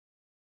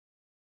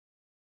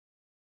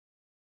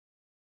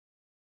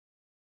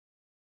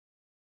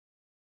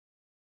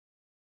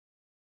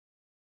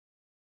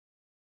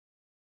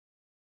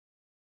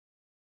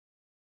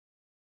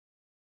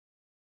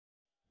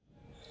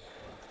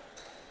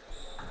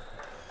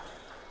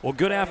Well,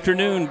 good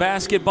afternoon,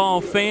 basketball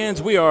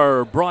fans. We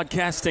are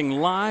broadcasting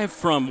live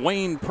from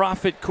Wayne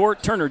Prophet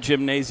Court. Turner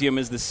Gymnasium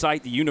is the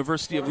site, the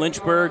University of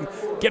Lynchburg,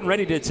 getting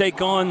ready to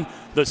take on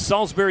the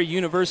Salisbury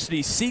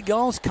University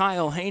Seagulls.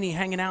 Kyle Haney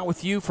hanging out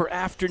with you for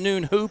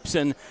afternoon hoops,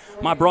 and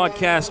my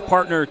broadcast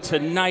partner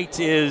tonight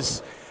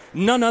is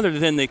none other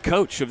than the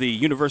coach of the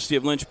University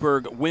of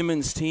Lynchburg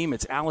women's team.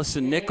 It's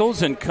Allison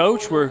Nichols. And,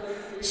 Coach, we're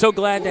so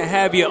glad to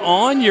have you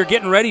on. You're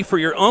getting ready for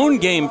your own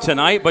game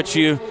tonight, but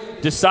you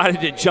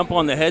decided to jump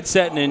on the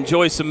headset and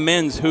enjoy some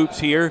men's hoops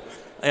here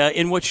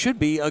in what should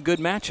be a good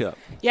matchup.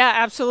 Yeah,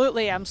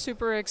 absolutely. I'm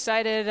super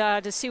excited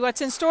to see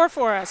what's in store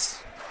for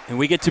us. And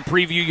we get to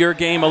preview your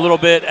game a little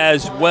bit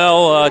as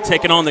well,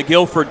 taking on the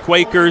Guilford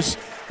Quakers.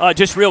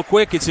 Just real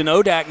quick, it's an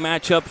ODAC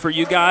matchup for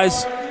you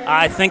guys.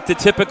 I think the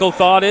typical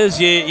thought is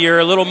you're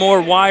a little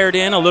more wired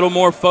in, a little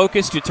more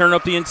focused. You turn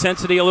up the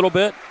intensity a little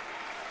bit.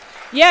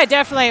 Yeah,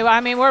 definitely. I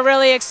mean, we're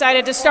really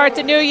excited to start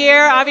the new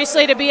year.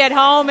 Obviously, to be at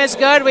home is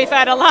good. We've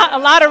had a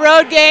lot of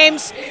road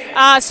games,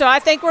 so I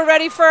think we're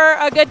ready for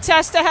a good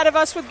test ahead of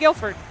us with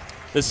Guilford.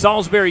 The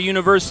Salisbury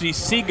University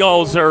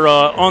Seagulls are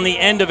on the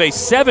end of a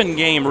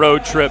 7-game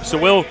road trip, so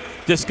we'll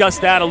discuss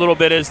that a little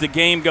bit as the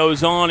game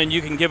goes on, and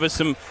you can give us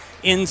some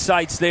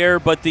insights there.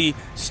 But the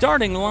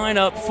starting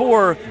lineup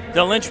for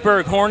the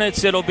Lynchburg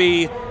Hornets, it'll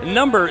be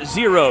number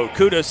 0,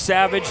 Kuda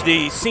Savage,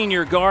 the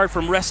senior guard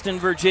from Reston,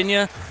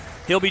 Virginia.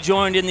 He'll be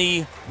joined in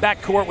the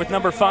backcourt with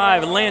number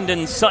 5,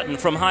 Landon Sutton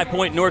from High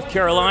Point, North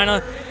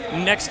Carolina.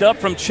 Next up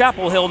from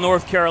Chapel Hill,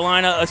 North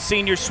Carolina, a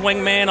senior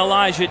swingman,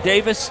 Elijah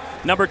Davis.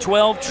 Number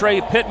 12,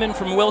 Trey Pittman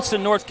from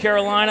Wilson, North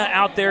Carolina,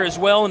 out there as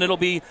well. And it'll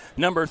be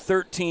number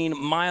 13,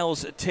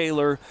 Miles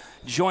Taylor,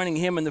 joining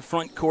him in the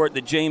front court,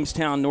 the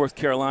Jamestown, North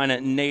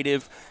Carolina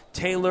native.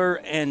 Taylor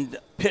and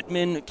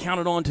Pittman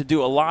counted on to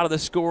do a lot of the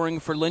scoring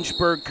for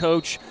Lynchburg,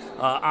 Coach.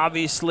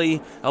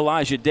 Obviously,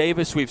 Elijah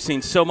Davis, we've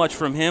seen so much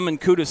from him. And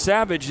Kuda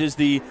Savage is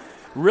the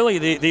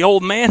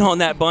old man on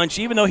that bunch.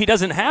 Even though he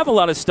doesn't have a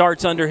lot of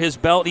starts under his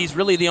belt, he's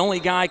really the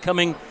only guy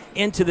coming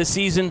into the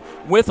season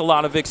with a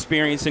lot of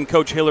experience. And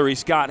Coach Hillary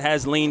Scott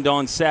has leaned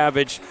on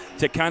Savage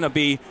to kind of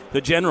be the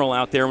general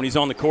out there when he's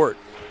on the court.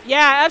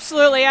 Yeah,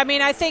 absolutely. I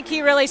mean, I think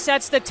he really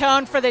sets the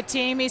tone for the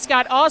team. He's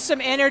got awesome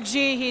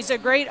energy. He's a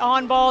great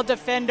on-ball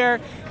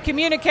defender,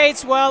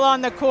 communicates well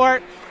on the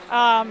court.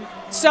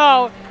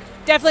 So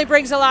definitely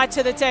brings a lot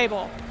to the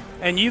table.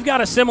 And you've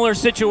got a similar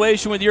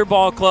situation with your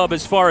ball club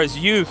as far as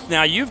youth.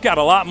 Now, you've got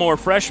a lot more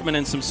freshmen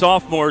and some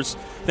sophomores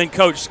than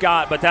Coach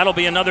Scott, but that'll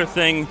be another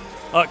thing,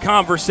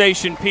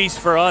 conversation piece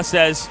for us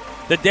as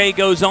the day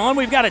goes on.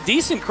 We've got a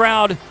decent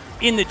crowd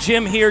in the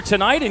gym here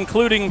tonight,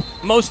 including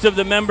most of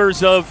the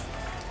members of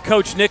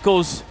Coach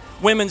Nichols'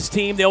 women's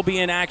team. They'll be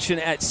in action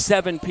at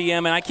 7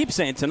 p.m. And I keep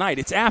saying tonight,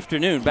 it's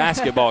afternoon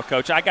basketball,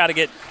 Coach. I got to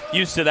get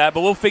used to that, but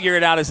we'll figure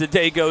it out as the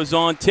day goes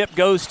on. Tip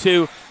goes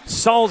to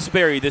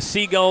Salisbury, the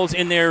Seagulls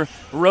in their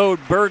road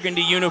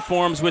burgundy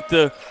uniforms with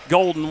the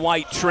gold and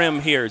white trim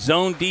here.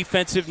 Zone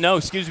defensive,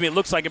 it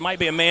looks like it might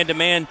be a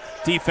man-to-man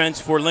defense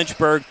for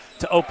Lynchburg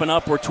to open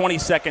up. We're 20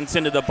 seconds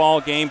into the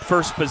ball game.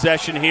 First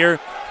possession here.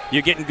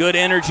 You're getting good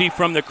energy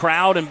from the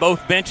crowd, and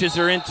both benches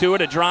are into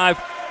it. A drive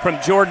from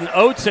Jordan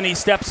Oates, and he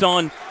steps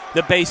on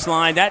the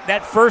baseline.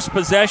 That first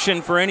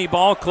possession for any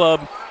ball club,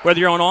 whether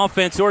you're on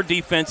offense or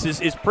defense,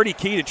 is pretty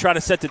key to try to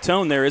set the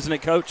tone there, isn't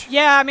it, Coach?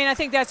 Yeah, I mean, I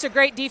think that's a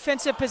great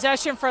defensive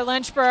possession for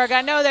Lynchburg.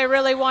 I know they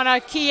really want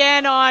to key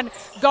in on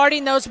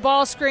guarding those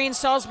ball screens.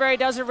 Salisbury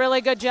does a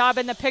really good job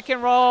in the pick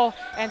and roll,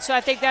 and so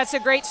I think that's a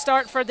great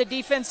start for the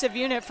defensive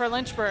unit for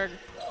Lynchburg.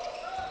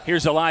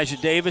 Here's Elijah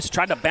Davis,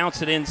 tried to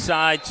bounce it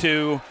inside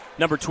to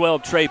number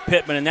 12, Trey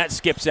Pittman, and that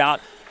skips out.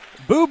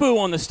 Boo-boo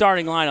on the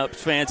starting lineup,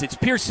 fans. It's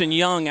Pearson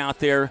Young out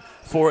there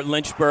for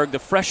Lynchburg, the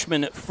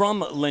freshman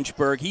from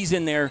Lynchburg. He's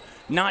in there,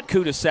 not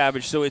Kuda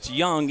Savage, so it's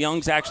Young.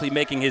 Young's actually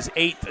making his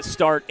 8th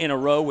start in a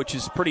row, which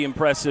is pretty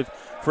impressive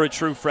for a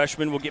true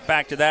freshman. We'll get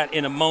back to that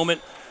in a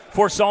moment.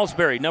 For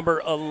Salisbury,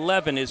 number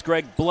 11 is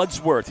Greg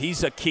Bloodsworth.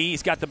 He's a key.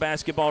 He's got the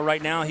basketball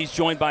right now. He's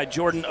joined by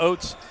Jordan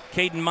Oates,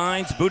 Caden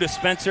Mines, Buddha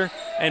Spencer,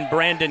 and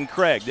Brandon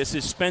Craig. This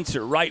is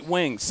Spencer, right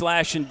wing,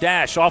 slash and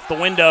dash off the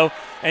window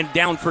and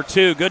down for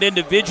 2. Good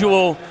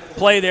individual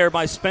play there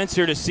by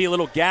Spencer to see a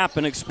little gap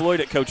and exploit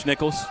it, Coach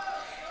Nichols.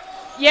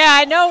 Yeah,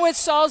 I know with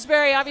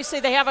Salisbury, obviously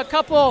they have a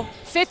couple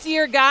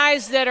fifth-year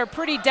guys that are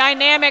pretty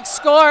dynamic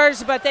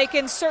scorers, but they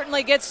can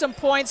certainly get some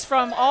points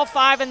from all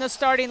 5 in the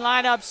starting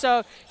lineup.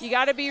 So you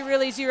got to be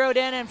really zeroed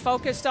in and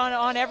focused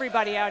on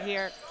everybody out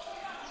here.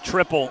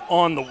 Triple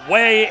on the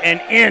way and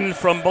in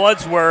from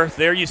Bloodsworth.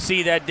 There you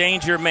see that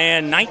danger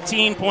man,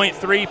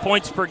 19.3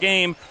 points per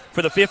game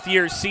for the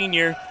fifth-year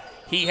senior.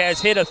 He has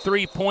hit a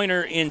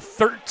three-pointer in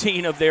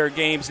 13 of their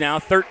games now,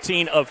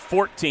 13 of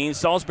 14.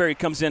 Salisbury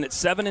comes in at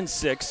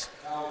 7-6.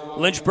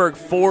 Lynchburg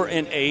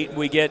 4-8.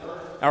 We get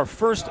our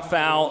first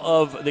foul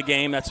of the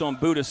game. That's on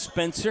Buddha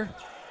Spencer.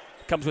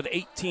 Comes with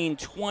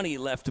 18:20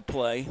 left to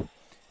play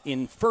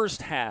in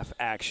first half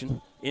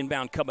action.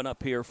 Inbound coming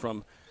up here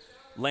from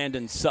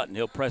Landon Sutton.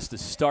 He'll press the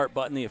start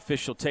button. The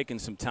official taking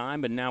some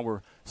time, but now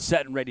we're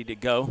set and ready to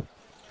go.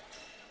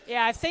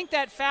 Yeah, I think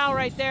that foul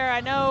right there,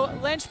 I know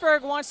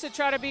Lynchburg wants to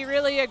try to be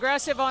really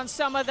aggressive on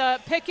some of the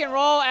pick and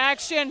roll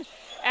action,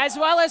 as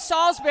well as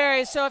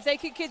Salisbury. So if they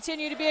can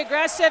continue to be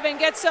aggressive and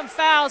get some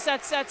fouls,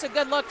 that's a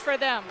good look for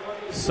them.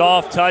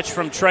 Soft touch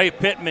from Trey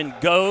Pittman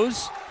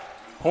goes.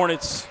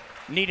 Hornets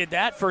needed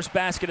that. First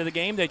basket of the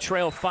game. They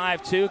trail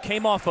 5-2.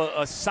 Came off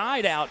a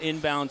side-out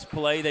inbounds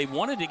play. They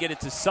wanted to get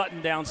it to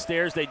Sutton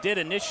downstairs. They did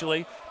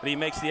initially, but he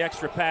makes the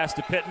extra pass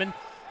to Pittman,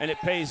 and it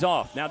pays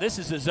off. Now this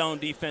is a zone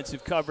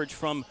defensive coverage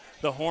from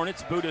the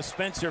Hornets. Buda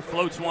Spencer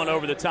floats one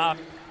over the top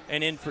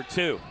and in for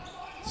two.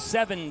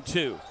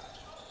 7-2.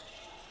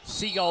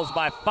 Seagulls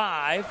by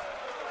 5.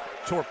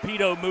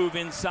 Torpedo move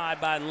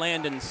inside by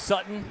Landon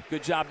Sutton.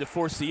 Good job to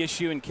force the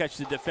issue and catch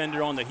the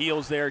defender on the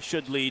heels there.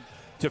 Should lead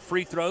to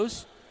free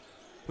throws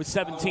with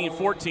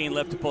 17-14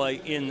 left to play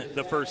in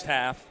the first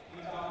half.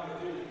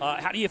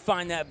 How do you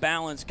find that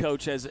balance,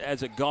 Coach,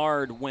 as a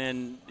guard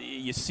when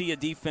you see a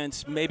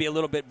defense maybe a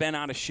little bit bent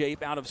out of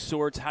shape, out of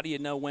sorts? How do you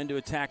know when to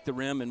attack the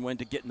rim and when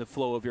to get in the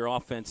flow of your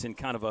offense in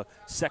kind of a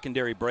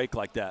secondary break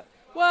like that?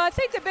 Well, I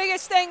think the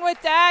biggest thing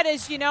with that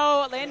is,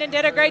 Landon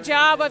did a great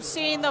job of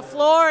seeing the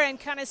floor and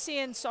kind of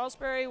seeing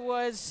Salisbury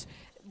was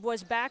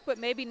back, but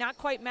maybe not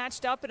quite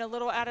matched up and a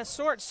little out of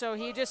sorts. So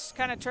he just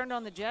kind of turned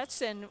on the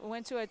jets and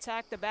went to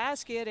attack the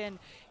basket. And,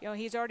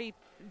 he's already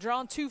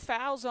drawn 2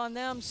 fouls on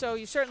them. So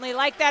you certainly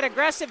like that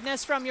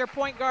aggressiveness from your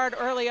point guard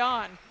early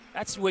on.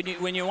 That's when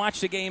you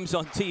watch the games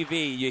on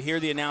TV, you hear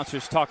the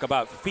announcers talk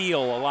about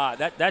feel a lot.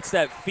 That's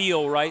that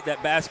feel, right?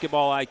 That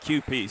basketball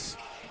IQ piece.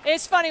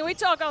 It's funny, we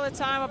talk all the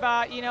time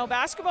about,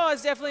 basketball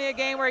is definitely a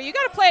game where you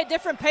got to play at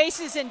different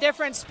paces and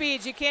different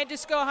speeds. You can't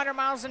just go 100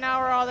 miles an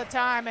hour all the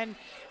time. And,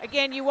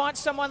 again, you want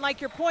someone like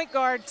your point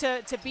guard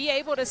to be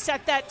able to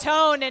set that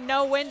tone and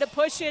know when to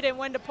push it and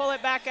when to pull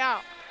it back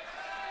out.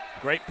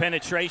 Great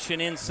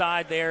penetration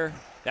inside there.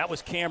 That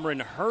was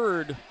Cameron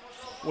Hurd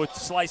with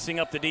slicing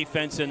up the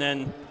defense, and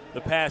then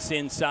the pass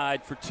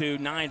inside for 2.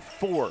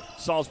 9-4.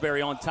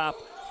 Salisbury on top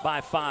by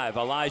 5.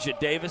 Elijah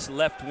Davis,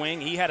 left wing.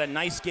 He had a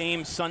nice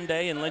game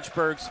Sunday in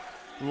Lynchburg's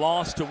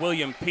loss to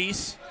William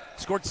Peace.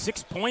 Scored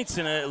 6 points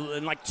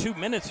in like 2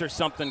 minutes or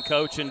something,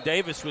 Coach, and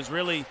Davis was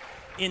really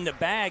in the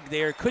bag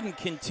there. Couldn't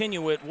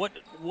continue it.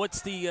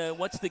 What's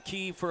the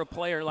key for a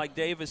player like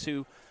Davis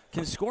who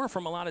can score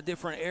from a lot of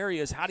different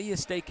areas? How do you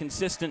stay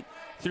consistent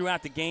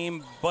throughout the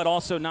game but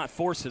also not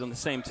force it on the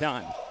same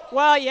time?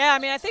 Well, yeah,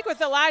 I think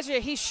with Elijah,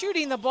 he's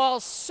shooting the ball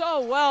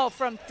so well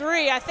from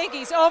 3. I think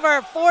he's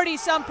over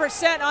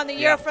 40-some% on the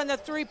year from the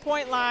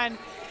three-point line.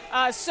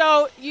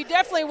 So you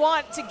definitely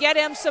want to get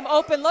him some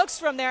open looks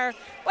from there,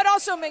 but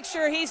also make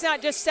sure he's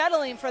not just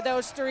settling for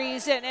those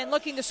threes and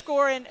looking to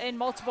score in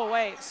multiple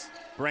ways.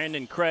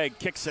 Brandon Craig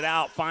kicks it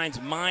out,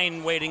 finds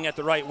Mines waiting at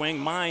the right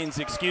wing.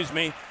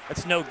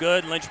 That's no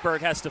good.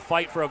 Lynchburg has to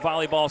fight for a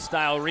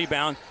volleyball-style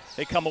rebound.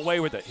 They come away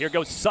with it. Here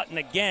goes Sutton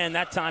again.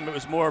 That time it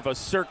was more of a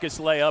circus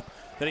layup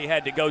that he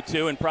had to go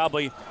to and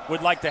probably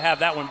would like to have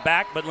that one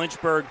back, but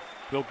Lynchburg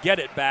will get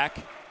it back.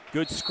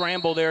 Good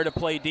scramble there to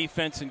play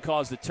defense and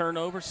cause the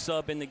turnover.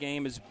 Sub in the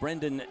game is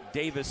Brendan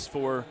Davis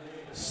for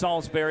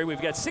Salisbury.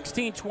 We've got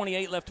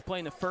 16:28 left to play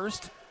in the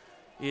first.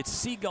 It's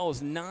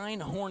Seagulls 9,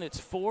 Hornets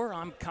 4.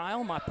 I'm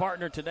Kyle. My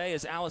partner today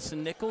is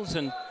Allison Nichols,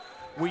 and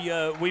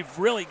we've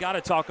really got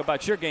to talk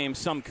about your game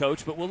some,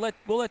 Coach, but we'll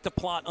let the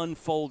plot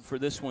unfold for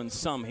this one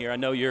some here. I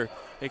know you're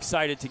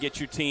excited to get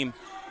your team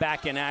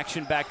back in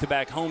action,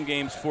 back-to-back home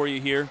games for you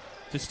here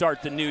to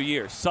start the new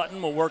year. Sutton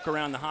will work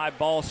around the high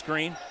ball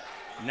screen.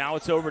 Now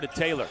it's over to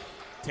Taylor.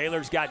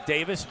 Taylor's got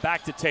Davis,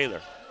 back to Taylor.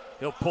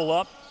 He'll pull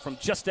up from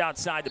just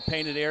outside the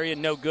painted area,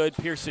 no good.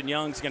 Pearson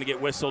Young's going to get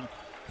whistled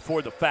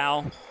for the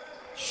foul.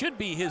 Should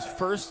be his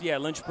first,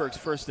 Lynchburg's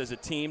first as a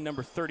team,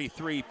 number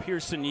 33,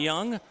 Pearson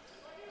Young.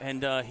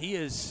 And he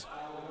is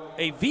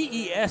a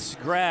VES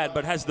grad,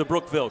 but has the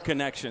Brookville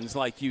connections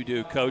like you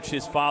do, Coach.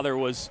 His father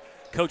was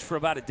coach for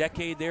about a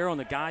decade there on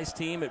the guys'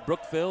 team at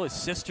Brookville. His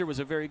sister was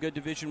a very good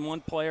Division I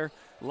player.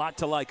 A lot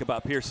to like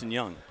about Pearson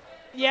Young.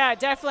 Yeah,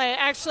 definitely.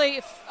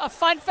 Actually, a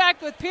fun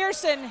fact with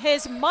Pearson,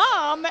 his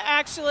mom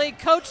actually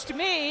coached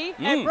me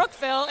at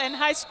Brookville in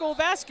high school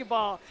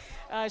basketball.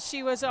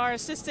 She was our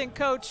assistant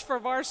coach for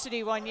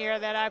varsity one year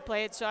that I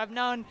played, so I've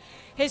known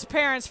his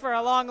parents for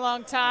a long,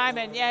 long time.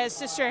 And, his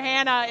sister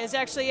Hannah is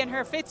actually in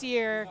her 5th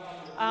year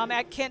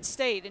at Kent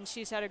State, and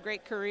she's had a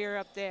great career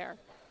up there.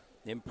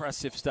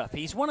 Impressive stuff.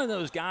 He's one of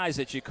those guys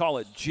that you call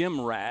a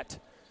gym rat,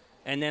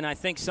 and then I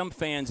think some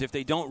fans, if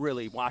they don't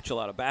really watch a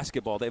lot of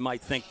basketball, they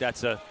might think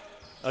that's a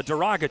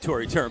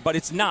derogatory term, but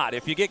it's not.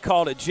 If you get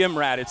called a gym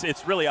rat,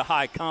 it's really a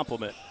high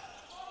compliment.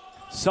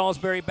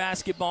 Salisbury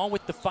basketball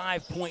with the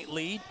 5-point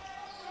lead.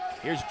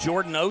 Here's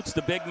Jordan Oates,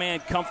 the big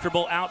man,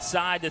 comfortable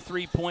outside the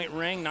three-point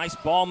ring. Nice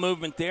ball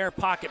movement there.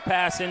 Pocket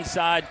pass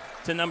inside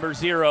to number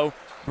 0,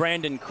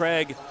 Brandon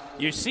Craig.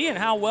 You're seeing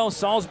how well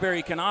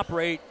Salisbury can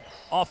operate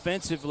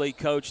offensively,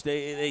 Coach.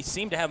 They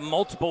seem to have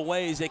multiple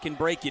ways they can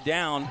break you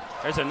down.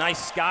 There's a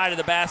nice sky to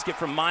the basket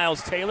from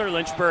Miles Taylor.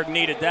 Lynchburg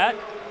needed that.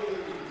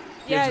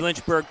 Yeah, gives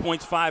Lynchburg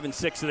points 5 and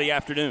 6 of the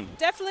afternoon.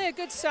 Definitely a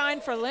good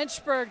sign for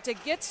Lynchburg to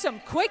get some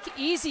quick,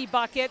 easy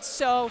buckets.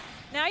 So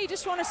now you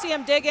just want to see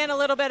them dig in a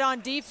little bit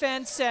on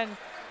defense and,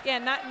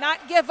 again,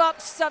 not give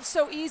up stuff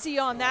so easy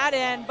on that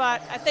end.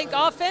 But I think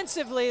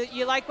offensively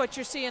you like what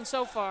you're seeing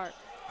so far.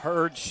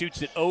 Hurd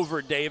shoots it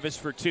over Davis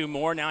for 2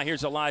 more. Now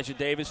here's Elijah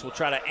Davis. Will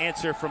try to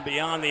answer from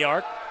beyond the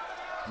arc.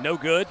 No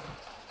good.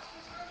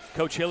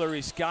 Coach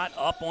Hillary Scott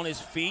up on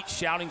his feet,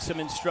 shouting some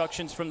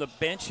instructions from the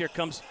bench. Here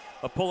comes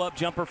a pull-up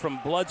jumper from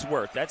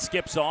Bloodsworth. That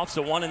skips off,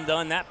 so 1 and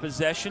done that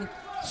possession.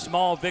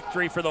 Small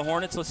victory for the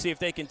Hornets. Let's see if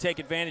they can take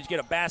advantage, get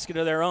a basket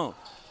of their own.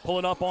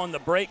 Pulling up on the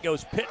break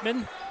goes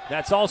Pittman.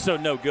 That's also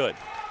no good.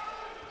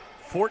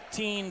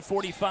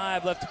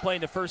 14:45 left to play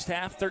in the first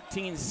half,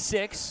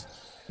 13-6.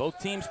 Both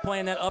teams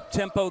playing that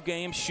up-tempo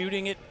game,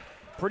 shooting it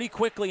pretty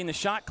quickly in the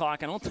shot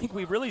clock. I don't think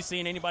we've really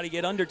seen anybody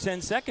get under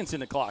 10 seconds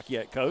in the clock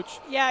yet, Coach.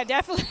 Yeah,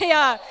 definitely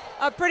a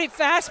pretty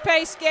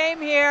fast-paced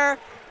game here.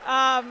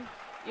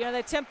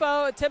 The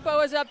tempo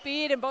is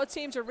upbeat, and both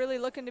teams are really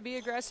looking to be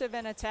aggressive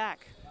and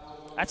attack.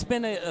 That's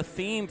been a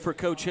theme for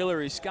Coach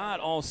Hillary Scott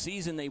all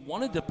season. They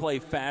wanted to play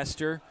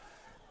faster.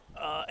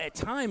 At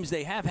times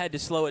they have had to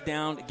slow it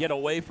down, get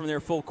away from their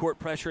full court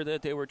pressure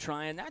that they were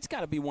trying. That's got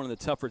to be one of the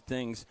tougher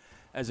things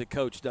as a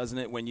coach, doesn't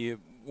it, when you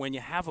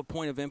have a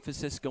point of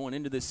emphasis going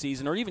into this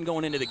season or even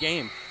going into the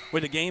game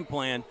with a game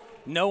plan,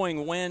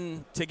 knowing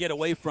when to get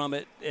away from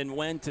it and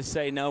when to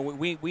say, no,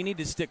 we need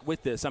to stick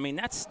with this. I mean,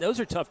 those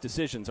are tough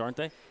decisions, aren't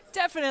they?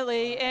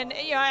 Definitely, and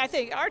I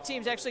think our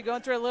team's actually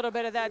going through a little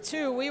bit of that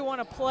too. We want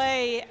to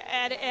play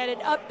at an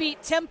upbeat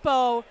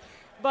tempo,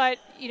 but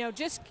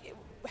just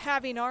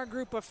having our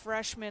group of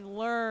freshmen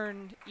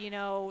learn,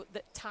 the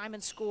time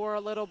and score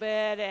a little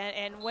bit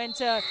and when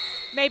to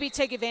maybe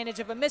take advantage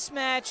of a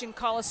mismatch and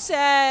call a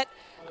set.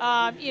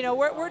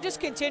 We're just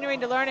continuing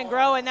to learn and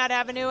grow in that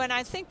avenue, and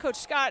I think Coach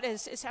Scott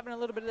is having a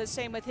little bit of the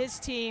same with his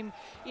team.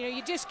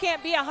 You just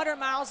can't be 100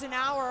 miles an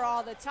hour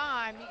all the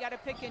time. You got to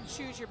pick and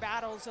choose your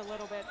battles a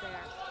little bit there.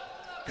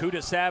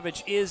 Kuda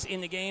Savage is in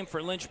the game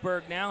for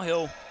Lynchburg now.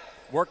 He'll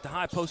work the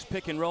high post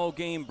pick and roll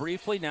game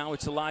briefly. Now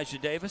it's Elijah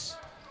Davis.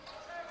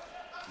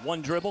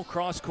 1 dribble,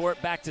 cross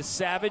court, back to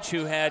Savage,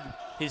 who had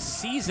his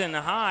season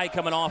high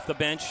coming off the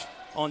bench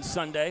on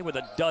Sunday with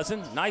a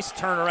dozen. Nice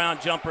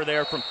turnaround jumper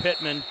there from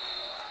Pittman.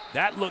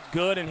 That looked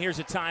good, and here's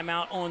a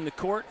timeout on the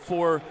court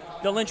for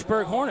the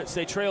Lynchburg Hornets.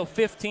 They trail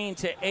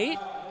 15-8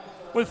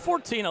 with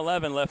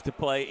 14:11 left to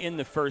play in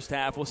the first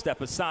half. We'll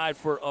step aside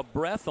for a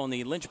breath on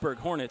the Lynchburg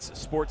Hornets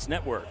Sports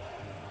Network.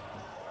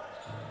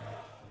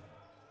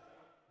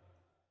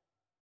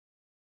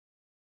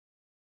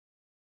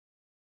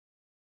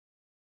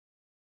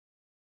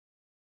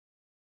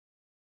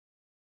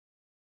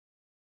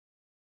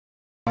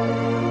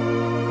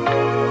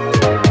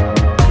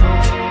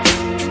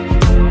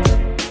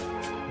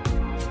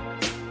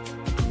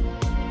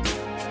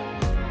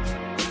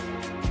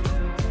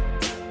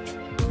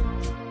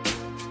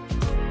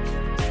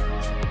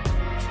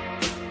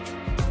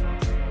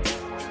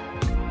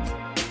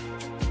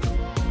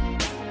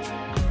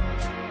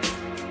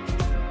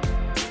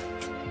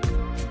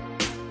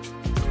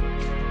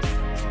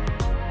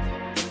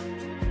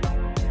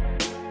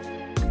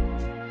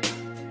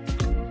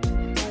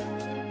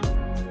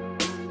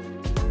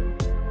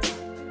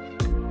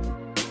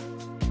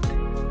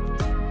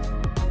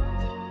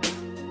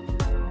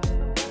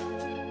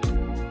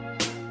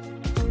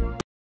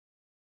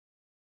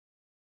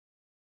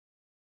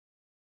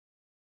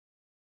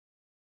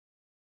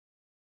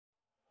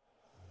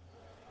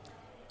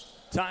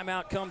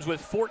 Timeout comes with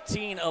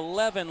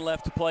 14:11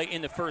 left to play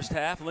in the first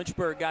half.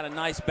 Lynchburg got a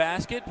nice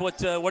basket. What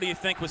do you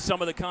think was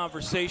some of the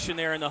conversation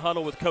there in the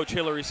huddle with Coach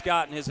Hillary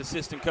Scott and his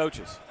assistant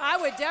coaches? I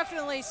would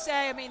definitely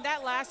say,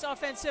 that last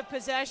offensive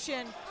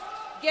possession,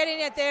 getting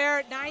it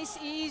there, nice,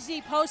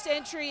 easy post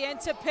entry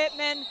into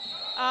Pittman.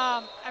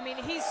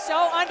 He's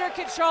so under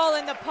control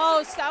in the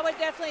post. I would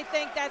definitely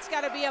think that's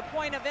got to be a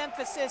point of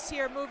emphasis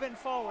here moving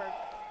forward.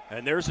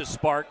 And there's a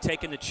spark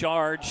taking the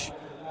charge.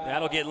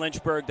 That'll get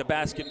Lynchburg the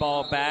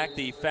basketball back.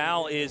 The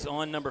foul is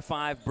on number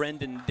 5,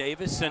 Brendan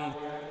Davis, and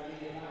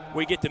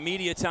we get the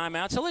media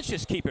timeout. So let's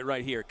just keep it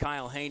right here.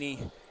 Kyle Haney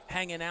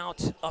hanging out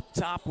up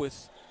top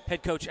with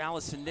head coach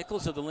Allison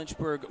Nichols of the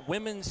Lynchburg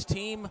women's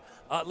team.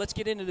 Let's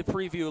get into the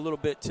preview a little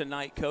bit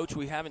tonight, Coach.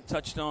 We haven't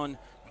touched on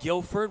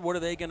Guilford. What are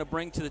they going to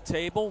bring to the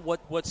table?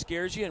 What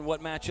scares you, and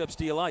what matchups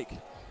do you like?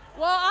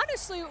 Well,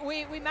 honestly,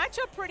 we match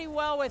up pretty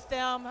well with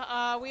them.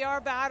 We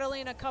are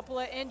battling a couple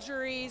of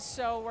injuries,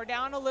 so we're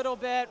down a little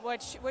bit,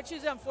 which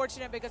is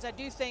unfortunate because I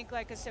do think,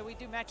 like I said, we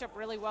do match up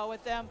really well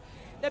with them.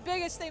 The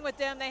biggest thing with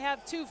them, they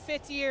have 2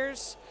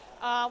 fifth-years,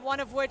 one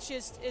of which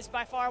is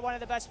by far one of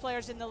the best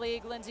players in the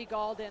league, Lindsey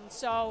Galden.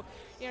 So,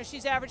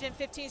 she's averaging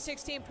 15,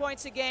 16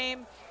 points a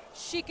game.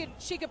 She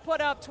could put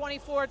up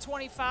 24,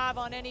 25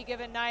 on any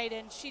given night,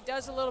 and she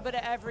does a little bit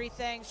of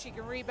everything. She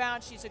can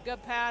rebound. She's a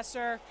good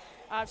passer.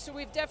 So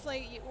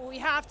we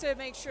have to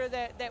make sure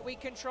that we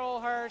control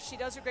her. She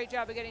does a great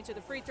job of getting to the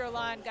free throw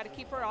line. Got to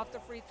keep her off the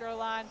free throw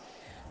line.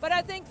 But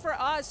I think for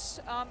us,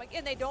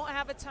 again, they don't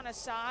have a ton of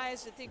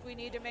size. I think we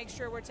need to make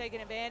sure we're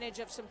taking advantage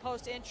of some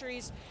post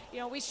entries. You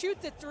know, we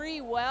shoot the three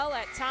well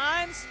at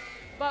times,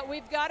 but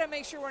we've got to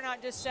make sure we're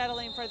not just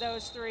settling for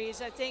those threes.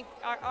 I think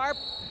our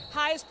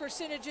highest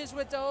percentages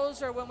with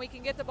those are when we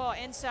can get the ball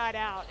inside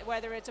out,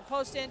 whether it's a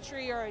post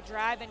entry or a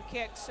drive and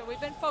kick. So we've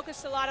been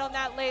focused a lot on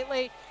that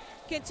lately.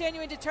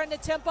 Continuing to turn the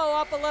tempo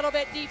up a little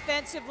bit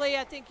defensively.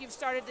 I think you've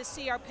started to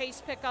see our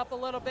pace pick up a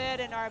little bit,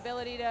 and our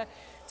ability to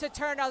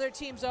turn other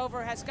teams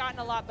over has gotten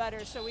a lot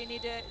better. So we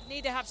need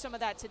to have some of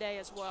that today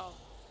as well.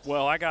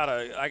 Well, I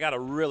gotta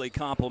really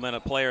compliment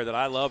a player that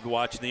I loved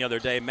watching the other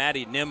day,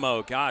 Maddie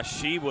Nimmo. Gosh,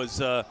 she was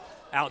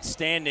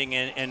outstanding,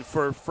 and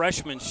for a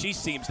freshman, she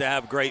seems to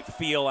have great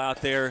feel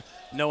out there,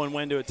 knowing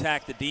when to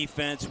attack the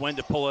defense, when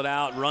to pull it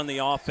out, run the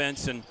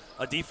offense, and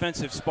a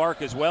defensive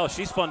spark as well.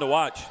 She's fun to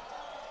watch.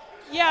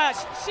 Yeah,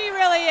 she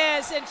really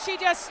is, and she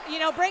just,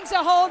 brings a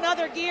whole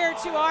nother gear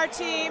to our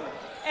team.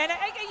 And,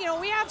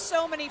 we have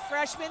so many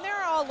freshmen.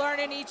 They're all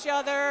learning each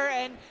other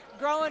and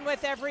growing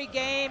with every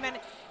game.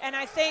 And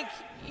I think,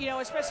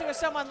 especially with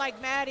someone like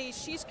Maddie,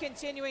 she's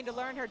continuing to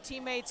learn her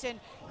teammates and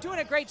doing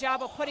a great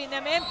job of putting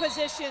them in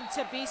position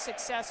to be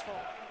successful.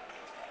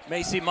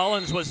 Macy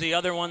Mullins was the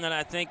other one that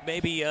I think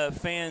maybe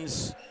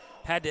fans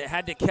had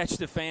to catch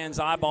the fans'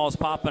 eyeballs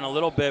popping a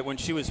little bit when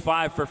she was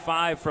 5 for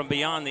 5 from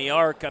beyond the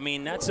arc. I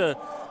mean, that's a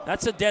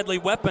deadly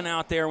weapon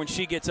out there when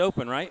she gets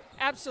open, right?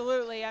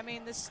 Absolutely. I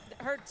mean,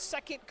 her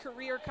second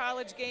career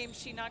college game,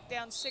 she knocked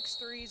down 6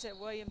 threes at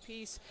William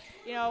Peace.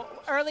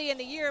 Early in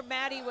the year,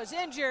 Maddie was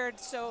injured,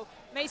 so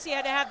Macy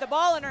had to have the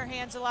ball in her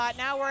hands a lot.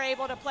 Now we're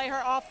able to play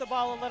her off the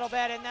ball a little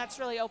bit, and that's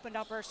really opened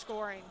up her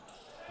scoring.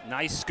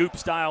 Nice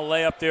scoop-style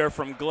layup there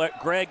from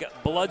Greg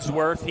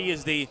Bloodsworth. He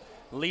is the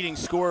leading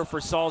scorer for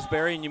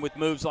Salisbury, and with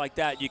moves like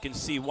that, you can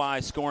see why,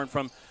 scoring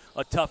from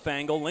a tough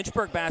angle.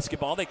 Lynchburg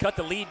basketball, they cut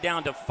the lead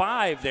down to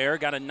 5 there.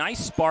 Got a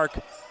nice spark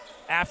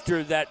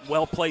after that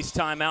well-placed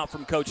timeout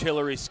from Coach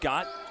Hillary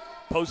Scott.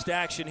 Post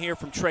action here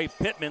from Trey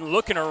Pittman,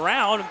 looking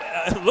around.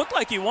 Looked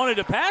like he wanted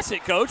to pass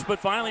it, Coach, but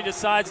finally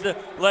decides to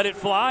let it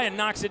fly and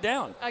knocks it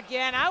down.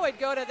 Again, I would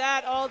go to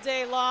that all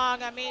day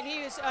long. I mean,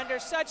 he was under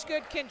such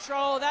good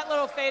control. That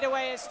little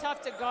fadeaway is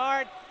tough to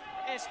guard,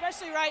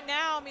 especially right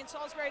now. I mean,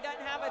 Salisbury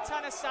doesn't have a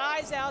ton of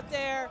size out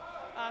there.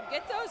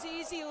 Get those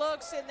easy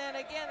looks, and then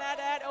again,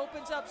 that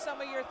opens up some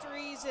of your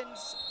threes and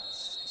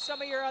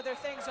some of your other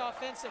things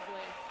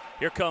offensively.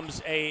 Here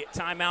comes a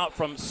timeout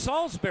from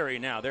Salisbury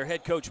now. Their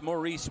head coach,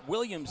 Maurice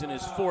Williams, in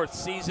his 4th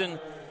season,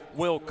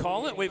 will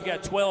call it. We've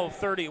got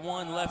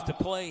 12:31 left to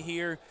play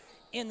here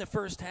in the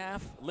first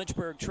half.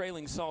 Lynchburg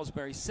trailing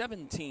Salisbury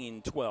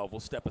 17-12. We'll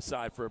step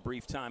aside for a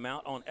brief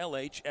timeout on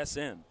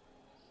LHSN.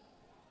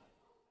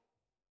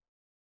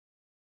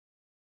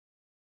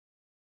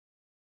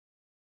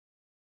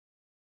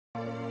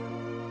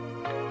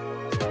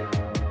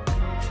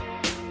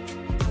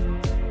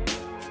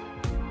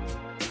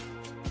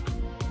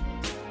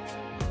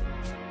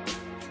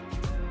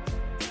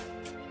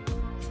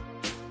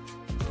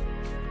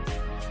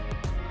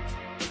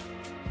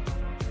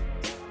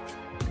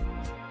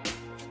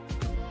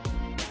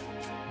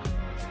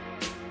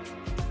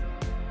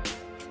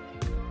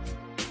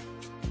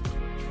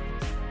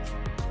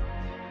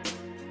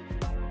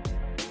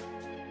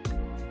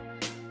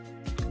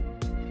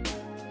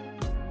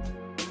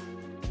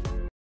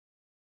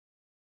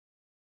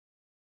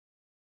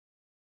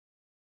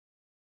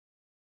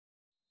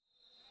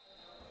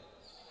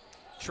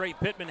 Trey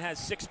Pittman has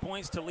 6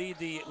 points to lead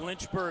the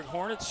Lynchburg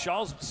Hornets.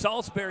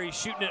 Salisbury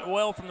shooting it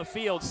well from the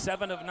field,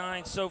 7 of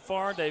 9 so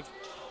far. They've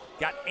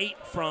got 8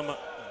 from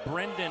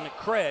Brendan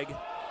Craig.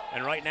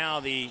 And right now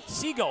the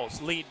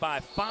Seagulls lead by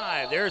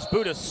 5. There's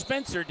Buddha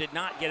Spencer, did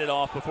not get it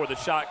off before the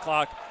shot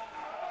clock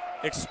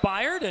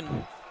expired.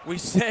 And we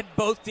said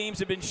both teams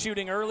have been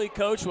shooting early,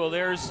 Coach. Well,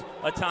 there's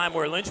a time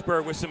where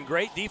Lynchburg, with some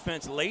great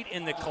defense late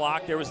in the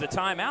clock, there was the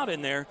timeout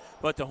in there,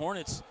 but the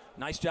Hornets,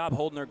 nice job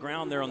holding their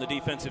ground there on the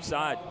defensive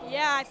side.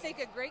 Yeah, I think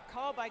a great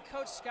call by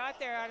Coach Scott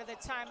there out of the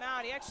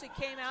timeout. He actually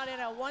came out in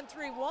a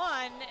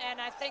 1-3-1,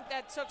 and I think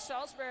that took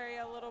Salisbury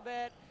a little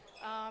bit,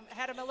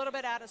 had him a little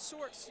bit out of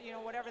sorts,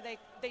 whatever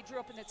they drew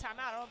up in the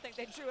timeout. I don't think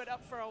they drew it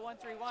up for a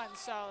 1-3-1,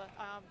 so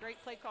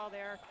great play call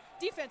there,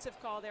 defensive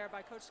call there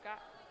by Coach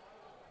Scott.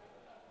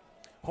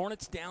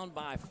 Hornets down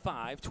by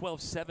 5,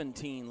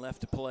 12-17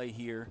 left to play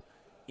here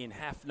in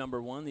half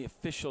number 1. The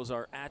officials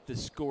are at the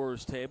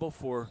scorer's table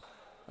for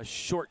a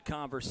short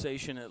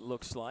conversation, it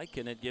looks like,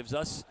 and it gives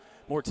us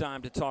more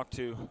time to talk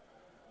to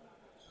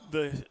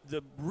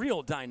the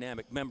real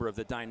dynamic member of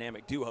the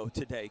dynamic duo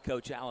today,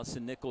 Coach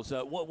Allison Nichols.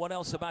 What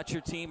else about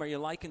your team are you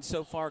liking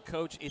so far,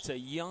 Coach? It's a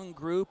young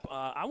group.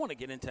 I want to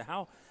get into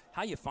how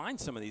you find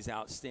some of these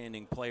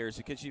outstanding players,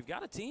 because you've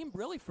got a team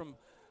really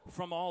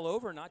from all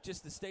over, not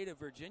just the state of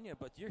Virginia,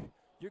 but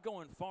you're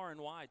going far and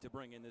wide to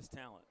bring in this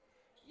talent.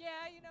 Yeah,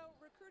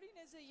 recruiting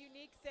is a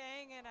unique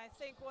thing, and I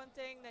think one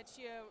thing that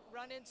you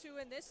run into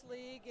in this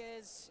league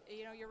is,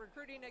 you're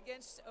recruiting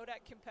against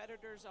ODAC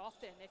competitors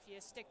often if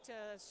you stick to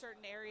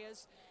certain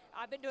areas.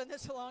 I've been doing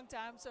this a long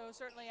time, so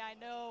certainly I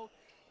know,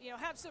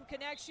 have some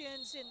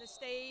connections in the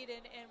state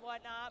and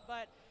whatnot,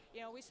 but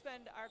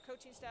our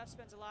coaching staff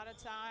spends a lot of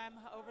time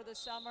over the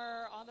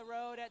summer on the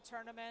road at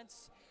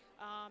tournaments,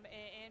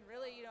 and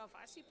really, if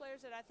I see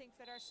players that I think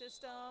fit our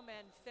system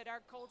and fit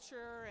our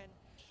culture and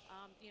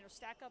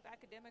stack up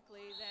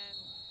academically, then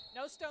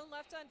no stone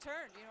left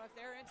unturned. If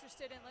they're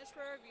interested in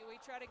Lynchburg, we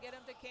try to get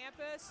them to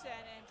campus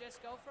and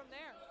just go from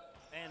there.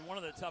 And one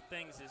of the tough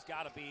things has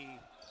got to be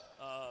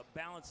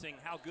balancing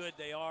how good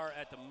they are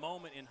at the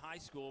moment in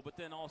high school, but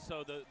then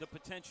also the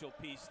potential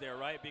piece there,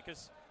 right?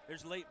 Because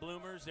there's late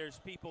bloomers, there's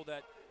people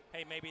that,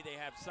 hey, maybe they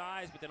have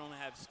size, but they don't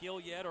have skill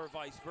yet, or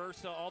vice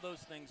versa. All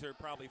those things are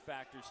probably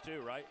factors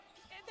too, right?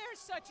 And there's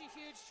such a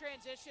huge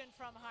transition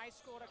from high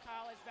school to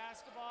college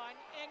basketball.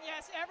 And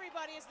yes,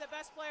 everybody is the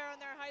best player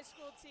on their high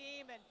school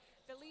team and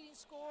the leading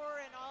scorer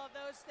and all of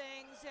those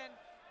things. And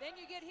then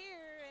you get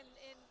here and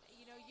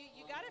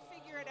you got to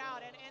figure it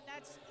out. And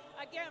that's,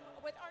 again,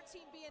 with our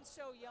team being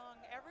so young,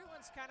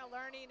 everyone's kind of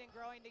learning and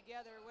growing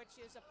together, which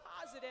is a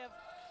positive.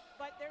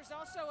 But there's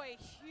also a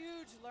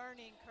huge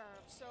learning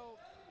curve. So,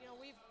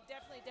 we've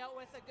definitely dealt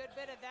with a good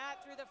bit of that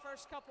through the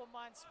first couple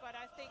months. But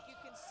I think you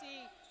can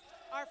see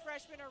our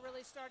freshmen are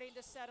really starting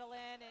to settle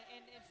in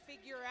and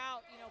figure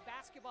out,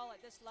 basketball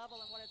at this level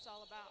and what it's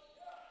all about.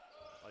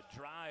 A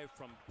drive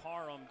from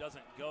Parham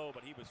doesn't go,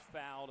 but he was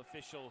fouled.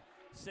 Official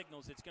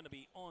signals it's going to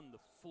be on the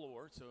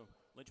floor. So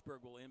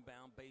Lynchburg will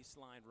inbound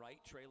baseline right,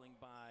 trailing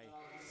by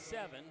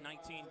 7,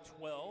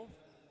 19-12.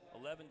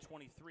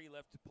 11:23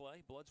 left to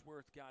play.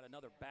 Bloodsworth got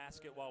another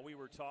basket while we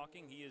were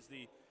talking. He is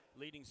the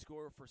leading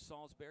scorer for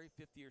Salisbury,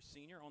 fifth-year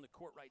senior. On the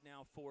court right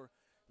now for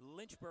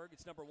Lynchburg,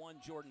 it's number 1,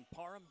 Jordan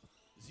Parham.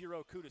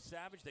 0, Kuda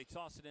Savage. They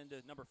toss it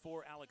into number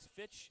 4, Alex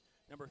Fitch.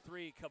 Number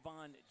 3,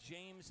 Kavan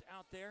James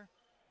out there.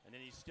 And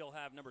then you still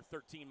have number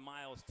 13,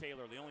 Miles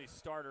Taylor, the only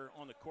starter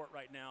on the court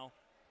right now.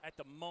 At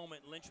the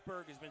moment,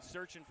 Lynchburg has been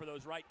searching for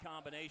those right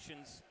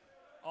combinations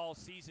all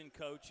season,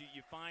 Coach.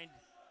 You find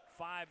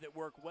 5 that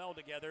work well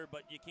together,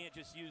 but you can't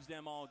just use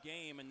them all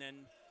game. And then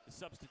the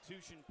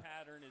substitution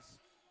pattern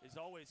is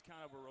always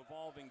kind of a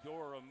revolving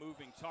door, a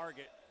moving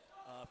target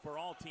for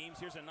all teams.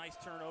 Here's a nice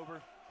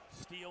turnover,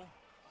 steal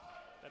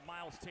that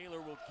Miles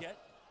Taylor will get.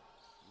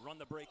 Run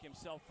the break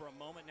himself for a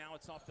moment. Now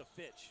it's off to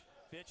Fitch.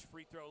 Fitch,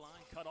 free throw line,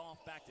 cut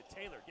off, back to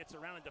Taylor. Gets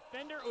around a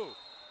defender, ooh,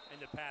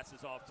 and the pass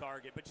is off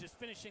target. But just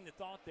finishing the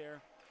thought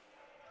there,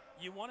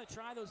 you want to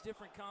try those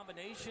different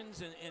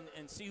combinations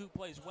and see who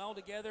plays well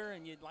together,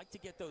 and you'd like to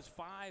get those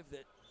 5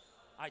 that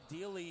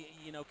ideally,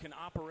 can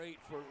operate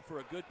for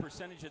a good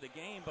percentage of the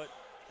game. But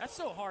that's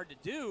so hard to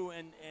do,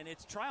 and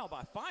it's trial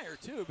by fire,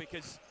 too,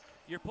 because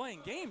you're playing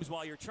games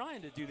while you're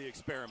trying to do the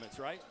experiments,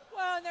 right?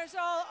 Well, and there's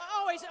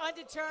always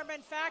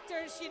undetermined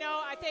factors.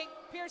 I think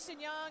Pearson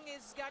Young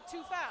has got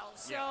 2 fouls.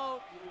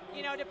 So,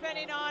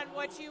 depending on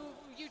what you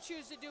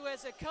choose to do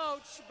as a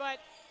coach, but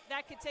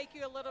that could take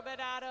you a little bit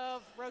out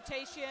of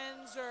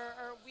rotations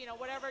or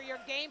whatever your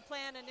game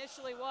plan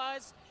initially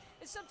was.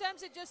 And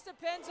sometimes it just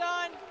depends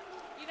on,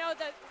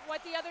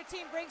 what the other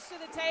team brings to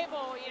the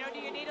table. Do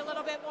you need a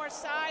little bit more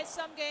size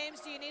some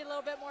games? Do you need a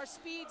little bit more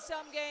speed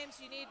some games?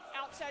 Do you need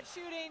outside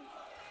shooting?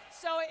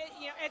 So,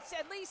 it's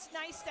at least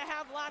nice to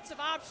have lots of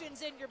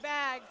options in your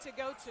bag to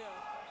go to.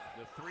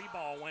 The 3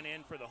 ball went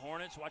in for the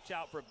Hornets. Watch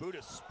out for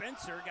Buda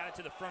Spencer. Got it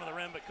to the front of the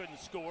rim but couldn't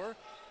score.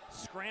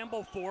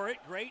 Scramble for it.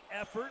 Great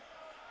effort.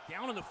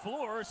 Down on the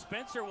floor,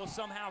 Spencer will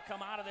somehow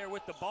come out of there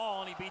with the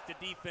ball, and he beat the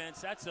defense.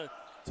 That's a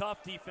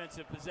tough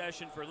defensive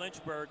possession for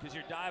Lynchburg because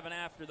you're diving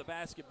after the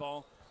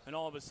basketball, and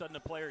all of a sudden the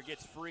player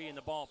gets free and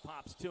the ball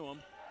pops to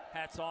him.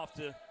 Hats off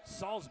to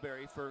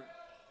Salisbury for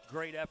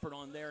great effort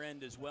on their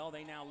end as well.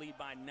 They now lead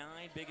by 9,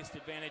 biggest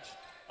advantage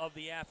of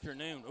the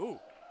afternoon. Ooh,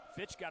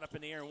 Fitch got up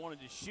in the air and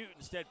wanted to shoot,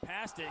 instead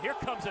passed it. Here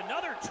comes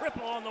another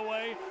triple on the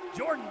way.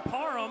 Jordan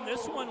Parham,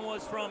 this one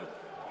was from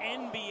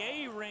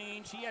NBA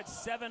range. He had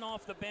 7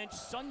 off the bench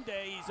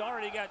Sunday. He's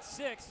already got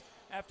 6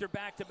 after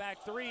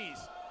back-to-back threes.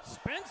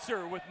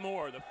 Spencer with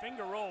more. The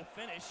finger roll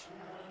finish.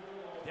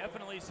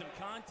 Definitely some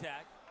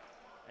contact.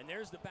 And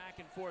there's the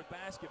back-and-forth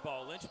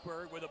basketball.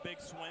 Lynchburg with a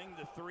big swing.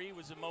 The 3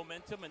 was a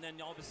momentum, and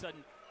then all of a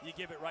sudden you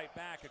give it right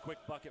back. A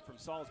quick bucket from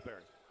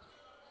Salisbury.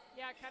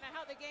 Yeah, kind of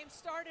how the game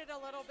started a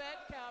little bit.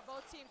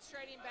 Both teams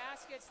trading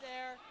baskets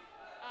there.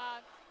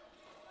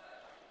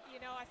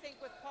 I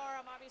think with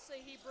Parham, obviously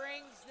he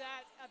brings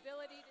that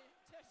ability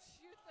to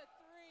shoot the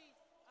 3,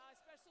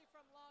 especially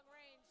from long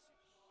range.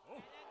 Oh.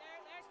 And then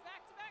there's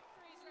back-to-back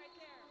threes right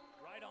there.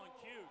 Right on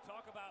cue.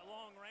 Talk about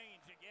long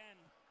range again.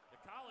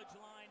 The college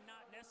line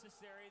not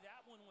necessary.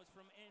 That one was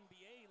from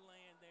NBA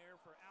land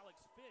there for Alex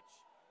Fitch.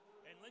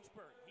 And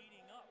Lynchburg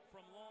heating up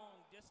from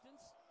long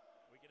distance.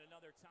 We get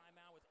another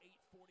timeout with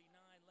 8:49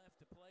 left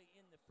to play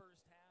in the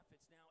first half.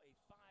 It's now a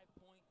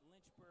 5-point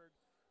Lynchburg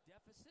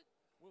deficit.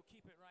 We'll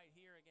keep it right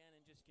here again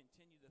and just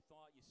continue the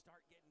thought. You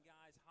start getting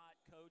guys hot,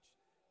 Coach.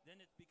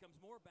 Then it becomes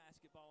more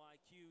basketball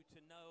IQ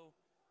to know,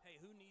 hey,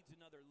 who needs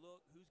another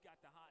look? Who's got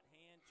the hot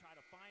hand? Try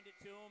to find it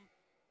to them.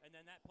 And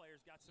then that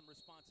player's got some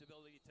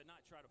responsibility to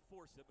not try to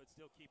force it, but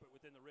still keep it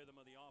within the rhythm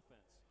of the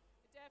offense.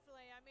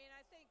 Definitely. I mean,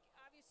 I think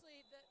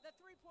obviously the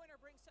three-pointer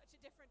brings such a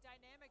different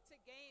dynamic to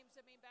games.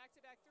 I mean,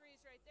 back-to-back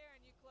threes right there,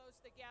 and you close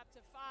the gap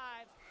to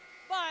 5.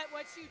 But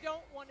what you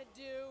don't want to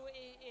do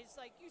is,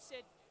 like you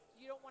said,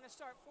 you don't want to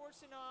start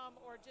forcing them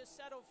or just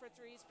settle for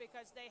threes,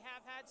 because they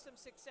have had some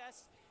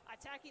success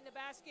attacking the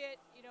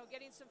basket,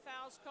 getting some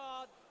fouls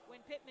called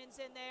when Pittman's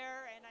in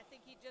there, and I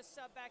think he just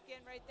subbed back in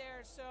right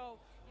there. So,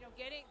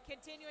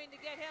 continuing to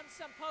get him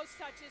some post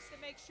touches to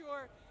make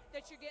sure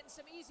that you're getting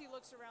some easy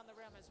looks around the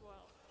rim as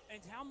well. And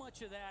how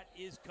much of that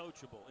is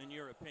coachable, in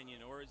your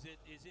opinion, or is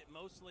it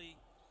mostly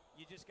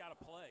you just got to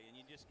play and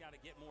you just got to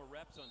get more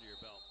reps under your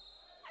belt?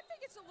 I think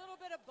it's a little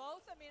bit of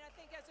both. I mean, I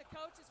think as a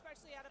coach,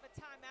 especially out of a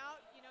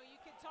timeout, you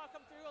can talk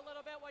them through a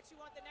little bit what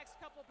you want the next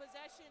couple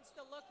possessions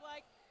to look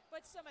like,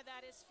 but some of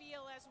that is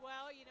feel as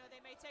well. They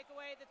may take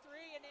away the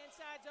three and the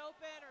inside's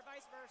open or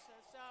vice versa.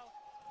 So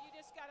you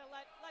just got to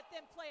let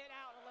them play it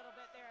out a little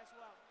bit there as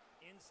well.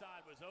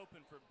 Inside was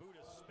open for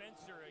Buda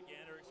Spencer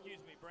again,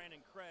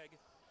 Brandon Craig.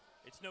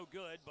 It's no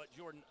good, but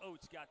Jordan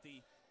Oates got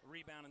the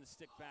rebound and the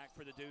stick back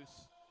for the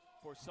deuce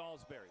for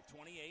Salisbury.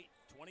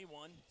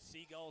 28-21,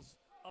 Seagulls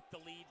up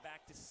the lead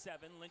back to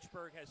 7.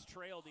 Lynchburg has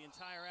trailed the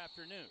entire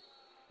afternoon.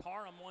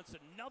 Parham wants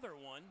another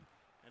one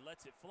and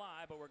lets it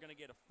fly, but we're going to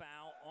get a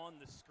foul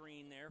on the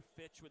screen there.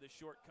 Fitch with a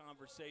short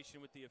conversation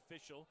with the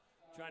official,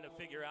 trying to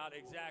figure out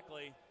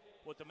exactly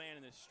what the man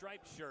in the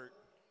striped shirt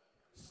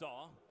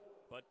saw,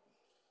 but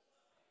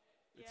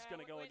it's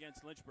going to go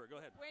against Lynchburg. Go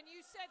ahead. When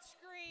you set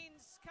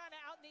screens kind of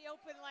out in the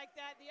open like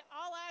that,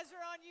 all eyes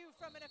are on you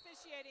from an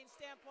officiating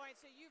standpoint,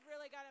 so you've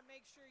really got to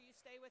make sure you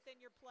stay within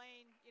your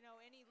plane.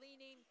 Any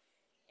leaning,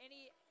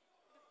 any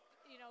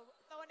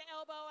throwing an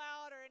elbow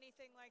out or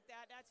anything like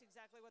that, that's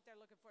exactly what they're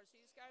looking for. So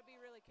you just got to be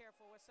really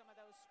careful with some of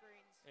those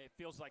screens. It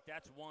feels like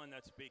that's one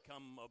that's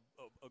become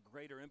a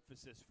greater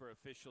emphasis for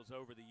officials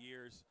over the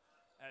years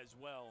as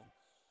well.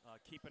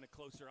 Keeping a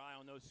closer eye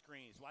on those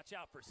screens. Watch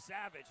out for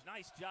Savage.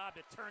 Nice job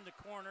to turn the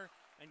corner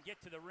and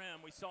get to the rim.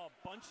 We saw a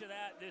bunch of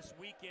that this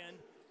weekend.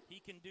 He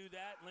can do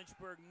that.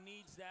 Lynchburg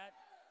needs that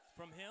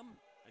from him.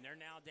 And they're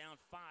now down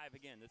 5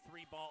 again. The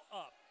 3 ball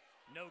up.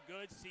 No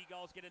good.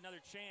 Seagulls get another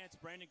chance.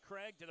 Brandon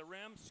Craig to the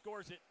rim.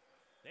 Scores it.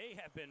 They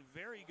have been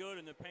very good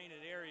in the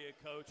painted area,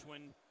 Coach.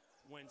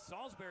 When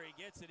Salisbury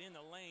gets it in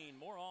the lane,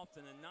 more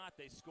often than not,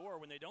 they score.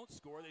 When they don't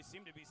score, they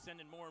seem to be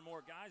sending more and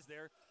more guys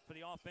there for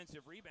the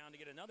offensive rebound to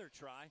get another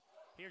try.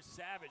 Here's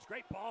Savage.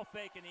 Great ball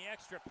fake and the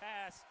extra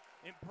pass.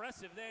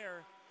 Impressive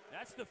there.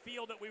 That's the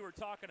feel that we were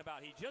talking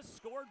about. He just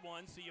scored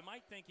one, so you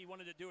might think he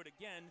wanted to do it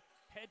again.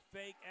 Head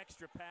fake,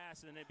 extra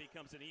pass, and then it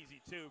becomes an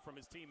easy 2 from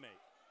his teammate.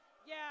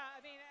 Yeah, I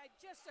mean,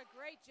 just a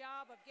great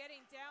job of getting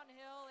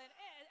downhill and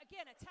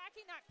again,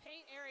 attacking that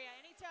paint area.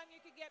 Anytime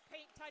you can get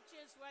paint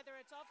touches, whether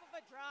it's off of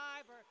a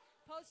drive or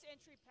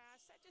post-entry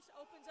pass, that just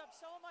opens up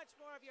so much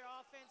more of your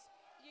offense.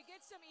 You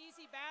get some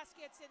easy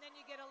baskets, and then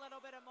you get a little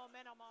bit of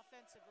momentum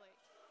offensively.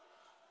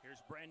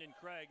 Here's Brandon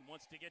Craig.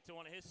 Wants to get to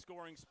one of his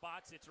scoring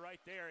spots. It's right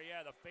there.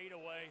 Yeah, the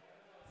fadeaway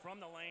from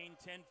the lane,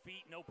 10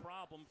 feet, no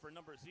problem for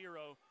number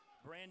 0,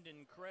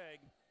 Brandon Craig.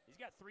 He's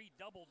got 3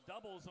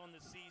 double-doubles on the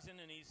season,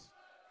 and he's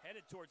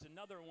headed towards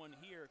another one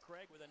here.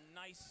 Craig with a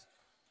nice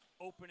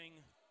opening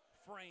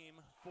frame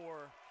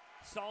for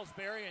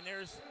Salisbury, and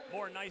there's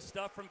more nice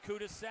stuff from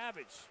Kuda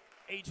Savage.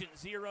 Agent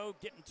 0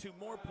 getting 2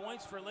 more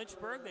points for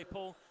Lynchburg. They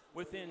pull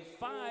within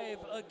 5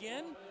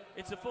 again.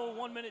 It's a full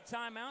 1-minute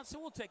timeout, so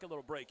we'll take a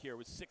little break here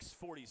with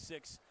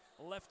 6:46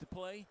 left to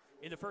play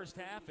in the first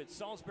half. It's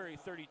Salisbury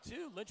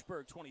 32,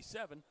 Lynchburg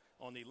 27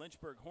 on the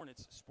Lynchburg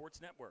Hornets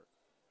Sports Network.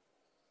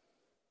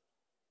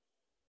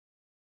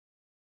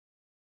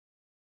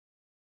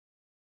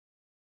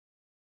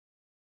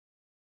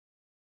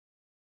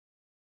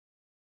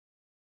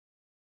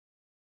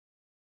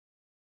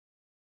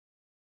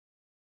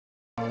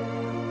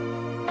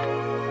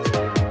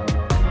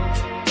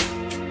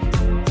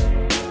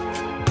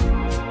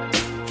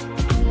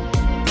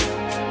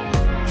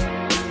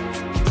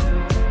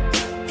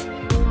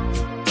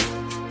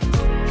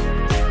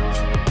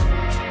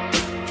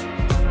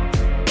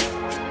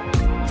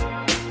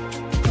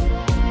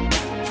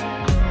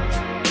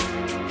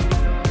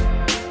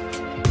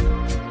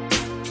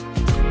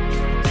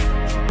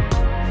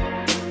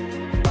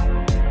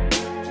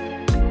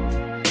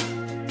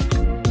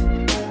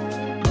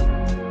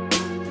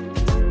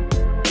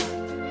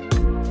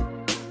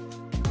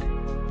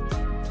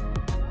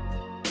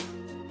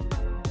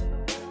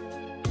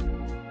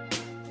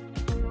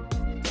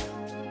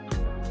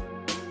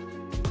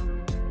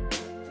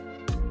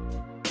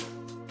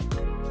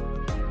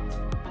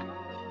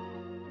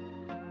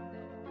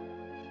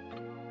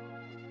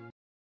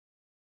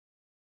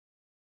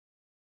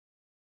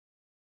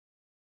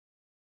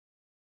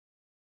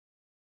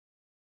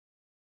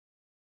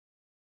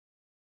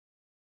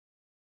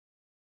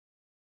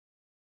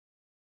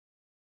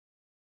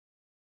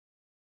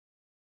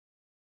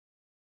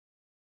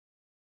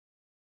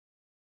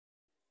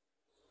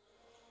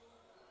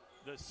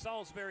 The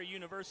Salisbury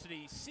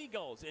University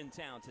Seagulls in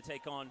town to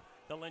take on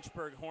the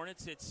Lynchburg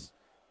Hornets. It's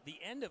the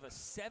end of a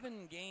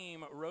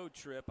 7-game road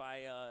trip.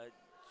 I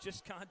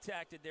just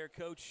contacted their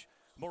coach,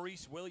 Mo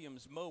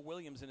Williams,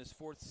 in his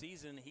 4th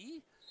season.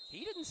 He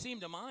didn't seem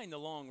to mind the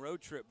long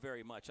road trip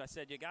very much. I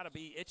said, you got to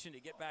be itching to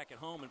get back at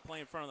home and play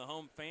in front of the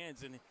home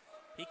fans. And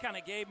he kind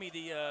of gave me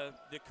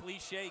the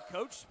cliche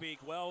coach speak.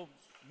 Well,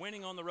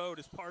 winning on the road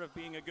is part of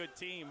being a good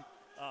team.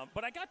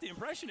 But I got the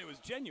impression it was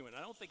genuine.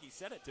 I don't think he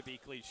said it to be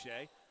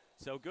cliche.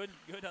 So good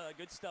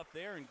stuff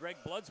there. And Greg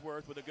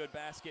Bloodsworth with a good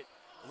basket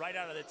right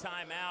out of the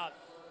timeout.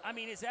 I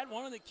mean, is that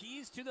one of the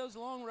keys to those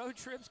long road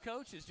trips,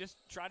 Coach, is just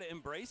try to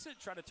embrace it,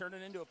 try to turn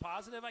it into a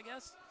positive, I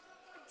guess?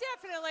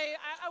 Definitely.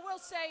 I will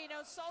say,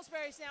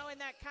 Salisbury's now in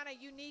that kind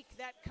of unique,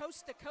 that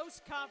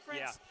coast-to-coast conference.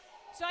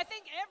 Yeah. So I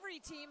think every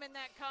team in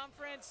that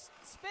conference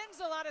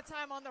spends a lot of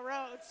time on the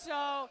road. So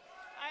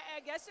I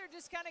guess they're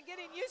just kind of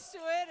getting used to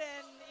it.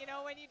 And,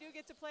 when you do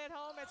get to play at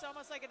home, it's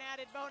almost like an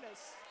added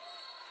bonus.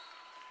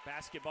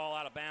 Basketball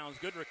out of bounds.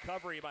 Good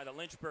recovery by the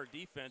Lynchburg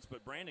defense,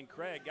 but Brandon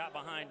Craig got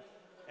behind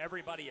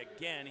everybody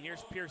again.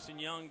 Here's Pearson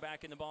Young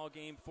back in the ball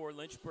game for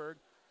Lynchburg.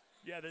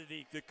 Yeah,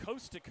 the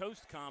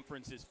coast-to-coast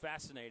conference is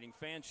fascinating.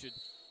 Fans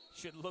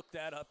should look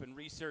that up and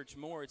research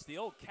more. It's the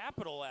old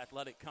Capital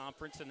Athletic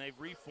Conference, and they've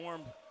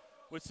reformed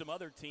with some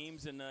other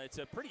teams, and it's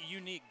a pretty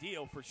unique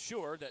deal for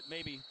sure that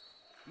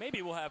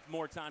maybe we'll have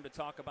more time to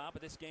talk about,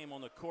 but this game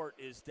on the court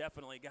is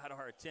definitely got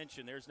our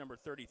attention. There's number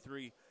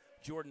 33,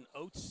 Jordan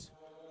Oates,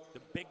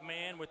 the big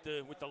man with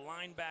the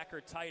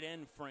linebacker tight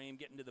end frame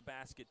getting to the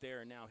basket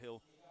there, and now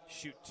he'll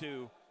shoot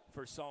 2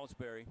 for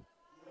Salisbury.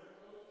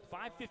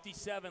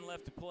 5:57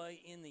 left to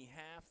play in the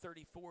half,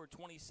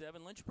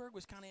 34-27. Lynchburg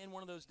was kind of in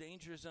one of those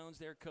danger zones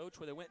there, Coach,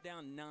 where they went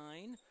down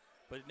 9,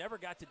 but it never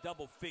got to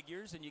double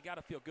figures, and you got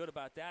to feel good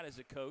about that as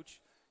a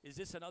coach. Is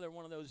this another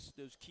one of those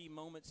key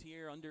moments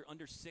here, under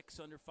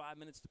 5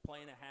 minutes to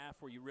play in a half,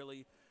 where you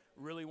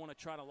really want to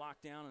try to lock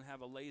down and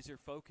have a laser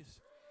focus?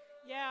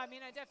 Yeah, I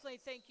mean, I definitely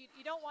think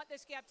you don't want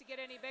this gap to get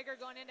any bigger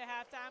going into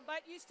halftime,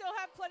 but you still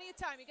have plenty of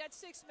time. You got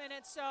 6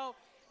 minutes, so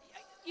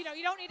you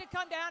don't need to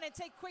come down and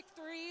take quick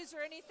threes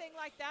or anything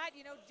like that.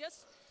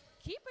 Just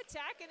keep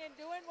attacking and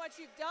doing what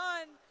you've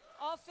done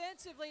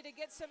offensively to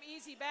get some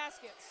easy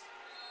baskets.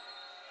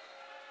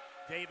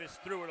 Davis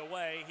threw it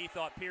away. He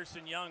thought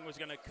Pearson Young was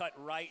going to cut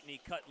right, and he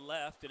cut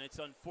left, and it's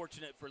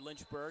unfortunate for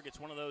Lynchburg. It's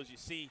one of those you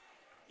see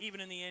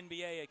even in the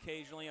NBA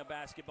occasionally. A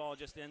basketball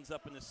just ends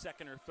up in the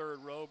 2nd or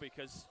 3rd row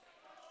because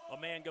a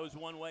man goes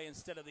one way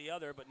instead of the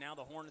other, but now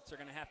the Hornets are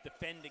going to have to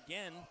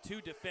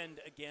defend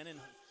again, and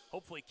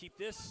hopefully keep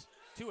this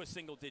to a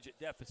single-digit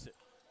deficit.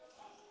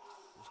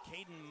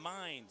 There's Caden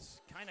Mines,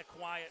 kind of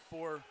quiet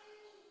for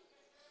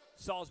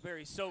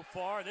Salisbury so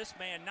far. This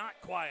man not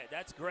quiet.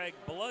 That's Greg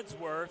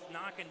Bloodsworth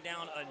knocking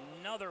down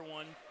another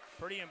one.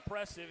 Pretty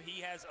impressive.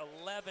 He has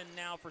 11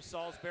 now for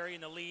Salisbury,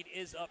 and the lead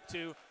is up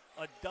to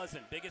a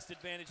dozen. Biggest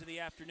advantage of the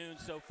afternoon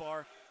so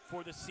far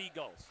for the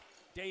Seagulls.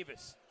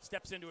 Davis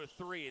steps into a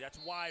 3. That's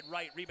wide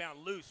right. Rebound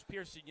loose.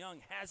 Pearson Young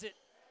has it.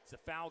 Is a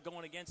foul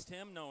going against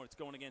him? No, it's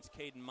going against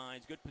Caden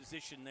Mines. Good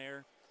position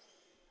there.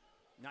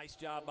 Nice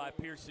job by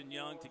Pearson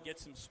Young to get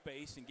some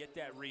space and get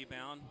that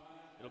rebound.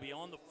 It'll be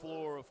on the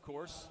floor, of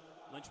course.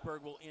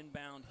 Lynchburg will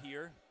inbound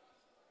here.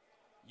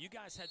 You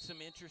guys had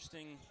some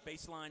interesting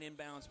baseline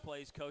inbounds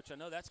plays, Coach. I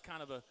know that's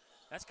kind of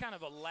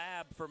a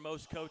lab for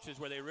most coaches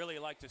where they really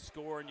like to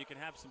score, and you can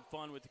have some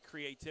fun with the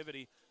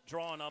creativity,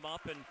 drawing them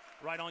up, and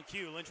right on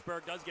cue,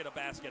 Lynchburg does get a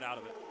basket out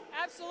of it.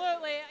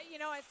 Absolutely.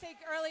 I think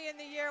early in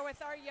the year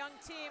with our young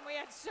team, we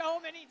had so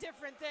many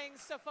different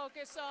things to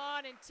focus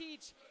on and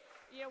teach.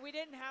 We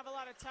didn't have a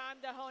lot of time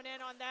to hone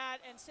in on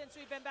that, and since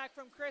we've been back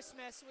from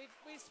Christmas,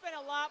 we've spent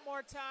a lot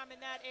more time in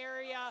that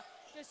area.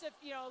 Just a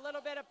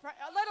little bit of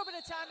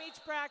time each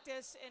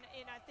practice,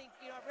 and I think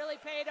it really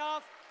paid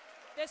off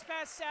this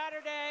past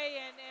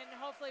Saturday, and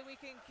hopefully we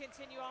can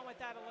continue on with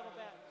that a little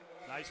bit.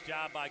 Nice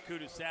job by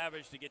Kudu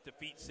Savage to get the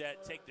feet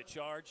set, take the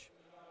charge.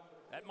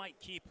 That might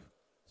keep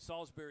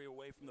Salisbury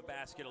away from the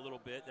basket a little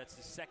bit. That's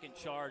the 2nd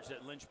charge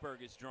that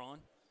Lynchburg has drawn.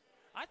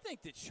 I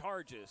think that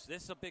charges,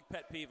 this is a big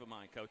pet peeve of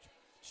mine, Coach.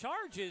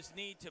 Charges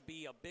need to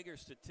be a bigger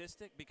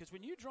statistic because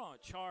when you draw a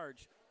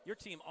charge, your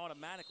team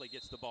automatically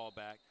gets the ball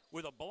back.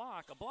 With a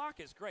block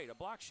is great. A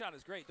block shot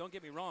is great, don't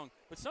get me wrong.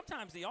 But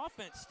sometimes the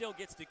offense still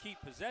gets to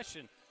keep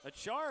possession. A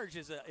charge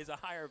is a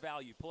higher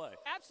value play.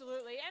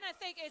 Absolutely, and I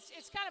think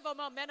it's kind of a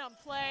momentum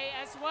play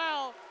as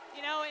well.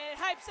 It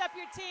hypes up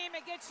your team,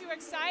 it gets you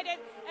excited,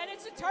 and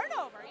it's a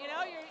turnover.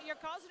 You're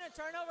causing a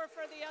turnover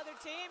for the other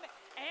team,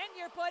 and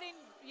you're putting,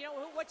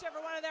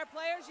 whichever one of their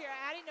players, you're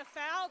adding a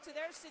foul to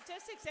their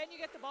statistics, and you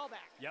get the ball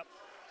back. Yep.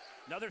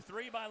 Another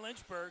 3 by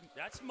Lynchburg.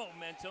 That's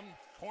momentum.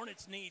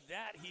 Hornets need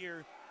that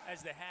here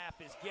as the half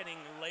is getting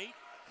late.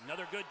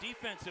 Another good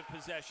defensive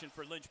possession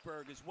for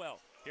Lynchburg as well.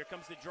 Here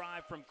comes the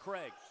drive from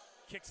Craig.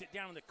 Kicks it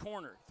down in the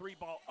corner. 3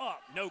 ball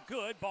up. No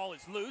good. Ball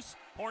is loose.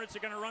 Hornets are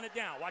going to run it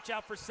down. Watch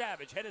out for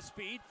Savage. Head of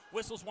speed.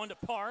 Whistles one to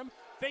Parham.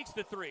 Fakes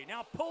the 3.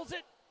 Now pulls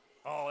it.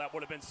 Oh, that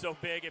would have been so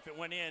big if it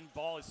went in.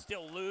 Ball is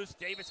still loose.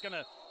 Davis going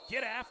to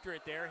get after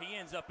it there. He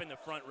ends up in the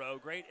front row.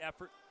 Great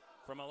effort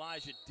from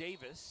Elijah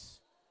Davis.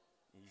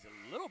 He's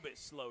a little bit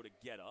slow to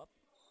get up.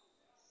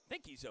 I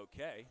think he's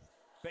okay.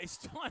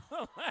 based on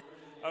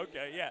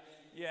okay, yeah.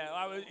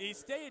 He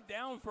stayed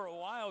down for a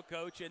while,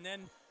 Coach, and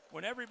then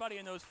when everybody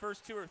in those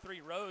first 2 or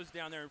 3 rows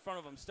down there in front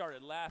of him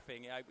started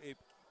laughing, I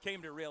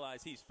came to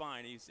realize he's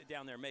fine. He's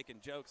down there making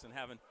jokes and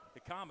having the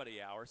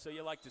comedy hour, so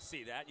you like to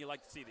see that. You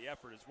like to see the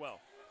effort as well.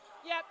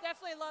 Yep,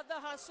 definitely love the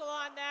hustle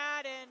on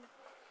that, and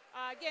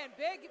again,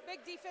 big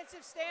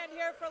defensive stand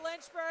here for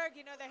Lynchburg.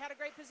 You know, they had a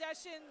great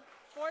possession,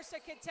 forced a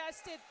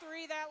contested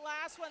 3 that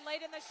last one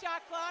late in the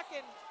shot clock,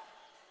 and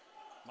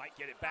might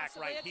get it back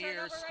right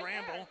here,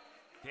 scramble. Right,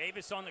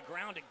 Davis on the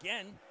ground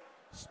again,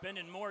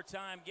 spending more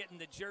time getting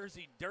the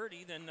jersey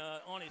dirty than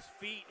on his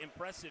feet.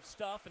 Impressive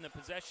stuff, and the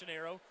possession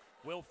arrow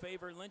will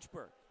favor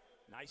Lynchburg.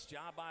 Nice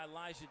job by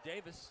Elijah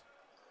Davis.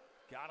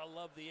 Gotta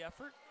love the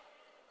effort.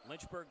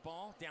 Lynchburg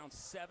ball down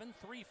 7,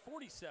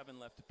 3:47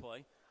 left to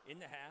play in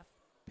the half.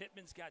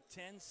 Pittman's got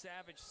 10,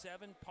 Savage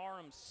 7,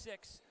 Parham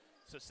 6.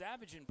 So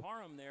Savage and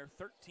Parham there,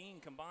 13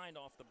 combined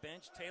off the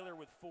bench. Taylor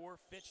with 4,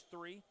 Fitch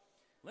 3.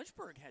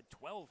 Lynchburg had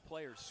 12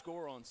 players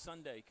score on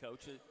Sunday,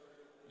 Coach.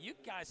 You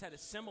guys had a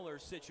similar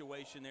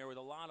situation there with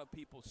a lot of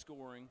people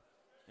scoring,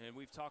 and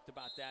we've talked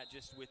about that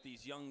just with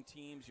these young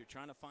teams. You're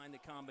trying to find the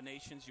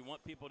combinations. You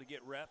want people to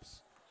get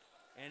reps.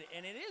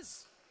 And it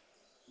is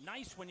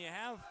nice when you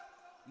have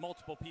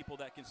multiple people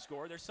that can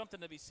score. There's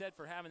something to be said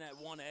for having that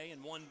 1A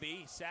and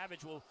 1B.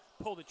 Savage will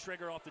pull the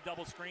trigger off the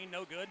double screen,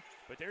 no good.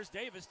 But there's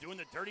Davis doing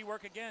the dirty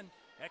work again.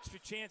 Extra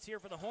chance here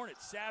for the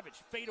Hornets. Savage,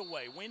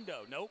 fadeaway,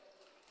 window, nope.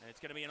 And it's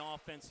going to be an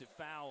offensive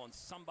foul on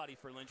somebody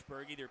for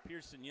Lynchburg, either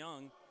Pearson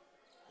Young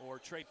or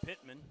Trey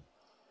Pittman.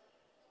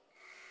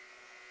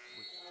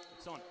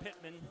 It's on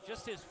Pittman,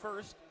 just his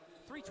first.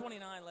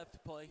 3:29 left to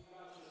play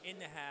in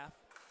the half.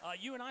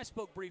 You and I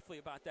spoke briefly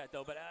about that,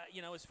 though. But,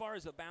 as far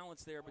as the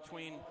balance there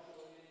between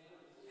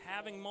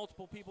having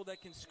multiple people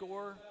that can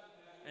score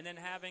and then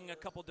having a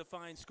couple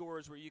defined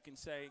scorers where you can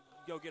say,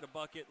 go get a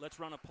bucket, let's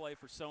run a play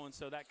for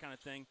so-and-so, that kind of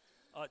thing.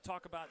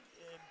 Talk about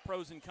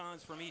pros and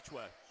cons from each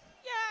way.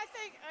 Yeah,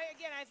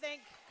 I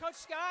think Coach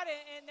Scott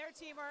and their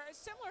team are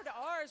similar to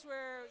ours,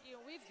 where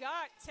we've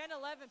got 10,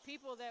 11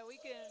 people that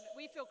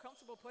we feel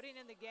comfortable putting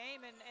in the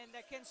game and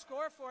that can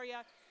score for you.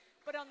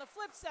 But on the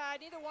flip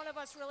side, neither one of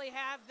us really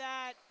have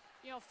that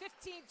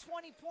 15,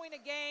 20 point a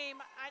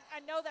game. I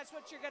know that's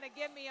what you're going to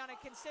give me on a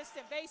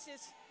consistent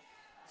basis.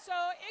 So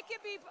it can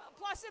be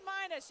plus and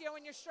minus.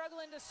 When you're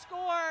struggling to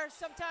score,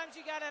 sometimes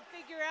you got to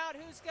figure out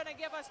who's going to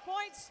give us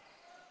points.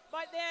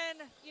 But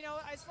then,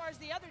 as far as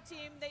the other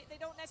team, they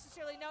don't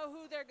necessarily know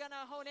who they're going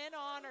to hone in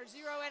on or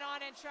zero in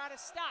on and try to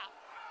stop.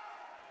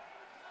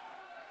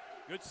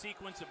 Good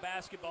sequence of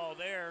basketball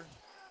there.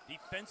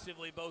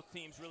 Defensively, both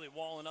teams really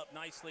walling up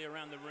nicely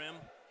around the rim.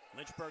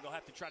 Lynchburg will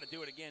have to try to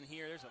do it again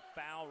here. There's a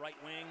foul, right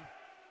wing,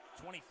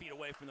 20 feet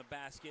away from the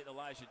basket.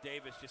 Elijah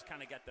Davis just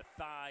kind of got the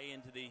thigh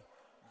into the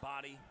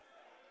body.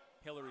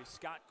 Hillary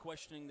Scott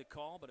questioning the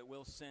call, but it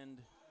will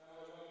send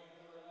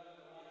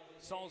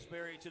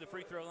Salisbury to the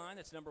free throw line.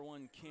 That's number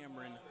 1,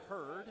 Cameron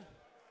Hurd.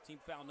 Team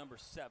foul number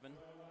 7.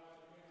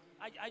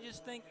 I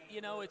just think,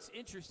 it's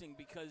interesting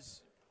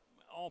because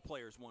all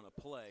players want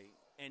to play.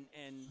 And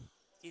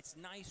it's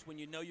nice when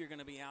you're going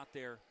to be out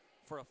there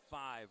for a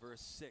 5 or a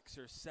 6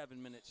 or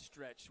 7 minute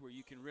stretch where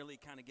you can really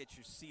kind of get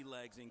your sea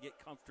legs and get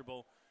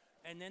comfortable.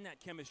 And then that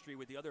chemistry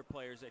with the other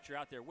players that you're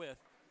out there with.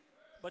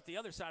 But the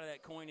other side of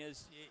that coin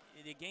is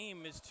the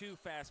game is too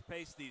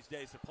fast-paced these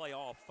days to play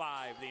all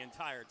 5 the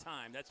entire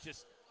time. That's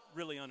just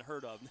really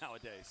unheard of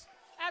nowadays.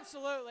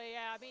 Absolutely,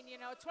 yeah.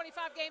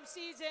 25-game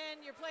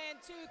season, you're playing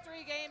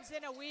 2-3 games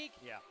in a week.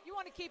 Yeah. You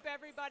want to keep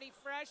everybody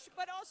fresh,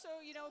 but also,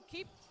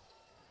 keep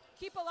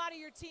a lot of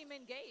your team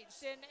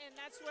engaged. And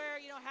that's where,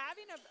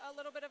 having a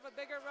little bit of a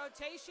bigger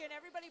rotation,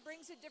 everybody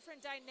brings a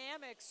different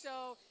dynamic.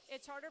 So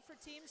it's harder for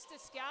teams to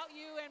scout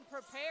you and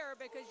prepare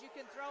because you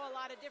can throw a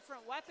lot of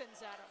different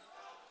weapons at them.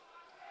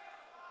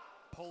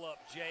 Pull-up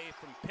Jay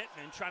from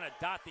Pittman trying to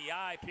dot the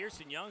I.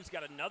 Pearson Young's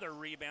got another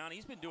rebound.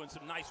 He's been doing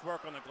some nice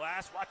work on the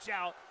glass. Watch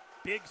out.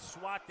 Big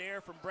swat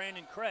there from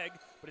Brandon Craig,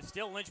 but it's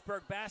still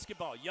Lynchburg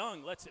basketball.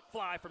 Young lets it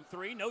fly from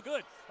 3. No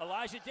good.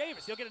 Elijah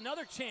Davis, he'll get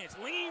another chance.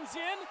 Leans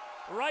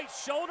in, right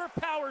shoulder,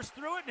 powers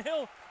through it, and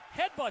he'll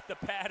headbutt the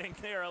padding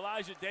there.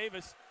 Elijah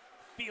Davis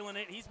feeling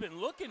it. He's been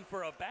looking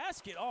for a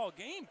basket all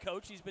game,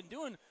 Coach. He's been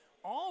doing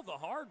all the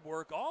hard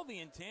work, all the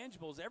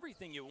intangibles,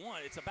 everything you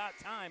want. It's about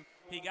time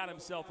he got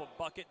himself a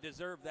bucket,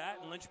 deserved that,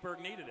 and Lynchburg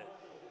needed it.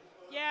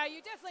 Yeah,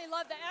 you definitely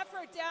love the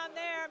effort down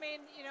there.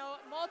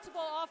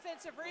 Multiple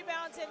offensive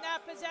rebounds in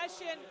that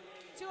possession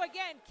to,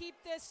 again, keep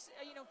this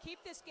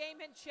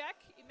game in check.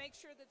 You make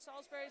sure that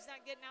Salisbury's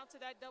not getting out to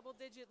that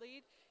double-digit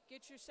lead.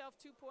 Get yourself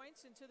 2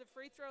 points into the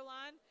free throw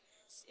line.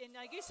 And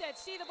like you said,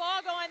 see the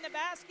ball go in the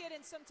basket,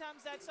 and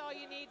sometimes that's all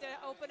you need to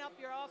open up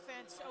your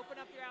offense,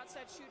 open up your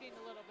outside shooting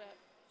a little bit.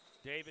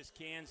 Davis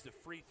cans the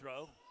free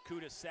throw.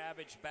 Kuda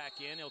Savage back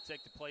in. He'll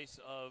take the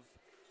place of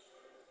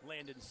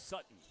Landon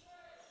Sutton.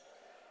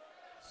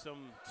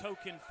 Some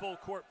token full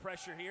court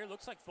pressure here.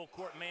 Looks like full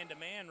court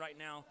man-to-man right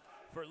now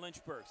for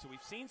Lynchburg. So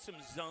we've seen some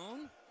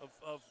zone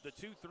of the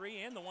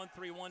 2-3 and the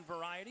 1-3-1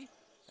 variety.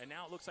 And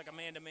now it looks like a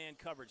man-to-man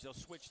coverage. They'll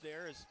switch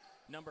there as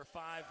number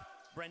 5,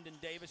 Brendan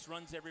Davis,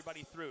 runs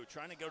everybody through,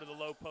 trying to go to the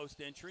low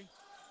post entry.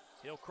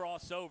 He'll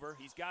cross over.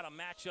 He's got a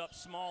matchup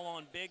small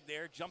on big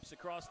there, jumps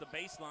across the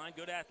baseline.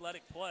 Good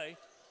athletic play.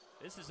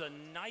 This is a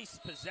nice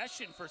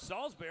possession for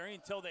Salisbury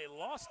until they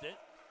lost it.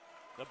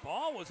 The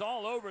ball was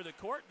all over the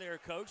court there,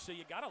 Coach, so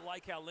you got to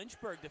like how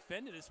Lynchburg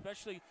defended,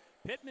 especially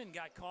Pittman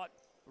got caught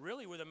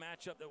really with a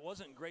matchup that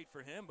wasn't great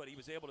for him, but he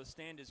was able to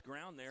stand his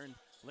ground there, and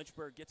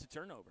Lynchburg gets a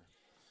turnover.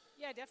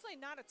 Yeah, definitely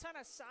not a ton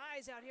of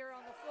size out here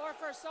on the floor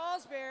for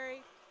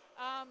Salisbury.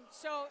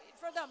 So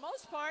for the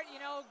most part,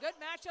 good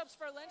matchups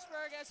for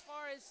Lynchburg as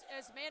far as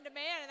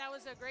man-to-man, and that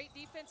was a great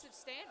defensive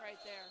stand right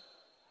there.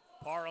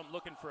 Parham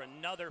looking for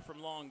another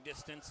from long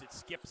distance. It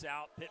skips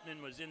out.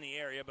 Pittman was in the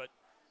area, but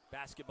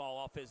basketball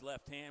off his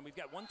left hand. We've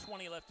got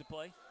 1:20 left to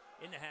play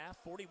in the half,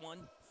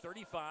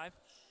 41-35.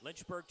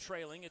 Lynchburg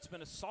trailing. It's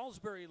been a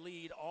Salisbury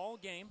lead all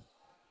game,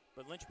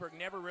 but Lynchburg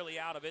never really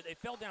out of it. They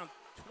fell down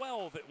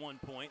 12 at one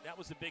point. That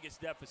was the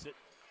biggest deficit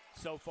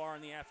so far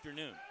in the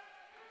afternoon.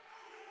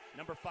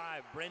 Number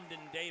 5, Brendan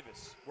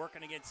Davis,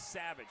 working against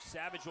Savage.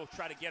 Savage will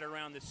try to get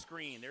around the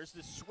screen. There's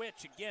the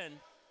switch again.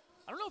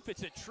 I don't know if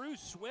it's a true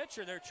switch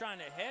or they're trying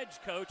to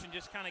hedge, Coach, and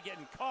just kind of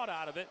getting caught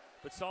out of it,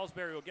 but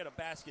Salisbury will get a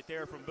basket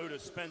there from Buda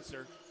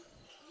Spencer.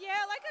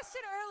 Yeah, like I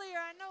said earlier,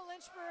 I know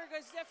Lynchburg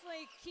has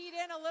definitely keyed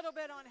in a little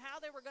bit on how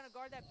they were going to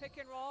guard that pick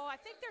and roll. I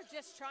think they're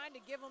just trying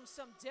to give them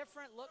some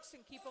different looks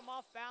and keep them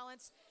off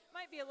balance.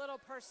 Might be a little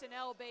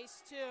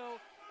personnel-based, too,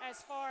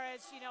 as far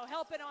as,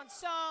 helping on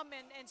some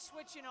and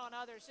switching on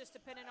others, just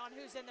depending on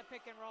who's in the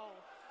pick and roll.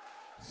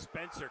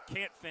 Spencer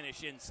can't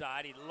finish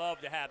inside. He'd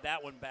love to have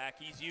that one back.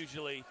 He's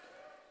usually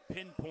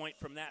pinpoint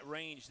from that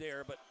range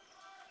there, but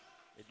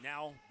it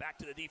now back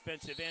to the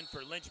defensive end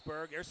for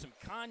Lynchburg. There's some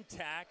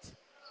contact.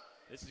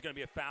 This is going to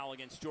be a foul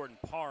against Jordan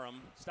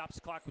Parham. Stops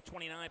the clock with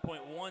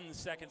 29.1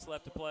 seconds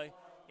left to play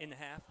in the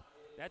half.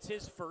 That's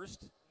his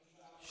first.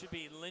 Should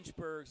be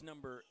Lynchburg's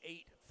number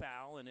 8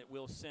 foul, and it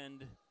will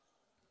send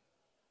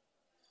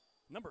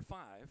number 5,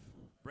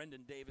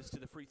 Brendan Davis, to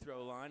the free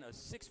throw line. A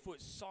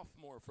 6-foot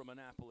sophomore from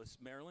Annapolis,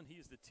 Maryland. He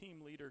is the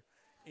team leader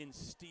in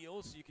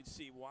steals. You can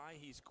see why.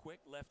 He's quick,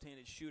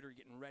 left-handed shooter,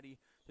 getting ready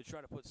to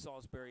try to put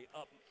Salisbury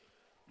up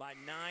by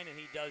 9, and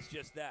he does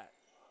just that.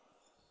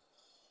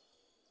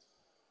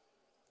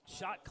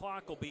 Shot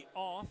clock will be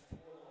off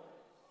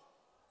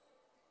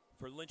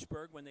for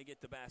Lynchburg when they get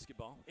the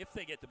basketball. If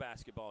they get the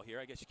basketball here,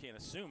 I guess you can't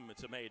assume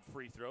it's a made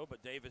free throw,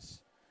 but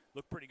Davis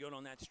looked pretty good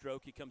on that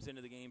stroke. He comes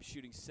into the game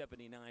shooting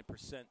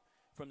 79%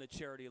 from the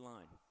charity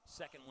line.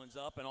 Second one's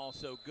up and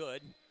also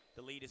good.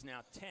 The lead is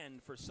now 10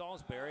 for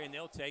Salisbury, and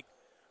they'll take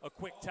a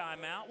quick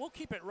timeout. We'll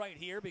keep it right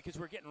here because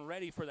we're getting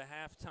ready for the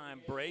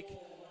halftime break.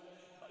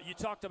 You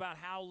talked about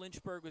how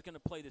Lynchburg was going to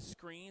play the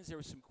screens. There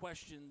was some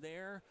question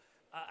there.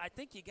 I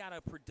think you got a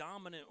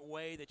predominant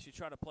way that you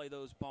try to play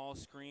those ball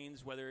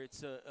screens, whether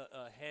it's a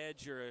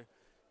hedge or a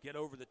get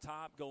over the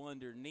top, go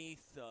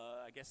underneath.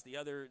 I guess the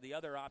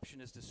other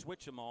option is to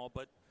switch them all.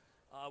 But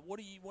what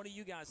do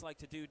you guys like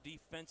to do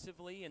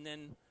defensively? And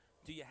then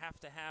do you have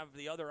to have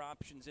the other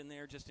options in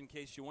there just in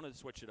case you want to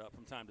switch it up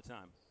from time to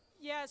time?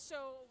 Yeah,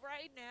 so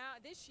right now,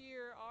 this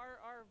year,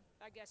 our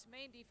I guess,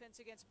 main defense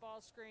against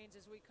ball screens,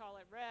 as we call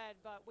it, red,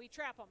 but we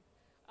trap them.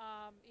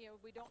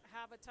 We don't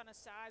have a ton of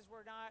size.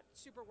 We're not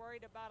super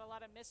worried about a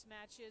lot of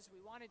mismatches.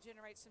 We want to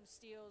generate some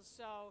steals.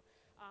 So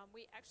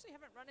we actually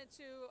haven't run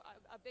into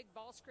a big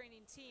ball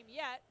screening team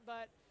yet,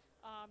 but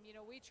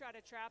we try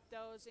to trap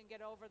those and get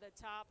over the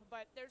top.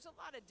 But there's a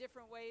lot of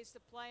different ways to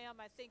play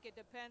them. I think it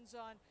depends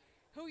on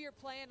who you're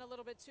playing a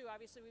little bit too.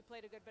 Obviously, we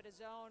played a good bit of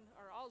zone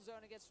or all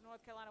zone against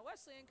North Carolina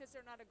Wesleyan because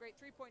they're not a great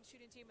three-point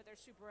shooting team, but they're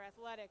super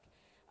athletic.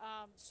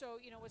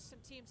 So with some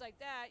teams like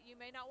that, you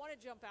may not want to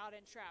jump out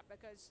and trap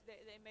because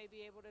they may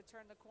be able to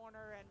turn the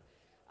corner and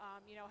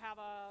have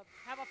a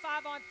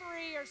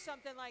 5-on-3 or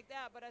something like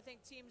that. But I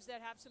think teams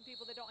that have some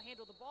people that don't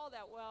handle the ball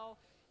that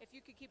well, if you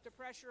could keep the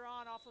pressure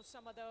on off of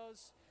some of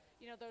those,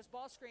 those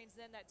ball screens,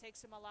 then that takes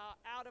them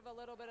out of a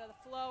little bit of the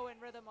flow and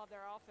rhythm of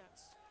their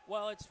offense.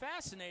 Well, it's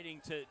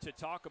fascinating to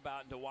talk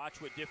about and to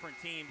watch what different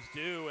teams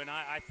do, and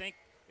I think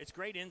it's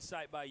great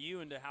insight by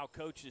you into how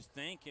coaches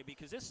think,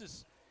 because this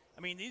is,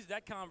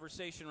 that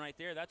conversation right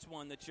there, that's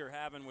one that you're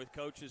having with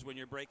coaches when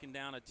you're breaking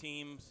down a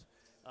team's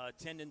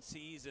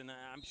tendencies, and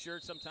I'm sure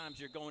sometimes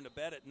you're going to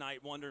bed at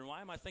night wondering,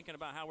 why am I thinking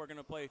about how we're going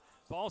to play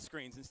ball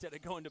screens instead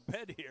of going to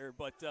bed here?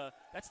 But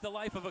that's the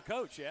life of a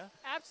coach, yeah?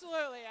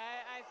 Absolutely.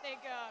 I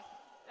think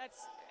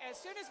that's as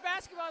soon as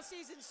basketball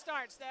season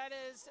starts, that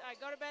is, I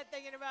go to bed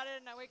thinking about it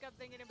and I wake up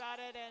thinking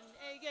about it. And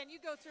again, you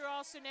go through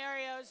all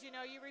scenarios, you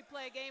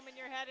replay a game in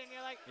your head and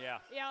you're like,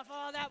 if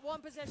that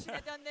one possession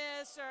had done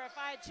this, or if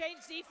I had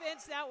changed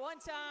defense that one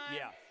time.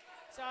 Yeah.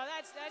 So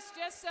that's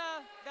just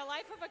the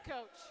life of a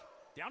coach.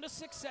 Down to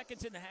 6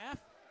 seconds in the half.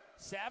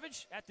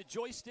 Savage at the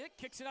joystick,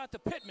 kicks it out to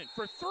Pittman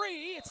for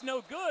 3. It's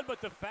no good,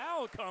 but the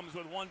foul comes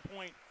with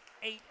 1.8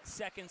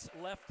 seconds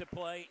left to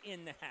play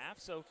in the half.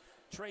 So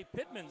Trey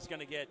Pittman's going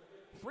to get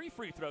 3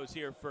 free throws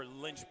here for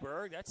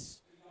Lynchburg.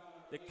 That's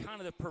the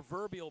kind of the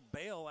proverbial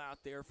bail out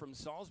there from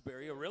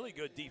Salisbury, a really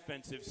good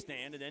defensive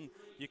stand, and then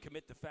you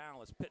commit the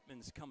foul as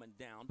Pittman's coming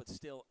down, but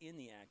still in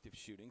the active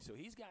shooting. So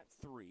he's got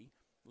 3.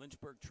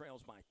 Lynchburg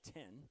trails by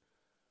 10.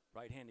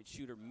 Right-handed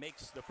shooter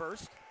makes the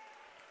first.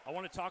 I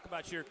want to talk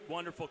about your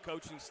wonderful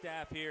coaching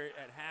staff here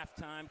at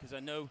halftime because I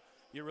know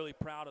you're really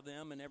proud of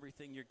them and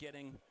everything you're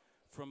getting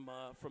from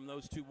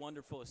those 2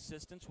 wonderful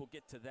assistants. We'll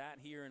get to that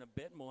here in a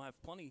bit, and we'll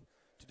have plenty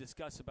to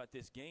discuss about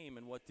this game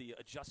and what the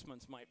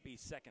adjustments might be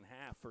second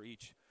half for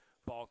each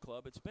ball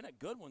club. It's been a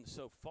good one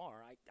so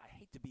far. I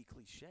hate to be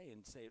cliche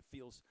and say it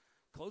feels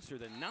closer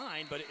than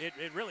 9, but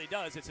it really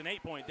does. It's an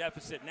 8-point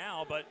deficit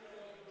now, but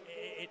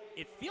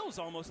it feels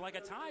almost like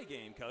a tie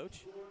game,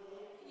 Coach.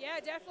 Yeah,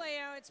 definitely.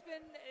 It's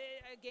been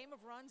a game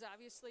of runs,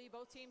 obviously.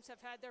 Both teams have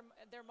had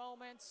their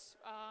moments.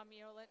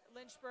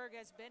 Lynchburg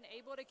has been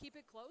able to keep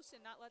it close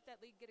and not let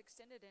that lead get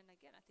extended. And,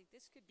 again, I think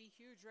this could be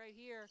huge right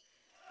here.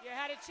 You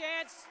had a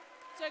chance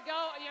to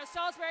go,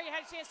 Salisbury, you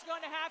had a chance to go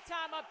into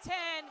halftime up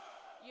 10.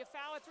 You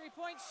foul a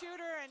 3-point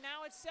shooter, and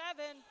now it's 7.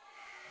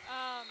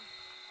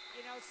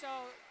 So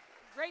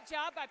great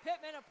job by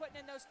Pittman of putting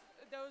in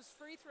those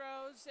free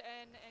throws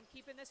and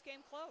keeping this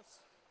game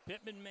close.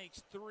 Pittman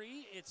makes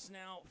 3. It's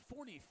now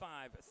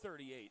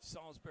 45-38.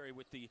 Salisbury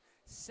with the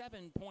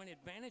 7-point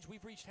advantage.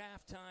 We've reached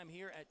halftime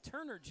here at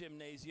Turner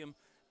Gymnasium.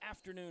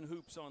 Afternoon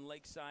hoops on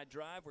Lakeside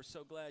Drive. We're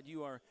so glad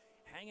you are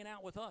hanging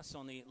out with us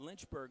on the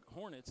Lynchburg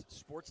Hornets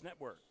Sports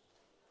Network.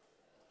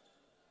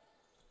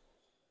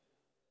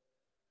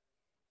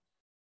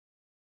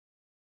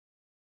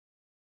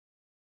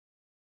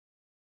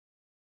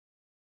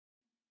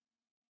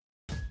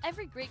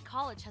 Every great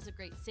college has a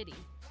great city.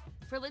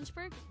 For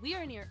Lynchburg, we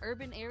are near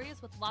urban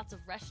areas with lots of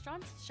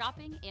restaurants,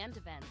 shopping, and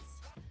events.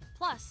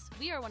 Plus,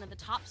 we are one of the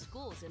top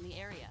schools in the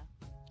area.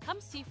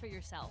 Come see for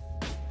yourself.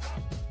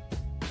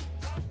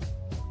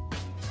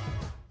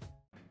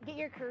 Get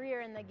your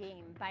career in the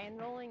game by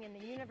enrolling in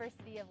the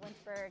University of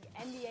Lynchburg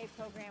MBA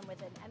program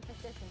with an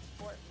emphasis in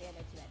sport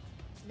management.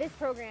 This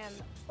program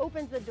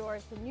opens the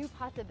doors to new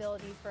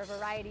possibilities for a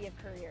variety of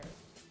careers,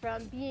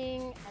 from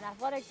being an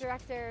athletic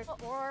director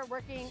or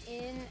working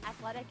in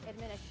athletic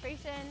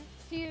administration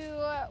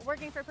to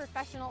working for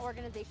professional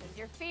organizations,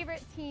 your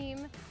favorite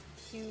team,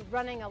 to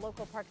running a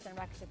local Parks and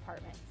Rec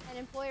department. And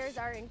employers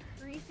are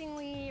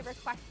increasingly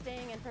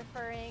requesting and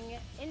preferring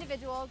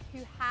individuals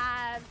who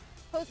have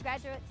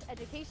postgraduate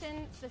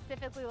education,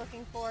 specifically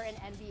looking for an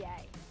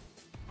MBA.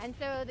 And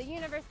so the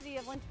University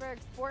of Lynchburg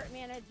Sport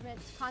Management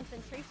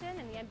concentration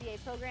in the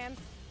MBA program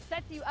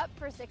sets you up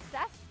for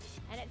success,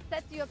 and it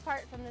sets you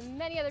apart from the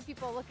many other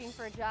people looking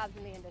for jobs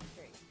in the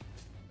industry.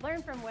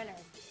 Learn from winners.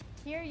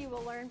 Here you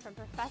will learn from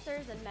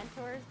professors and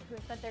mentors who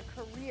have spent their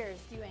careers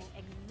doing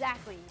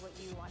exactly what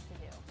you want to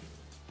do.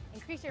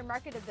 Increase your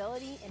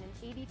marketability in an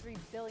 $83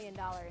 billion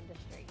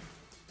industry.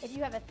 If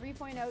you have a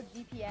 3.0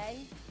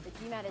 GPA, the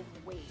GMAT is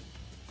waived.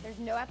 There's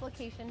no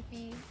application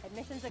fee,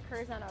 admissions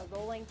occurs on a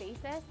rolling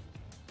basis,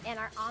 and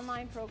our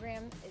online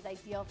program is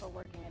ideal for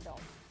working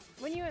adults.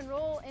 When you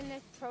enroll in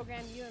this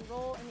program, you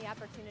enroll in the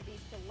opportunity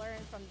to learn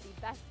from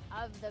the best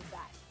of the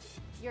best.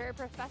 Your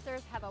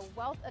professors have a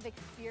wealth of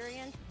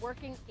experience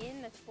working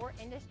in the sport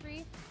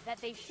industry that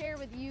they share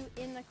with you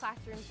in the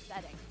classroom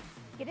setting.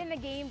 Get in the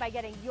game by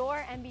getting your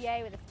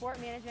MBA with a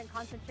sport management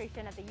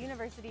concentration at the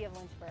University of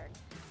Lynchburg.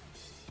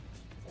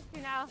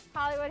 Just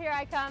Hollywood, here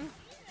I come.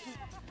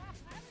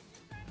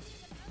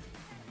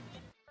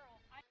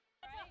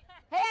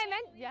 Hey, I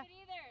meant, yeah.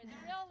 Either. The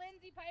real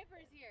Lindsay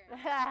Piper's here.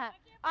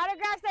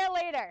 Autographs there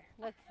later.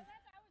 Let's.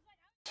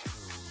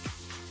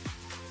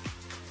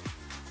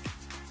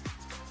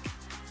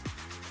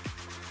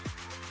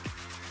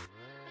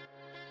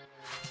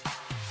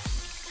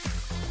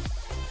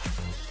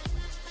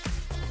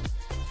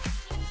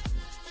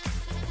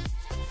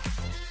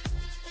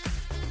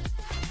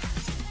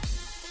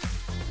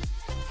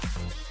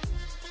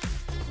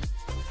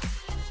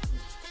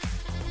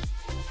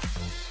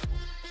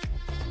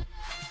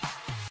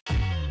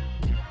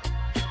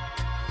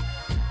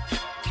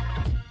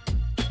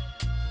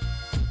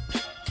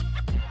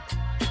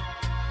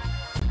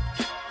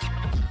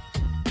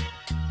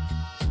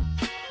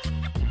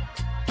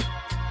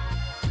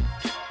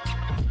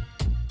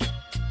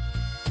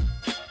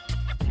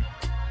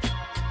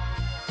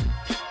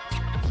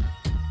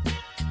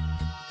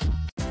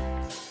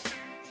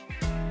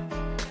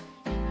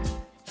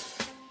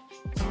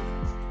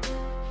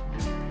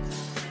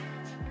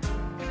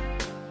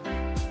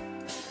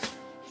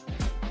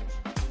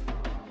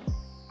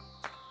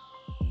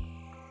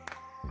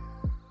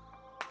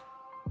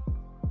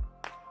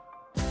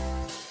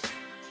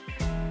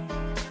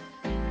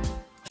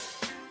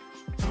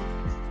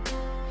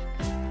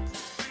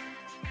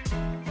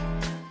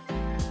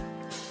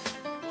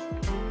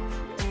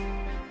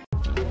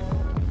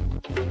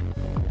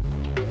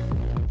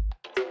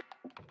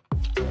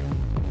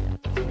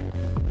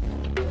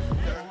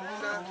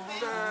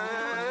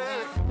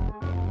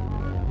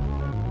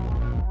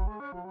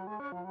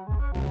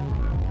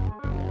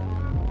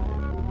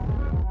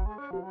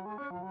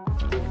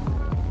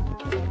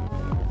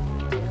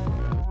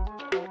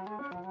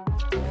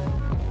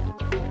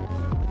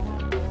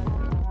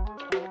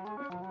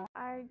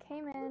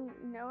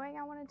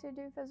 to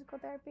do physical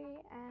therapy,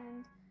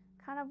 and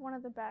kind of one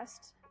of the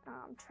best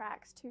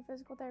tracks to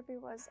physical therapy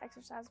was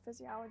exercise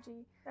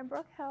physiology. And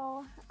Brook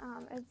Hill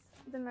is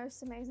the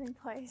most amazing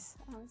place.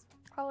 It's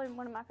probably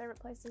one of my favorite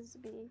places to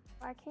be.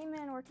 I came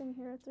in working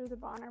here through the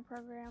Bonner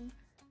program,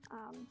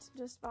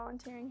 just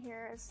volunteering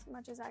here as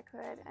much as I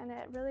could, and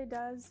it really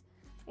does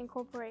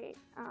incorporate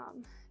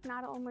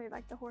not only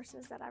like the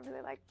horses that I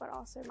really like, but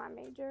also my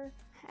major.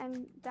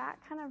 And that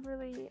kind of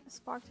really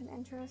sparked an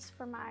interest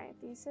for my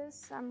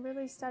thesis. I'm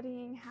really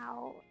studying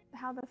how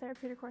the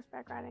therapeutic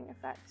horseback riding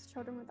affects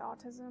children with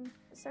autism.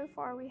 So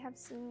far we have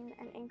seen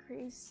an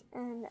increase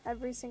in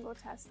every single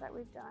test that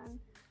we've done,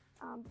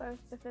 both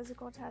the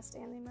physical test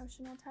and the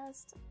emotional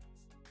test.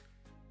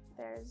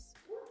 There's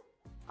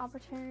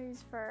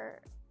opportunities for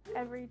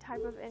every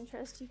type of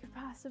interest you could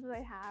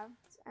possibly have,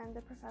 and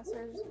the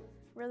professors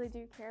really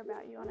do care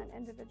about you on an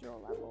individual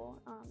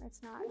level.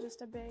 It's not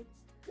just a big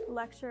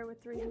lecture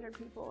with 300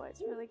 people, it's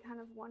really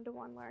kind of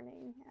one-to-one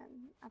learning, and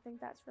I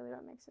think that's really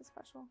what makes it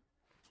special.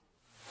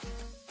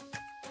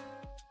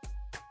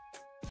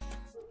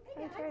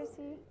 Hey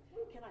Tracy.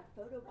 Can I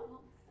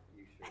photobomb?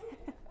 You sure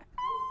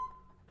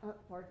can.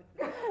 Pardon.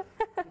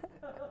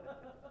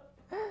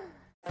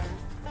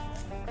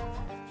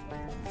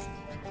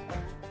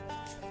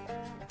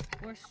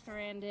 We're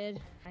stranded.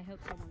 I hope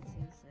someone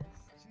sees this.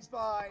 She's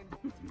fine.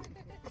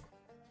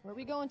 Where are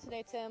we going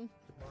today, Tim?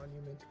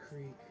 Monument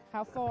Creek.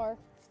 How far?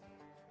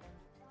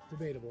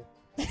 Debatable.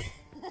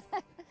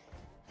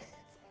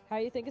 How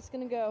do you think it's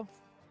going to go?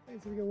 I think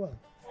it's going to go well.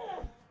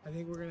 I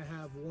think we're going to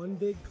have one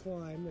big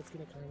climb that's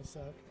going to kind of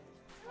suck.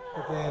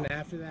 But then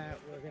after that,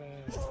 we're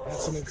going to have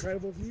some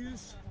incredible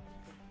views.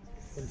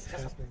 It's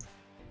happening.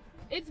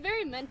 It's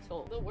very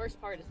mental. The worst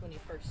part is when you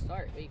first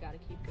start, but you got to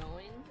keep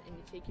going and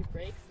you take your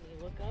breaks and you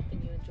look up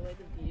and you enjoy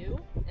the view,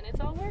 and it's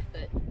all worth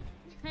it.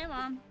 Hey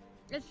Mom,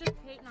 it's just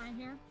Kate and I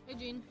here. Hey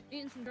Jean,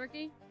 eating some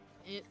turkey?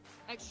 It's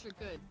extra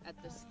good at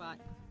this spot.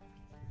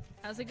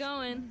 How's it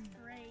going?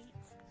 Great.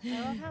 I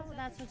love how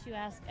that's what you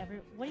ask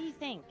what do you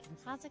think?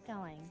 How's it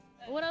going?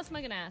 What else am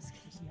I gonna ask?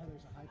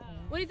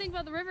 What do you think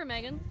about the river,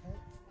 Megan?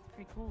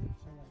 Pretty cool.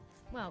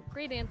 Well,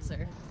 great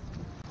answer.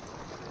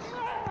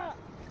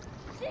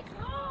 She's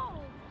home!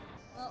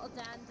 Little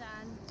Dan.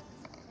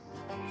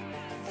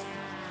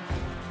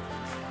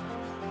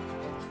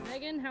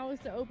 Megan, how was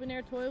the open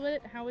air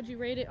toilet? How would you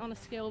rate it on a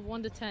scale of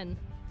 1 to 10?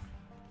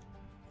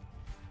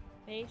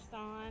 Based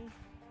on?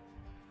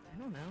 I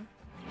don't know.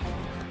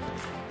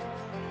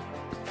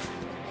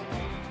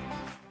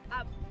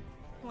 At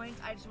points,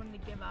 I just wanted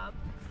to give up,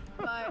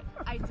 but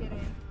I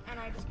didn't, and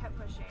I just kept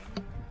pushing.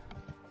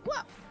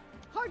 Whoa!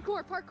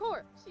 Hardcore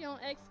parkour! She on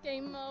X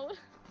game mode.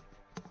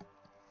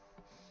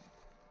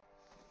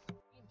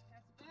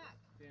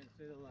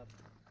 To the left.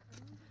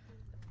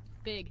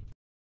 Big.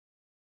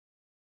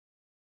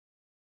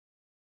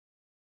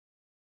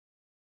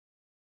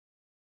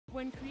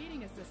 When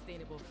creating a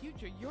sustainable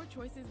future, your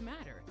choices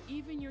matter,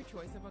 even your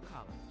choice of a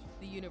college.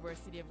 The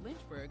University of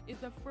Lynchburg is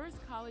the first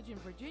college in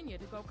Virginia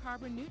to go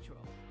carbon neutral.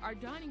 Our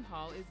dining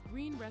hall is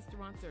green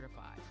restaurant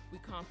certified. We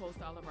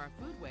compost all of our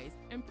food waste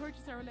and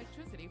purchase our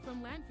electricity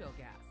from landfill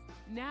gas.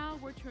 Now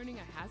we're turning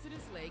a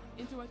hazardous lake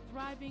into a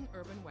thriving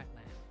urban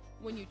wetland.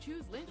 When you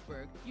choose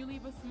Lynchburg, you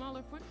leave a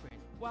smaller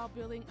footprint while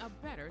building a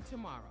better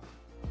tomorrow.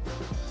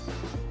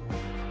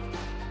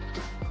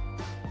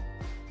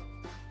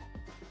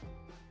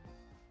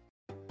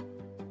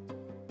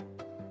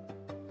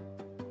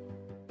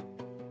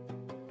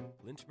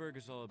 Lynchburg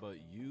is all about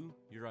you,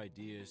 your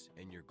ideas,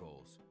 and your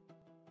goals.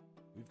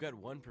 We've got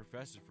one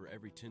professor for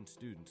every 10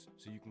 students,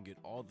 so you can get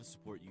all the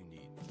support you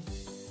need.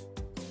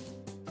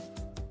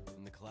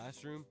 In the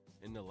classroom,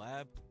 in the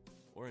lab,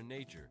 or in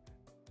nature,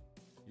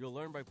 you'll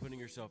learn by putting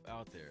yourself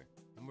out there,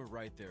 and we're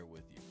right there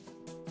with you.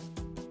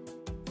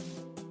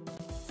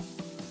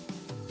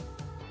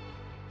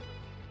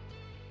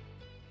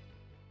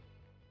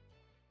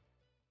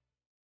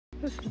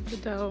 This is the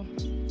dough.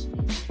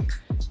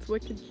 It's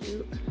wicked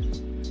cute.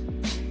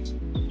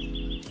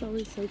 It's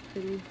always so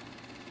pretty.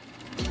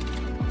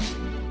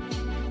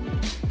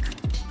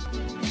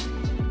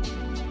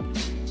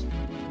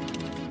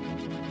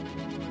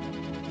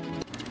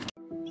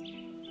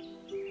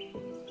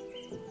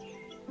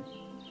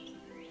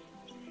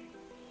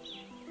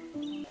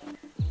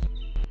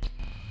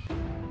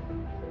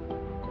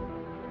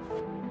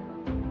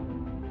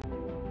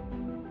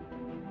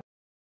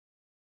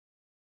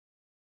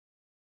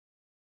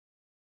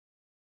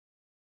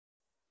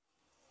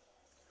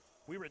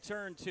 We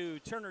return to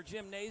Turner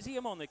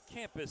Gymnasium on the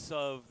campus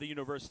of the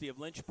University of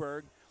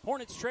Lynchburg.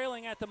 Hornets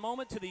trailing at the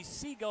moment to the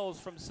Seagulls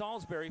from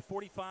Salisbury,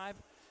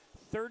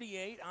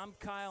 45-38. I'm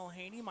Kyle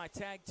Haney. My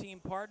tag team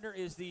partner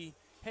is the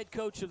head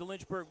coach of the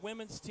Lynchburg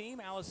women's team,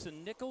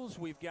 Allison Nichols.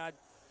 We've got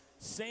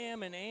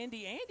Sam and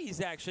Andy.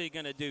 Andy's actually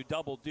going to do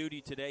double duty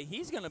today.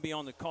 He's going to be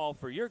on the call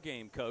for your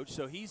game, Coach,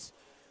 so he's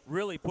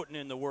really putting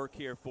in the work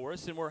here for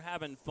us, and we're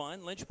having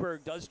fun.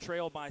 Lynchburg does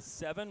trail by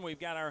 7. We've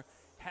got our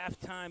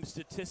halftime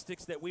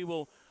statistics that we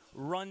will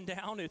run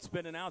down. It's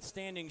been an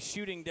outstanding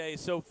shooting day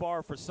so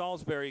far for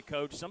Salisbury,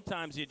 Coach.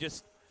 Sometimes you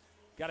just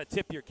got to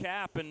tip your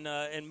cap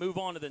and move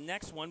on to the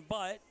next one.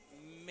 But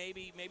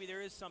maybe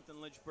there is something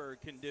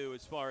Lynchburg can do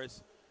as far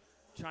as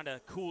trying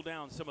to cool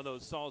down some of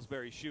those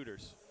Salisbury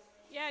shooters.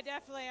 Yeah,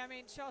 definitely. I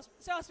mean,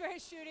 Salisbury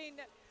shooting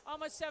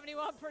almost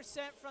 71%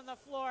 from the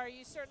floor.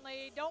 You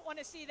certainly don't want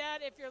to see that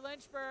if you're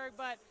Lynchburg,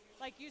 but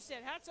like you said,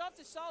 hats off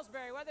to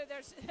Salisbury, whether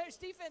there's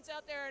defense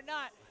out there or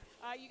not.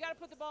 You got to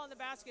put the ball in the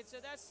basket, so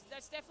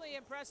that's definitely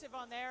impressive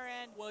on their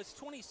end. Well, it's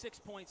 26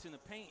 points in the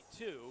paint,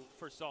 too,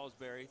 for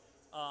Salisbury.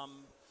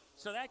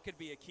 So that could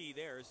be a key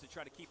there, is to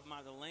try to keep them out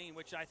of the lane,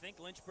 which I think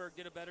Lynchburg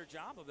did a better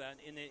job of that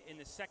in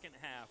the second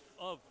half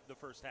of the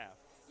first half.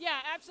 Yeah,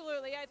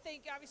 absolutely. I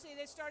think obviously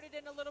they started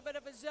in a little bit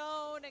of a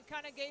zone and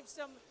kind of gave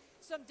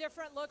some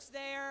different looks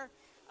there,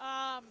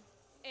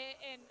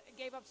 and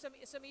gave up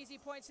some easy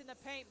points in the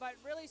paint, but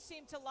really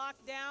seemed to lock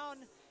down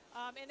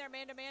in their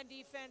man-to-man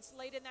defense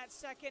late in that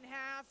second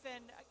half,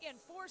 and again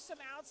force some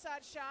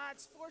outside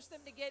shots, force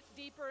them to get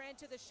deeper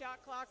into the shot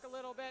clock a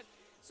little bit.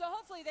 So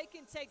hopefully they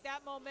can take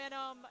that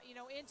momentum,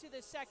 into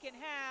the second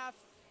half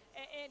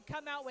and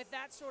come out with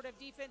that sort of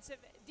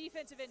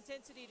defensive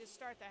intensity to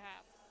start the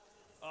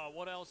half.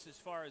 What else as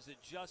far as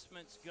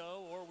adjustments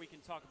go, or we can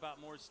talk about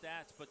more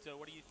stats, but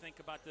what do you think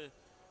about the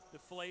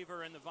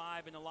flavor and the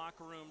vibe in the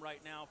locker room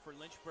right now for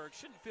Lynchburg?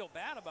 Shouldn't feel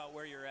bad about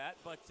where you're at,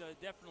 but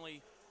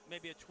definitely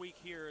maybe a tweak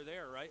here or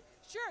there, right?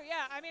 Sure,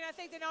 yeah. I mean, I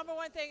think the number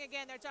one thing,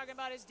 again, they're talking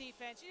about is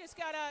defense. You just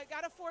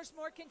gotta force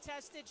more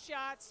contested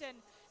shots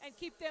and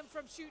keep them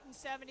from shooting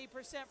 70%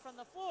 from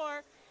the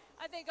floor.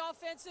 I think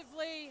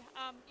offensively,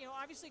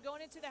 obviously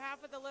going into the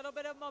half with a little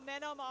bit of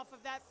momentum off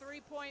of that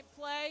three-point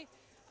play,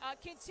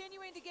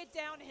 continuing to get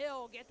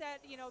downhill, get that,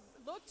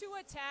 look to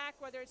attack,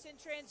 whether it's in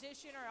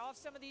transition or off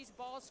some of these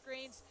ball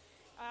screens.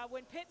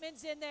 When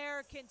Pittman's in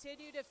there,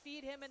 continue to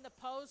feed him in the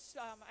post.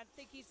 I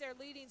think he's their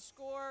leading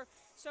scorer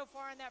so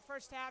far in that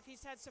first half.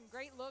 He's had some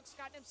great looks,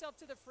 gotten himself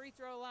to the free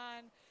throw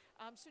line.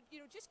 So,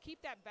 just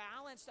keep that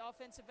balanced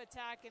offensive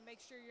attack and make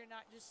sure you're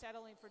not just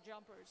settling for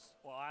jumpers.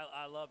 Well,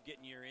 I love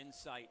getting your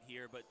insight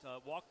here, but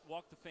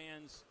walk the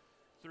fans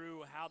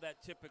through how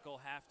that typical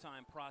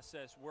halftime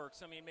process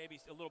works. I mean, maybe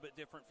a little bit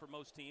different for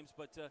most teams,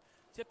 but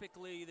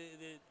typically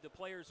the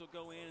players will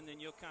go in and then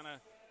you'll kind of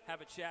have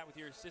a chat with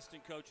your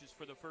assistant coaches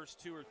for the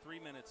first 2 or 3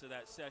 minutes of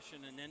that session,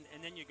 and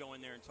then you go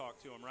in there and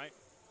talk to them, right?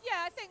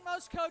 Yeah, I think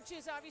most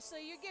coaches,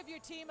 obviously, you give your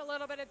team a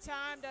little bit of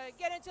time to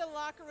get into the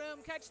locker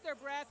room, catch their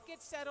breath,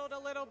 get settled a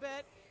little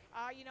bit.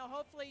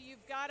 Hopefully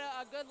you've got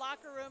a good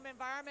locker room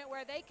environment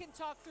where they can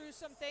talk through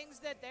some things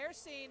that they're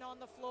seeing on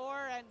the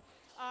floor, and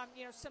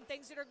some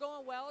things that are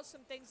going well,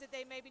 some things that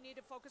they maybe need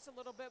to focus a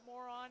little bit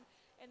more on.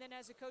 And then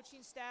as a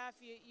coaching staff,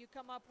 you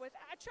come up with,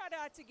 I try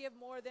not to give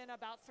more than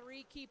about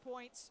 3 key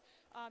points,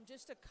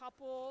 just a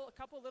couple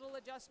little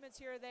adjustments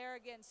here or there.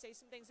 Again, say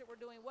some things that we're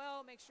doing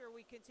well, make sure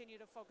we continue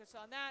to focus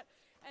on that.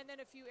 And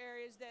then a few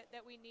areas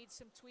that we need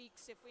some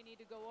tweaks if we need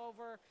to go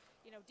over,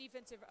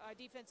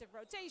 defensive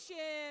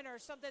rotation or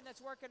something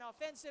that's working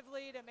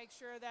offensively to make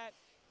sure that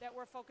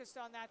we're focused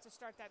on that to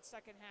start that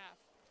second half.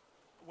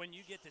 When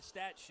you get the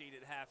stat sheet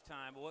at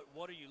halftime,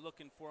 what are you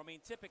looking for? I mean,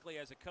 typically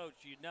as a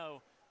coach,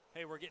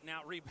 hey, we're getting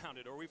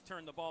out-rebounded or we've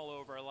turned the ball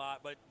over a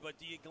lot. But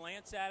do you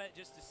glance at it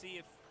just to see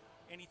if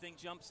anything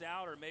jumps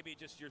out, or maybe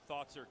just your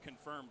thoughts are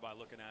confirmed by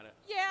looking at it?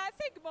 Yeah, I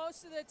think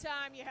most of the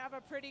time you have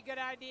a pretty good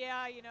idea.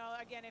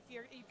 Again, if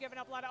you've given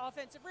up a lot of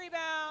offensive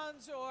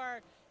rebounds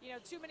or,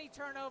 too many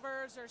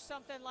turnovers or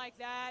something like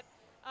that.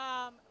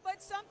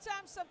 But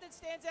sometimes something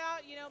stands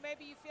out.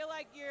 Maybe you feel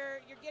like you're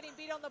getting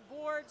beat on the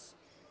boards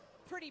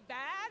pretty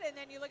bad, and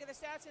then you look at the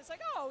stats and it's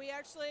like, oh, we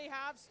actually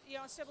have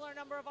a similar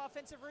number of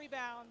offensive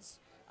rebounds,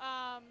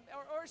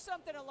 or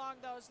something along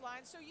those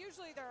lines. So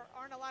usually there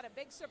aren't a lot of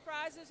big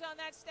surprises on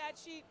that stat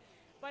sheet,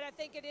 but I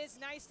think it is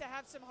nice to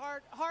have some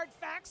hard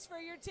facts for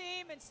your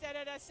team instead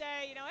of to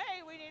say,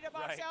 hey, we need to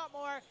box out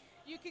more.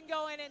 You can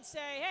go in and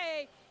say,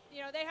 hey,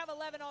 they have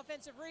 11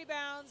 offensive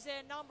rebounds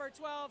and number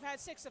 12 has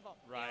 6 of them.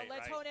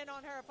 Let's hone in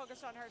on her,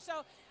 focus on her.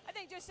 So I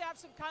think just to have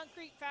some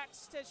concrete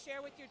facts to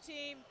share with your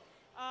team,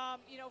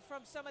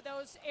 from some of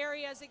those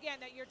areas, again,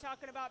 that you're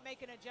talking about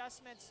making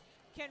adjustments,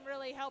 can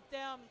really help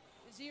them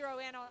zero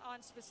in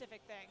on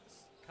specific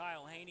things.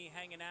 Kyle Haney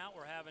hanging out.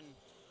 We're having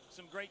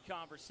some great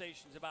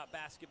conversations about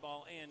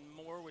basketball and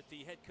more with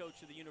the head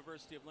coach of the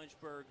University of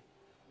Lynchburg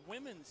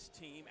women's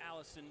team,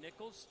 Allison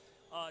Nichols.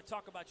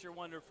 Talk about your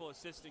wonderful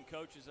assistant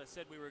coaches. I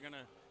said we were going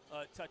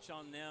to touch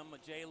on them,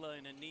 Jayla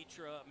and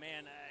Anitra.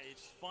 Man,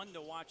 it's fun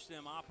to watch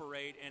them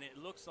operate, and it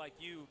looks like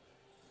you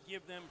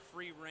give them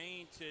free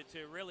rein to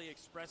really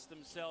express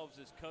themselves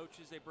as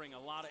coaches. They bring a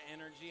lot of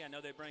energy. I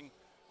know they bring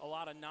a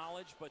lot of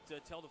knowledge, but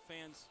tell the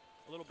fans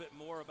a little bit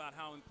more about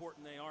how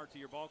important they are to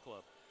your ball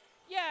club.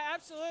 Yeah,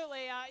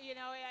 absolutely.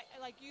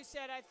 Like you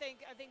said, I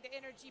think the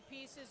energy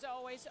piece is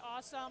always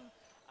awesome.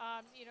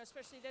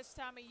 Especially this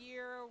time of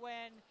year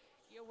when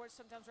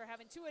sometimes we're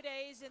having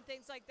 2-a-days and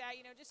things like that.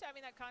 Just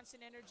having that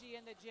constant energy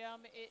in the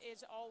gym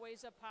is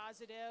always a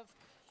positive.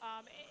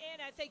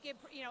 And I think in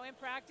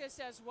practice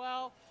as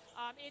well,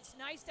 it's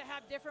nice to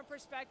have different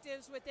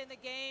perspectives within the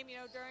game.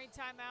 During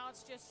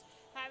timeouts, just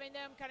having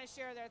them kind of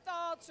share their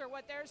thoughts or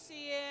what they're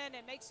seeing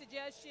and make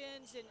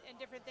suggestions and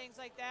different things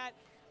like that.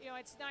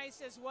 It's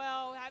nice as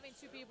well having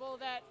two people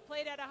that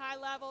played at a high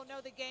level,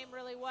 know the game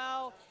really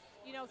well.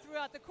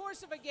 Throughout the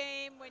course of a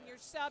game, when you're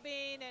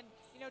subbing and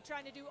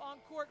trying to do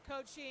on-court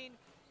coaching,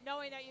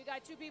 knowing that you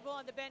got two people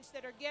on the bench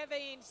that are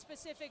giving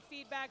specific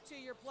feedback to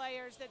your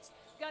players that's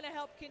going to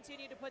help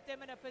continue to put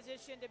them in a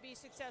position to be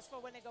successful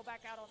when they go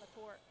back out on the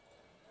court.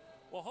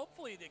 Well,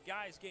 hopefully the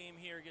guys' game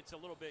here gets a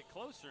little bit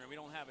closer and we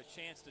don't have a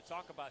chance to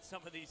talk about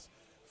some of these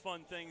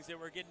fun things that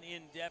we're getting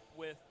in depth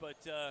with.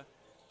 But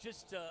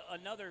just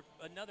another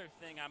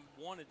thing I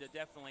wanted to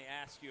definitely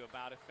ask you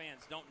about. If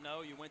fans don't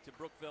know, you went to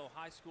Brookville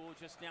High School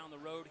just down the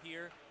road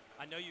here.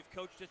 I know you've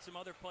coached at some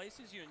other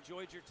places. You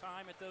enjoyed your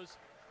time at those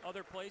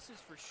other places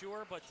for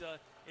sure, but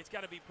it's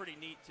got to be pretty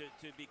neat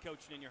to be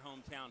coaching in your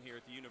hometown here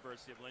at the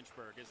University of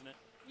Lynchburg, isn't it?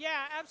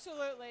 Yeah,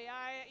 absolutely.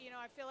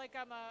 I feel like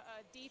I'm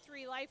a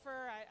D3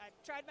 lifer. I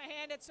tried my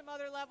hand at some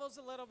other levels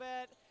a little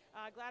bit.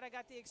 Glad I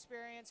got the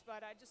experience,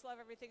 but I just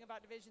love everything about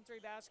Division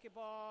III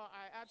basketball.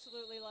 I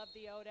absolutely love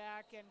the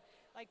ODAC, and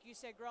like you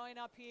said, growing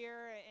up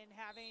here and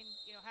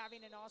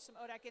having an awesome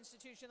ODAC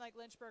institution like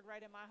Lynchburg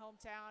right in my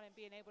hometown and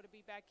being able to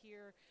be back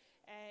here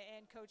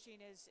and coaching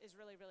is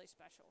really, really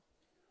special.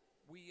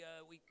 We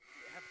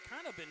have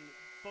kind of been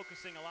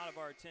focusing a lot of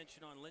our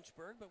attention on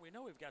Lynchburg, but we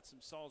know we've got some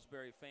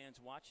Salisbury fans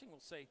watching. We'll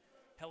say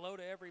hello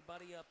to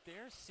everybody up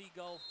there,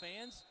 Seagull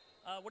fans.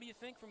 What do you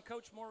think from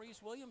Coach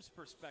Maurice Williams'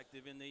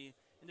 perspective in the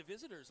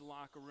visitors'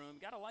 locker room?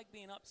 Got to like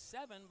being up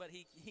 7, but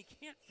he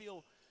can't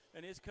feel,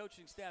 and his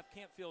coaching staff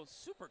can't feel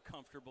super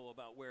comfortable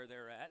about where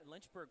they're at.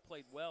 Lynchburg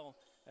played well,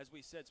 as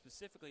we said,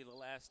 specifically the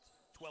last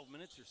 12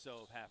 minutes or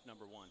so of half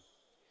number 1.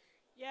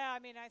 Yeah,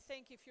 I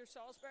think if you're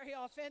Salisbury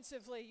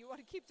offensively, you want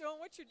to keep doing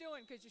what you're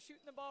doing because you're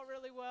shooting the ball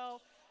really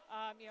well.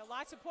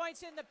 Lots of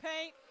points in the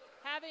paint.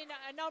 Having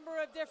a number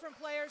of different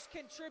players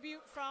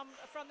contribute from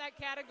that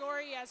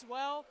category as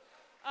well.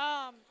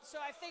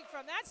 So I think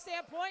from that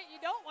standpoint, you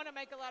don't want to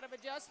make a lot of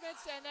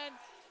adjustments. And then,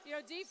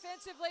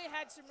 defensively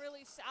had some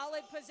really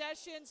solid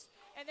possessions,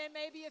 and then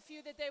maybe a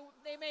few that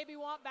they maybe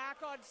want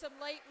back on some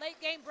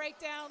late game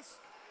breakdowns.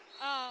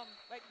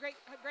 But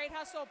great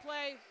hustle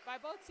play by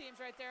both teams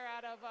right there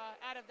out of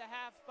the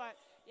half. But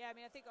yeah,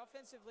 I think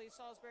offensively,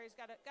 Salisbury's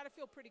got to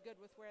feel pretty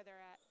good with where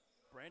they're at.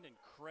 Brandon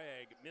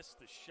Craig missed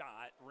the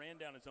shot,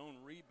 ran down his own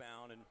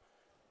rebound, and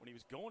when he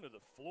was going to the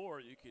floor,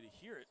 you could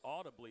hear it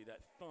audibly, that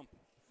thump.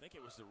 I think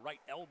it was the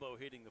right elbow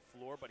hitting the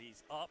floor, but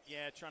he's up,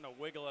 trying to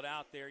wiggle it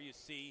out there. You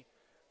see,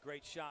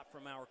 great shot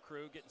from our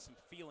crew, getting some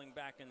feeling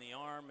back in the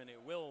arm, and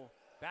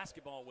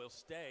basketball will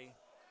stay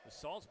with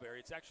Salisbury.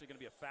 It's actually going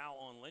to be a foul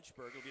on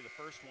Lynchburg. It'll be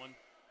the first one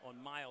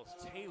on Miles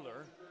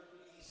Taylor,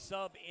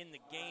 sub in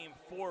the game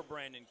for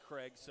Brandon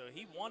Craig. So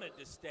he wanted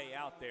to stay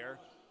out there,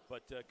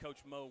 but Coach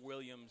Mo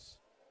Williams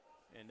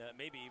and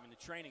maybe even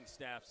the training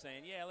staff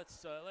saying,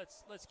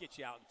 let's get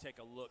you out and take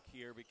a look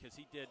here, because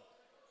he did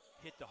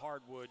hit the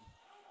hardwood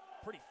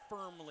pretty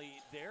firmly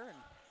there, and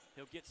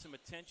he'll get some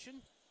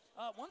attention.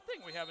 One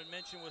thing we haven't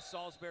mentioned with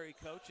Salisbury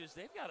coaches,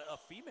 they've got a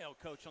female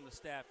coach on the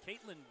staff,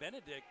 Caitlin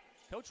Benedict.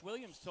 Coach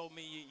Williams told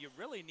me you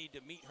really need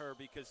to meet her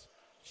because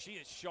she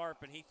is sharp,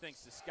 and he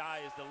thinks the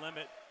sky is the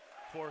limit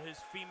for his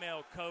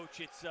female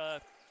coach.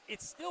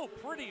 It's still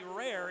pretty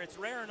rare. It's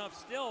rare enough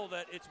still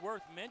that it's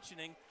worth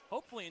mentioning.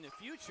 Hopefully in the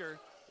future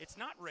it's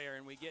not rare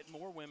and we get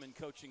more women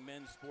coaching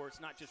men's sports,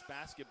 not just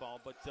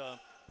basketball. But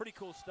pretty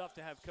cool stuff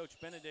to have Coach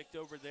Benedict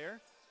over there.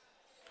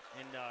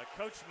 And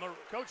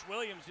Coach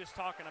Williams just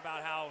talking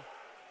about how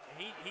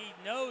he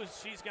knows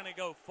she's going to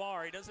go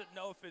far. He doesn't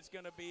know if it's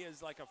going to be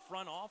as like a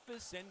front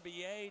office,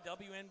 NBA,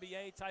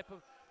 WNBA type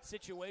of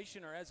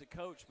situation or as a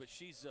coach, but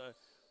she's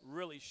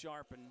really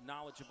sharp and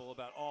knowledgeable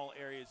about all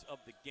areas of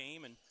the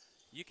game. And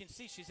you can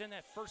see she's in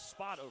that first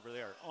spot over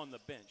there on the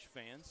bench,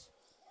 fans.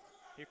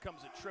 Here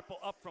comes a triple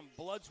up from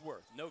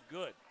Bloodsworth. No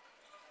good.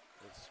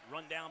 It's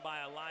run down by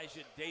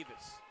Elijah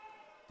Davis.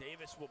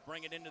 Davis will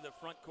bring it into the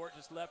front court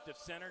just left of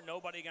center.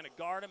 Nobody going to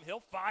guard him.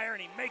 He'll fire,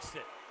 and he makes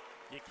it.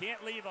 You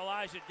can't leave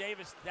Elijah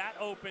Davis that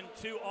open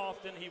too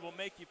often. He will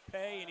make you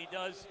pay, and he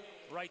does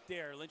right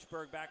there.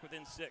 Lynchburg back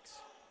within 6.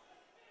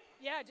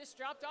 Yeah, just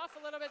dropped off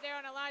a little bit there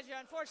on Elijah.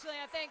 Unfortunately,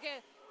 I think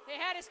he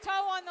had his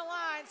toe on the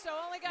line, so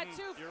only got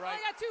two. You're right.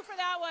 Only got 2 for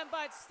that one,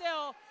 but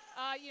still,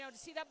 to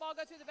see that ball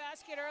go through the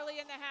basket early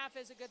in the half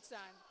is a good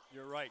sign.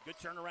 You're right.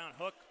 Good turnaround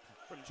hook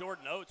from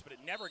Jordan Oates, but it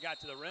never got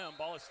to the rim.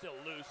 Ball is still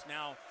loose.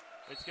 Now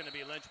it's going to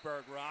be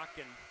Lynchburg Rock,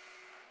 and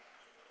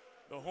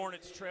the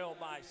Hornets trail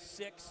by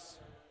 6.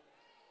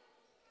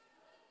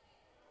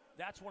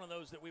 That's one of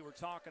those that we were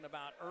talking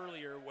about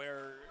earlier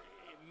where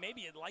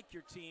maybe you'd like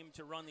your team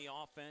to run the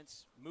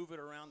offense, move it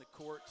around the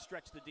court,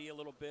 stretch the D a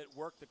little bit,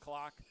 work the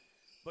clock.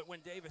 But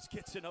when Davis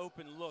gets an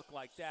open look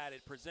like that,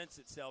 it presents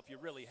itself. You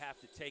really have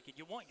to take it.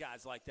 You want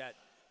guys like that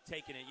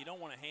taking it. You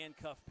don't want to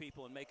handcuff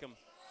people and make them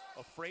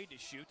afraid to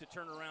shoot. The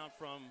turnaround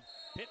from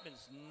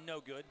Pittman's no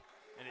good,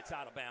 and it's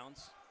out of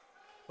bounds.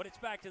 But it's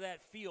back to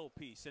that feel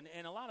piece,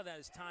 and a lot of that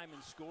is time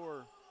and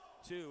score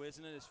too,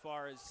 isn't it, as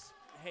far as,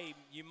 hey,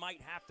 you might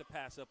have to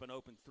pass up an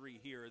open three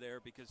here or there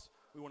because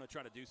we want to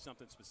try to do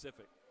something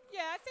specific.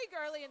 Yeah, I think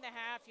early in the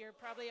half you're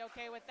probably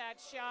okay with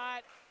that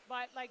shot.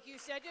 But like you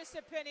said, just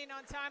depending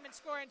on time and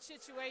scoring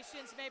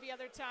situations, maybe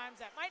other times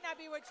that might not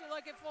be what you're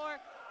looking for.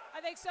 I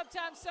think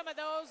sometimes some of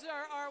those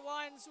are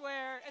ones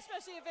where,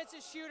 especially if it's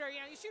a shooter,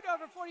 you shoot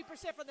over 40%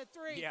 from the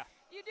three. Yeah.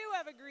 You do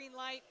have a green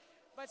light.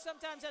 But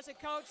sometimes as a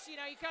coach, you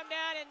come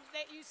down and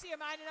you see him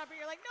lining up and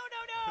you're like, no.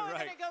 Right.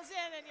 And then it goes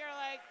in and you're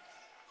like,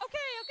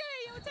 okay,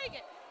 you'll take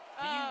it.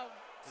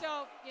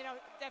 So,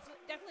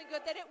 definitely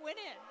good that it went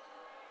in.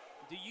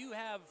 Do you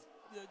have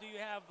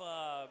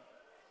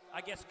I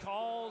guess,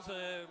 calls,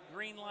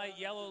 green light,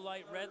 yellow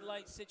light, red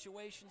light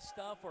situation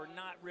stuff, or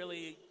not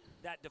really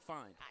that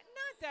defined?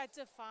 Not that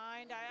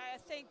defined. I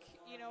think,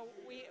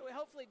 we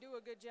hopefully do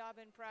a good job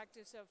in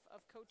practice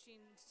of coaching,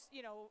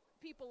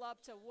 people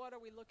up to what are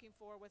we looking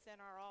for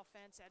within our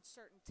offense at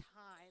certain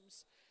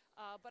times.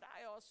 But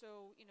I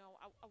also,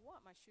 I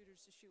want my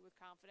shooters to shoot with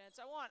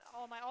confidence. I want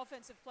all my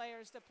offensive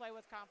players to play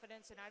with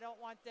confidence, and I don't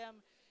want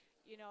them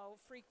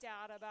freaked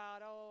out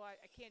about,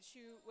 I can't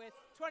shoot with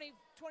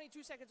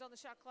 22 seconds on the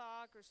shot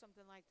clock or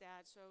something like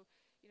that. So,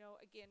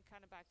 again,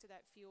 kind of back to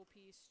that feel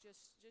piece,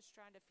 just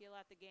trying to feel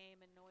out the game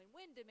and knowing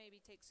when to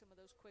maybe take some of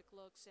those quick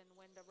looks and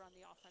when to run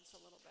the offense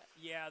a little bit.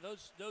 Yeah,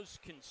 those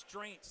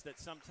constraints that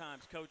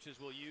sometimes coaches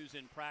will use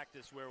in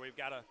practice where we've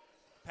got to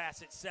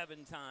pass it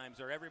 7 times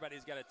or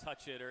everybody's got to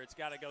touch it or it's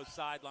got to go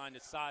sideline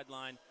to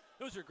sideline.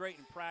 Those are great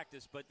in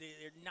practice, but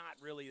they're not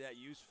really that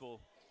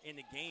useful in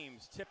the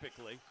games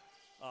typically.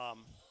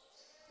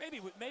 Maybe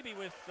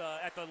with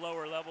at the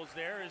lower levels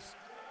there as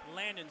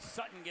Landon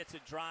Sutton gets a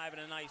drive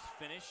and a nice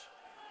finish.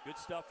 Good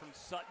stuff from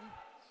Sutton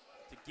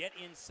to get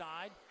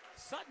inside.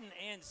 Sutton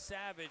and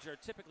Savage are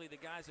typically the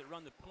guys that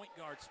run the point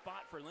guard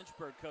spot for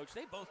Lynchburg, coach.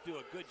 They both do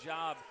a good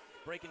job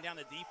breaking down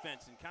the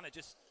defense and kind of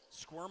just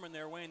squirming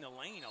their way in the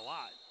lane a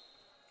lot.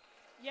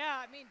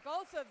 Yeah,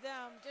 both of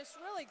them just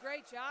really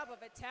great job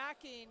of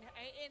attacking.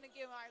 And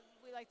again,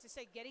 we like to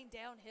say getting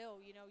downhill.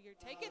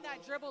 You're taking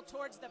that dribble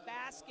towards the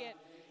basket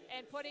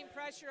and putting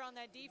pressure on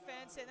that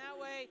defense. And that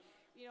way,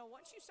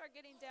 once you start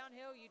getting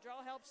downhill, you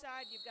draw help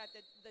side, you've got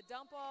the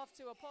dump off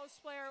to a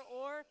post player,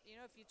 or,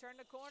 if you turn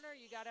the corner,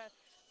 you got a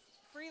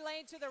free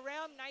lane to the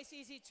rim, nice,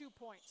 easy 2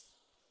 points.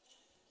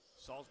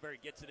 Salisbury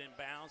gets it in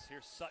bounds.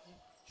 Here's Sutton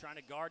trying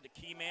to guard the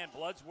key man,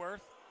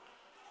 Bloodsworth.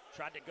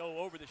 Tried to go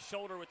over the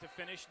shoulder with the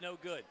finish, no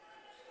good.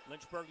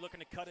 Lynchburg looking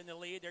to cut in the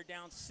lead. They're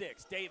down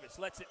 6. Davis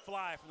lets it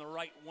fly from the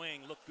right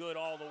wing. Looked good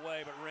all the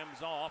way, but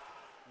rims off.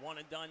 One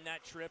and done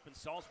that trip, and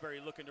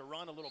Salisbury looking to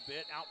run a little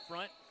bit out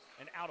front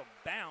and out of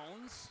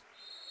bounds.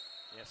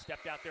 Yeah,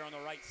 stepped out there on the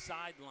right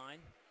sideline.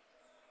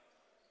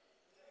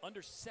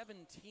 Under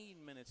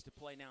 17 minutes to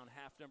play now in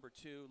half number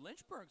 2.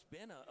 Lynchburg's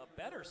been a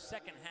better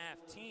second half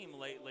team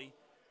lately.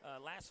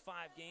 Last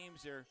 5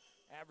 games, they're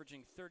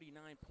averaging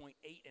 39.8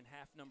 in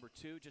half number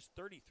 2, just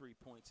 33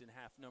 points in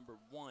half number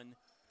 1.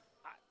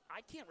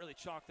 I can't really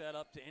chalk that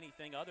up to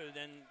anything other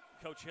than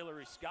Coach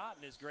Hillary Scott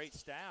and his great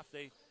staff.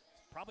 They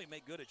probably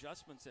make good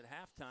adjustments at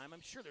halftime.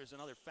 I'm sure there's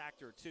another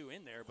factor or two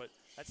in there, but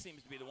that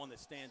seems to be the one that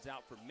stands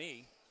out for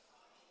me.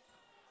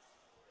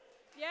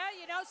 Yeah,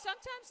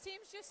 sometimes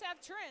teams just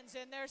have trends,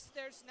 and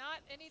there's not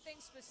anything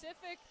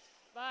specific.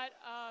 But,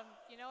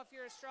 if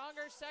you're a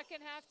stronger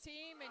second-half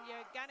team and you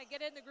kind of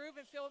get in the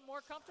groove and feel more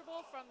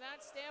comfortable from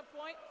that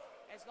standpoint,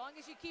 as long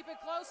as you keep it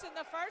close in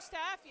the first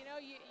half, you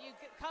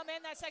come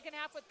in that second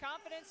half with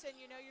confidence and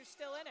you're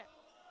still in it.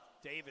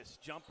 Davis,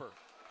 jumper,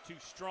 too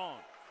strong.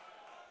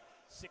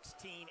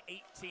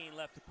 16-18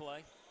 left to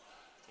play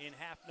in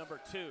half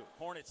number 2.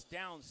 Hornets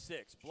down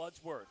 6.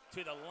 Bloodsworth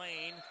to the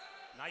lane.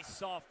 Nice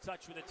soft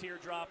touch with a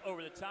teardrop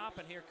over the top,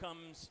 and here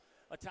comes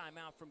a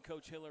timeout from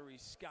Coach Hillary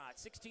Scott.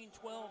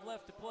 16-12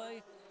 left to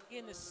play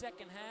in the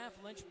second half.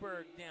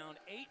 Lynchburg down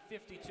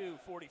 8,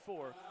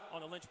 52-44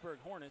 on the Lynchburg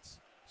Hornets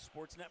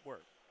Sports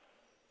Network.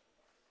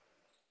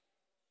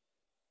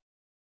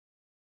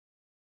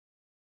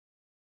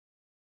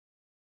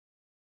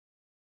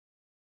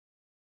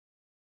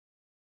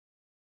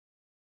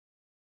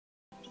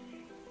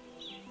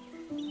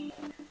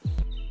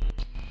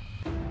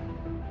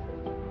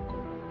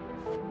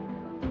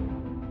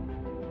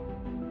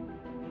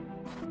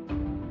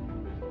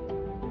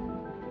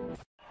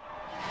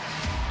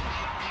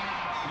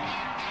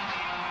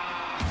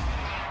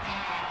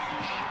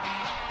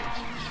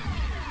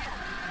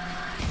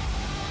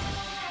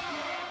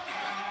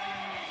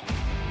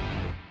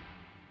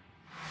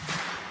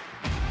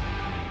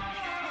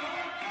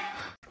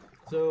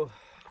 So,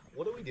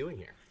 what are we doing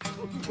here?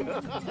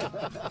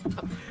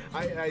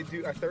 I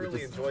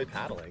thoroughly enjoy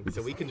paddling,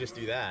 so we can just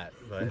do that,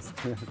 but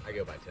I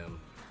go by Tim.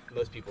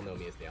 Most people know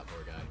me as the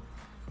outdoor guy.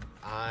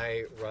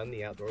 I run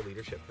the outdoor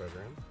leadership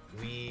program.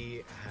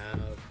 We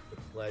have the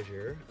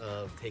pleasure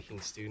of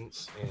taking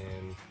students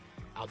in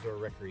outdoor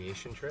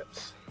recreation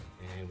trips,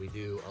 and we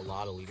do a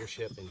lot of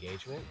leadership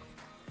engagement.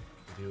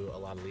 We do a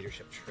lot of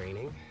leadership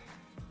training.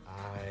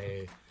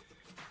 I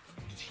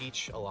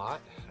teach a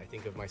lot. I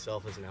think of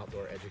myself as an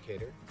outdoor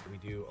educator. We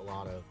do a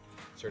lot of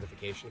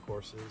certification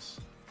courses,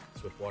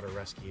 swiftwater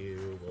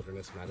rescue,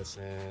 wilderness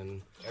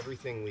medicine.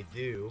 Everything we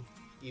do,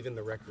 even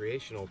the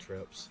recreational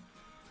trips,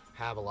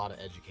 have a lot of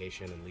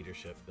education and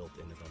leadership built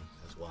into them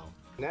as well.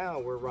 Now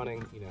we're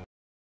running,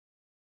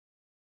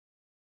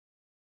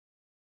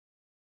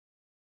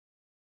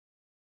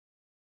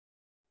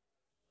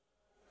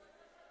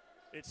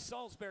 It's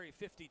Salisbury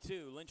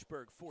 52,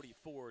 Lynchburg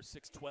 44,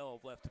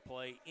 6:12 left to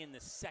play in the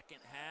second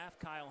half.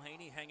 Kyle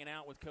Haney hanging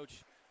out with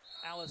Coach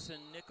Allison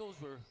Nichols.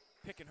 We're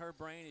picking her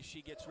brain as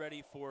she gets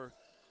ready for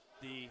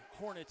the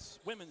Hornets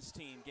women's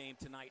team game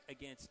tonight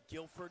against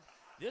Guilford.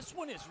 This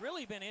one has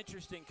really been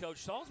interesting, Coach.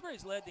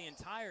 Salisbury's led the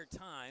entire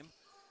time,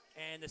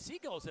 and the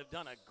Seagulls have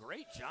done a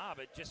great job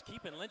at just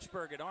keeping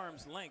Lynchburg at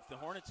arm's length. The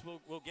Hornets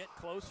will get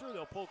closer.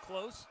 They'll pull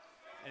close,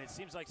 and it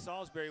seems like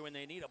Salisbury, when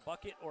they need a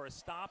bucket or a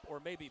stop or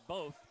maybe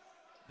both,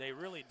 they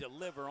really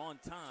deliver on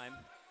time.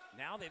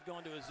 Now they've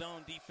gone to a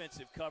zone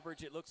defensive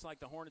coverage. It looks like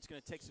the Hornets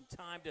going to take some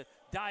time to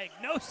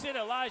diagnose it.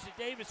 Elijah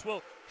Davis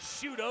will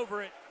shoot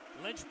over it.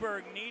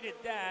 Lynchburg needed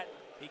that.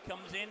 He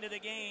comes into the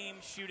game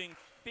shooting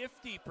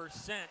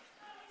 50%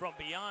 from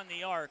beyond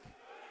the arc.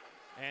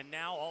 And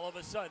now all of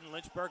a sudden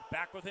Lynchburg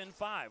back within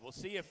 5. We'll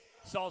see if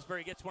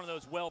Salisbury gets one of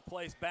those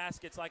well-placed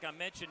baskets like I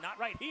mentioned. Not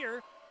right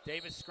here.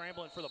 Davis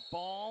scrambling for the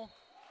ball.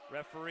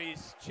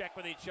 Referees check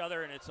with each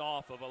other, and it's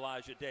off of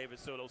Elijah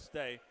Davis, so it'll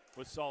stay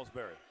with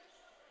Salisbury.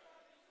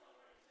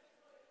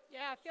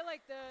 Yeah, I feel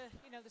like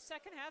the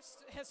second half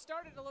has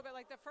started a little bit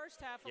like the first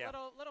half, a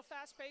little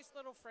fast-paced,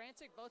 little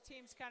frantic. Both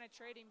teams kind of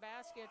trading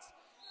baskets.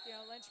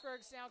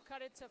 Lynchburg's now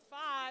cut it to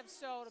 5,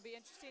 so it'll be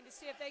interesting to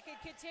see if they can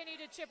continue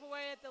to chip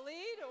away at the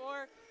lead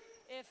or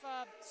if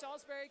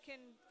Salisbury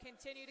can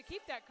continue to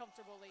keep that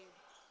comfortable lead.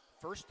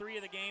 First 3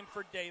 of the game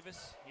for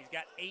Davis. He's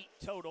got 8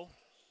 total.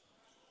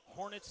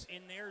 Hornets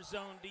in their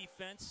zone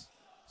defense.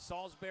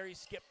 Salisbury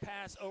skip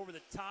pass over the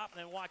top, and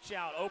then watch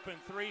out. Open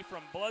 3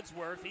 from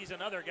Bloodsworth. He's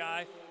another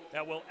guy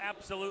that will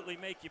absolutely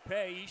make you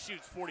pay. He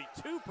shoots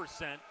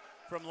 42%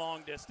 from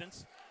long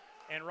distance.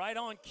 And right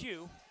on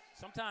cue,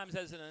 sometimes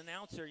as an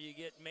announcer you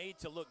get made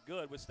to look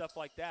good with stuff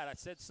like that. I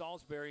said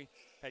Salisbury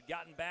had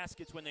gotten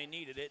baskets when they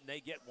needed it, and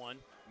they get one.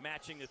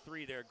 Matching the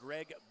 3 there,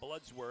 Greg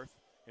Bloodsworth.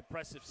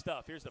 Impressive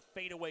stuff. Here's the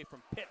fadeaway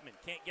from Pittman.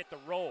 Can't get the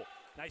roll.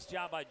 Nice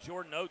job by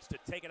Jordan Oates to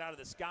take it out of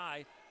the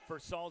sky for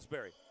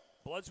Salisbury.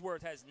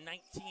 Bloodsworth has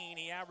 19.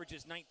 He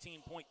averages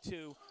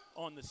 19.2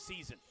 on the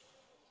season.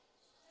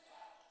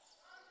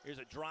 Here's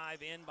a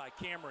drive in by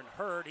Cameron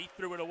Hurd. He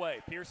threw it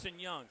away. Pearson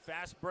Young,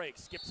 fast break,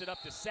 skips it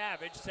up to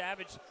Savage.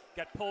 Savage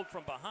got pulled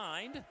from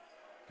behind.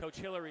 Coach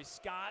Hillary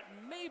Scott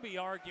may be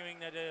arguing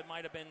that it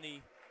might have been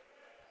the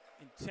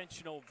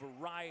intentional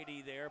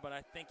variety there, but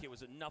I think it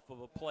was enough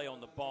of a play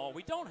on the ball.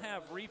 We don't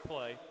have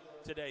replay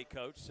today,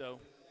 Coach, so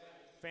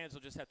fans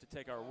will just have to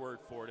take our word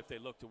for it if they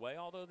looked away,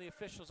 although the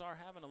officials are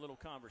having a little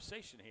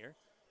conversation here,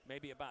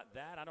 maybe about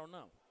that. I don't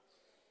know.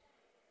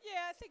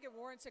 Yeah, I think it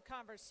warrants a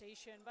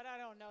conversation, but I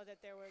don't know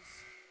that there was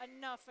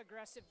enough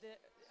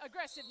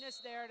aggressiveness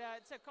there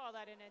to call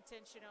that an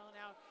intentional.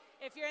 Now,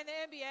 if you're in the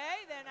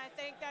NBA, then I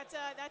think that's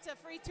a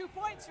free 2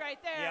 points right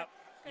there. Yep.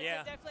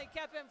 Yeah. It definitely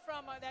kept him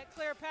from that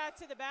clear path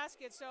to the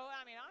basket. So,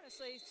 I mean,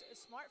 honestly, a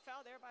smart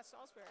foul there by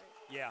Salisbury.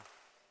 Yeah.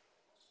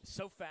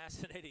 So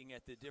fascinating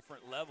at the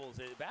different levels.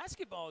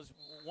 Basketball is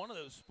one of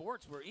those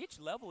sports where each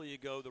level you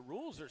go, the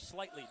rules are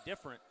slightly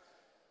different.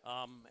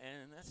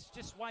 And that's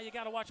just why you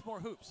got to watch more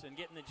hoops and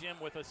get in the gym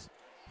with us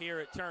here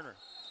at Turner.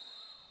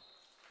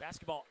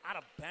 Basketball out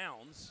of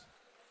bounds.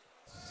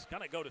 It's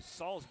going to go to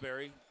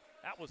Salisbury.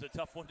 That was a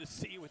tough one to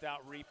see without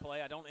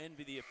replay. I don't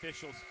envy the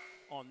officials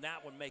on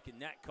that one making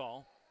that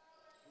call.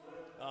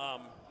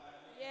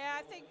 Yeah,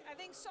 I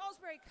think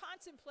Salisbury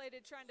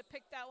contemplated trying to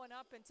pick that one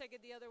up and take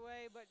it the other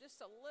way, but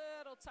just a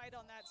little tight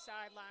on that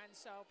sideline.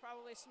 So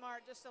probably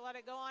smart just to let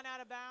it go on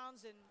out of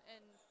bounds and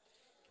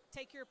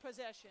take your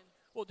possession.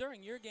 Well,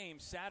 during your game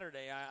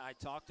Saturday, I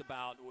talked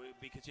about,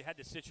 because you had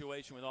the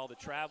situation with all the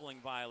traveling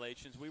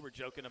violations, we were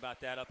joking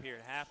about that up here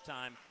at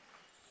halftime.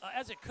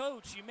 As a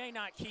coach, you may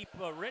not keep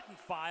a written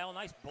file.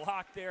 Nice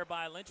block there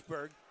by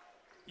Lynchburg.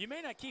 You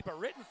may not keep a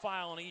written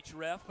file on each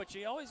ref, but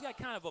you always got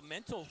kind of a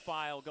mental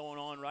file going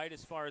on, right,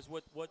 as far as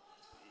what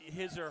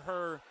his or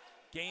her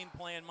game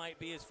plan might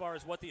be as far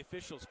as what the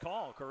officials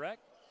call,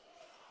 correct?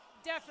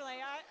 Definitely.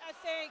 I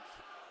think,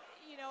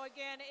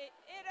 again,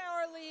 in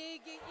our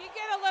league, you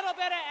get a little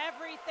bit of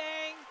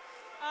everything.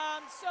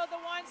 So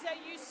the ones that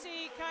you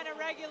see kind of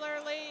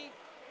regularly,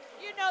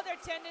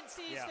 their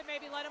tendencies to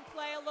maybe let them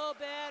play a little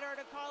bit or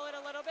to call it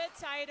a little bit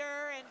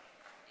tighter. And,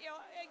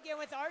 again,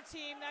 with our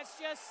team,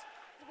 that's just –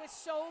 with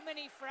so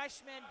many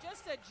freshmen,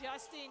 just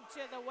adjusting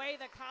to the way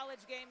the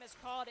college game is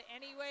called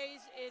anyways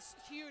is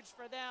huge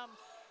for them.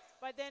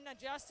 But then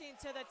adjusting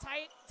to the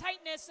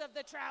tightness of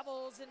the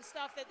travels and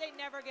stuff that they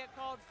never get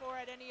called for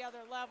at any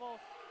other level,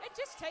 it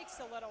just takes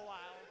a little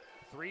while.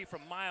 3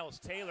 from Miles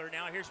Taylor.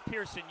 Now here's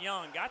Pearson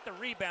Young. Got the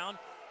rebound.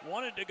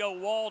 Wanted to go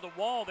wall to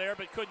wall there,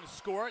 but couldn't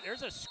score it.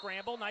 There's a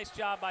scramble. Nice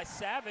job by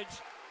Savage.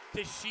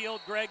 to shield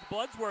Greg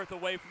Bloodsworth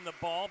away from the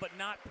ball, but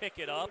not pick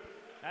it up.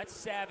 That's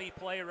savvy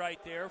play right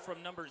there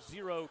from number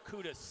 0,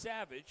 Kuda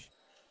Savage.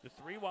 The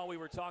 3 while we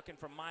were talking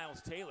from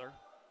Miles Taylor.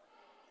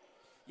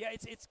 Yeah,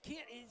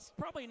 it's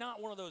probably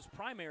not one of those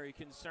primary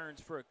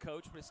concerns for a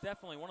coach, but it's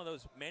definitely one of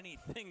those many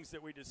things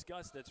that we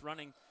discussed that's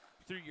running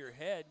through your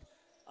head.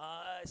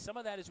 Some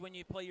of that is when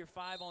you play your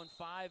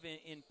 5-on-5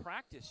 in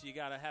practice. You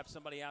got to have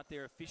somebody out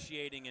there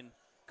officiating and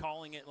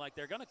calling it like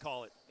they're going to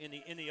call it in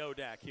the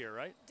ODAC here,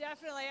 right?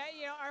 Definitely.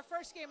 Our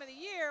first game of the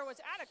year was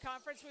at a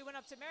conference. We went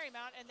up to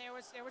Marymount, and there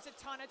was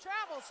a ton of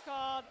travels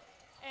called.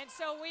 And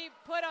so we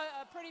put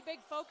a pretty big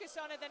focus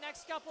on it the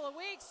next couple of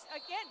weeks.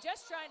 Again,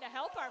 just trying to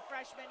help our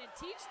freshmen and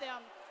teach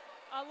them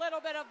a little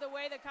bit of the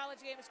way the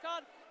college game is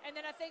called. And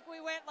then I think we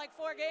went like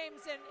 4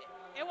 games and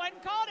it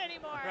wasn't called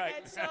anymore.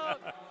 Right. And so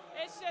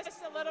it's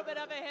just a little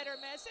bit of a hit or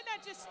miss. And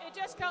it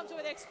just comes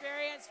with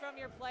experience from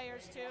your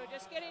players too,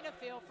 just getting a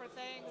feel for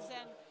things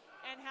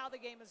and how the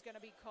game is going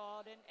to be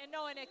called and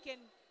knowing it can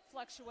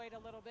fluctuate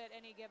a little bit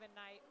any given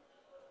night.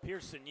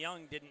 Pearson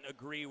Young didn't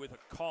agree with a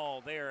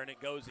call there, and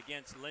it goes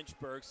against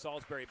Lynchburg.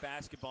 Salisbury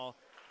basketball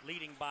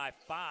leading by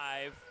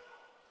 5.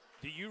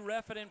 Do you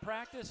ref it in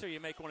practice, or you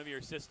make one of your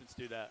assistants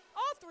do that?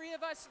 All 3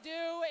 of us do,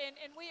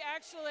 and we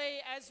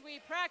actually, as we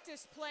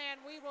practice plan,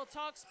 we will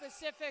talk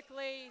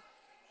specifically.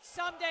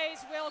 Some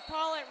days we'll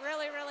call it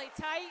really, really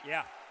tight.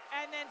 Yeah.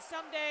 And then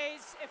some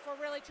days, if we're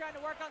really trying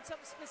to work on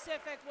something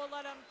specific, we'll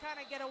let them kind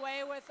of get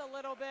away with a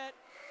little bit.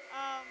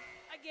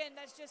 Again,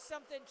 that's just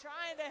something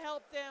trying to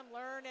help them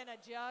learn and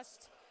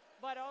adjust,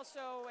 but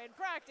also in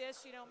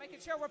practice,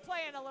 making sure we're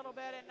playing a little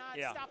bit and not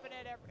stopping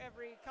it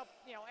every couple,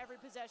 every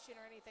possession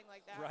or anything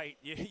like that. Right.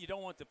 You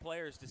don't want the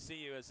players to see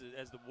you as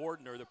the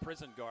warden or the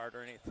prison guard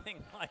or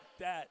anything like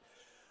that.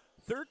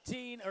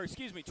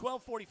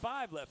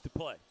 12:45 left to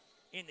play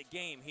in the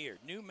game here.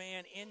 New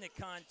man in the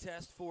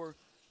contest for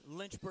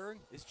Lynchburg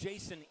is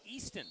Jason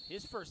Easton.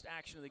 His first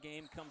action of the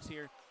game comes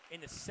here in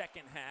the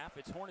second half.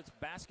 It's Hornets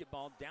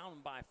basketball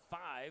down by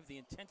 5. The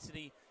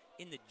intensity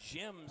in the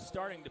gym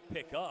starting to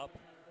pick up.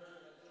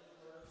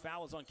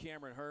 Foul is on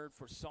Cameron Hurd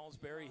for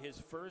Salisbury, his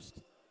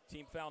first.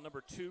 Team foul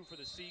number 2 for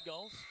the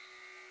Seagulls.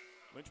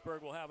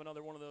 Lynchburg will have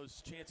another one of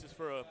those chances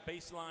for a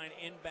baseline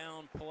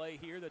inbound play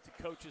here that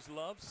the coaches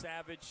love.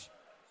 Savage,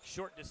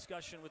 short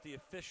discussion with the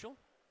official.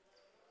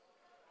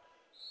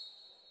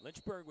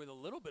 Lynchburg with a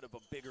little bit of a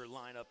bigger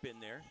lineup in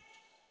there.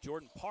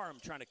 Jordan Parham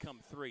trying to come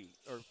free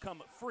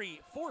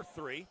for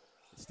 3.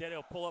 Instead,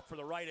 he'll pull up for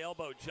the right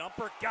elbow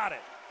jumper. Got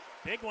it.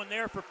 Big one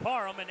there for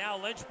Parham, and now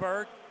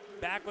Lynchburg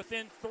back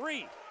within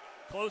 3.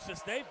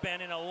 Closest they've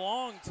been in a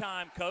long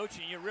time, Coach,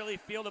 and you really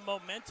feel the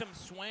momentum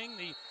swing.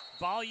 The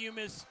volume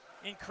is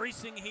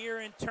increasing here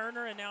in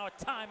Turner, and now a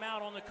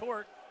timeout on the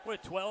court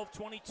with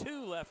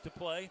 12:22 left to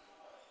play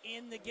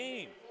in the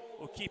game.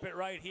 We'll keep it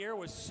right here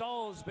with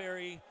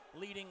Salisbury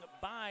leading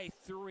by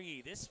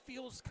 3. This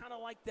feels kind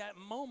of like that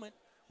moment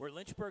where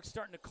Lynchburg's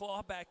starting to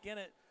claw back in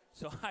it.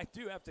 So I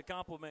do have to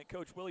compliment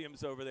Coach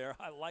Williams over there.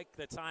 I like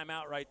the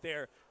timeout right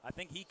there. I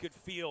think he could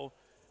feel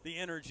the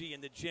energy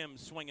in the gym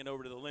swinging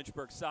over to the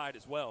Lynchburg side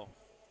as well.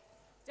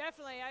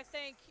 Definitely. I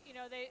think,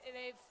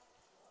 they've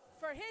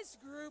for his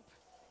group,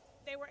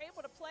 they were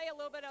able to play a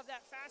little bit of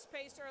that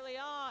fast-paced early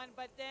on,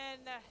 but then,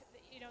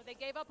 they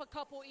gave up a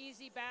couple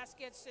easy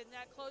baskets, and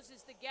that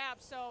closes the gap.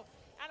 So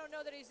I don't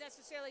know that he's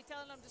necessarily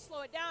telling them to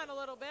slow it down a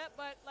little bit,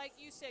 but like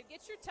you said,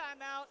 get your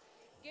timeout,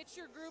 get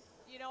your group,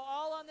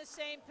 all on the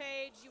same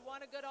page. You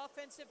want a good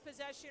offensive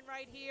possession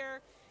right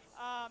here.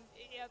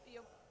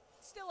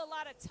 Still a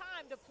lot of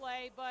time to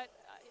play, but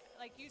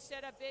like you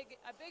said, a big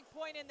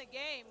point in the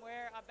game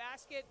where a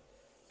basket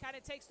kind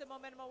of takes the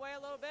momentum away a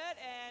little bit,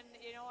 and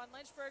on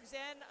Lynchburg's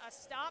end, a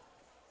stop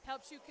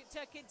helps you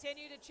to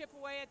continue to chip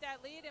away at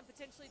that lead and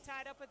potentially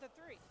tie it up with a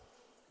 3.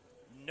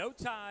 No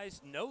ties,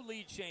 no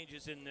lead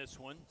changes in this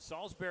one.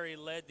 Salisbury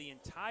led the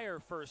entire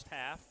first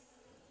half.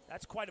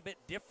 That's quite a bit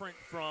different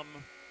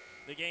from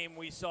the game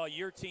we saw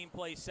your team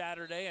play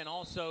Saturday and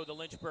also the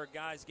Lynchburg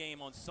guys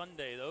game on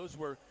Sunday. Those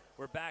were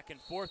back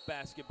and forth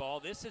basketball.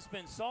 This has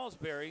been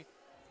Salisbury,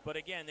 but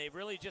again, they've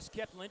really just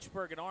kept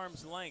Lynchburg at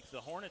arm's length.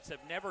 The Hornets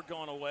have never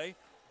gone away.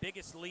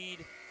 Biggest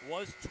lead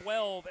was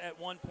 12 at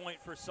one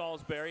point for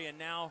Salisbury, and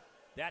now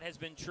that has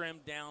been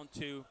trimmed down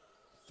to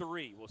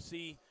 3. We'll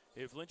see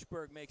if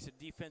Lynchburg makes a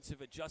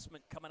defensive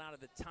adjustment coming out of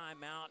the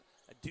timeout.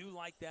 I do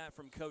like that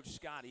from Coach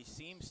Scott. He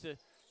seems to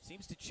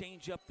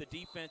change up the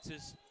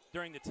defenses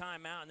during the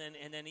timeout,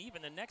 and then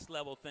even the next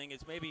level thing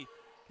is maybe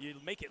you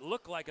make it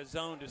look like a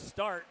zone to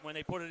start. When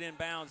they put it in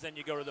bounds, then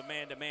you go to the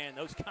man-to-man.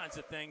 Those kinds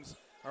of things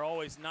are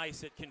always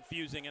nice at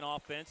confusing an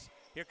offense.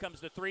 Here comes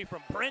the 3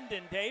 from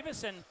Brendan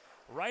Davis, and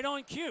right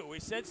on cue. We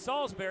said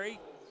Salisbury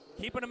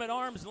keeping them at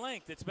arm's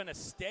length. It's been a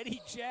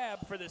steady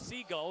jab for the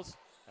Seagulls,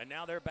 and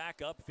now they're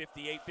back up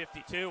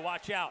 58-52.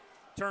 Watch out.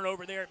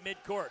 Turnover there at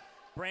midcourt.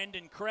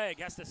 Brandon Craig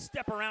has to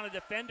step around a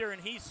defender,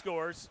 and he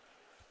scores.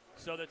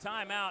 So the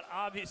timeout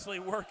obviously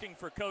working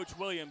for Coach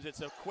Williams.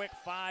 It's a quick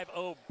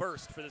 5-0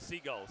 burst for the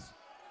Seagulls.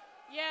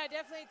 Yeah,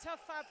 definitely a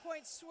tough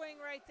 5-point swing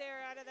right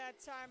there out of that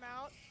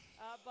timeout.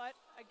 But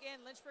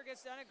again, Lynchburg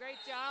has done a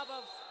great job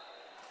of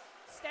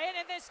staying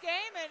in this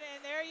game,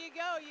 and there you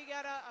go. You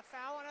got a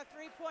foul on a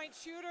three-point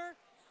shooter.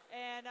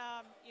 And,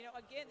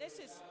 again,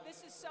 this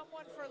is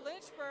someone for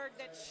Lynchburg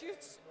that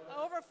shoots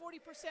over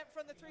 40%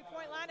 from the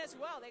three-point line as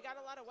well. They got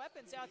a lot of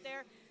weapons out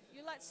there.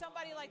 You let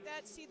somebody like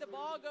that see the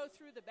ball go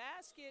through the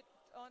basket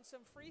on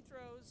some free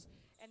throws,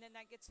 and then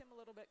that gets him a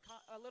little bit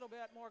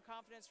more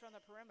confidence from the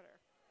perimeter.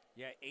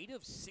 Yeah, 8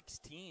 of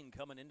 16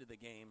 coming into the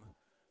game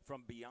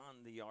from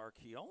beyond the arc.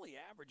 He only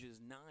averages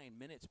 9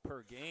 minutes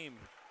per game,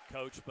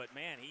 Coach, but,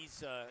 man,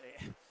 he's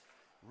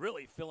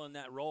really filling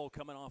that role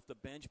coming off the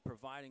bench,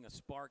 providing a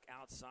spark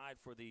outside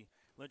for the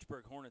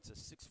Lynchburg Hornets. A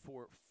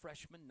 6'4"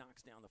 freshman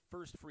knocks down the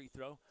first free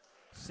throw.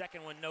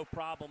 Second one, no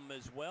problem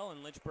as well,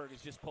 and Lynchburg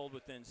has just pulled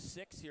within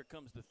 6. Here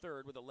comes the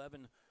third with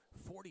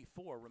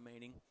 11:44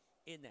 remaining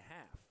in the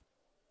half.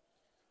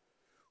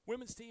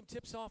 Women's team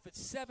tips off at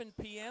 7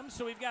 p.m.,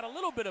 so we've got a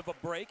little bit of a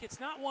break. It's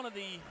not one of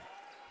the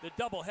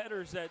double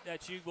headers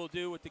that you will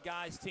do with the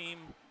guys' team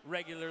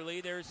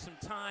regularly. There's some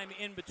time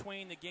in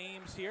between the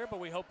games here, but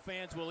we hope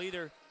fans will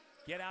either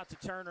get out to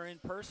Turner in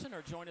person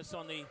or join us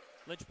on the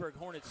Lynchburg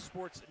Hornets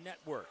Sports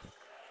Network.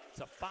 It's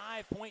a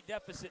 5-point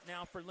deficit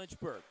now for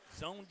Lynchburg.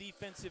 Zone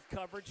defensive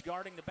coverage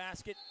guarding the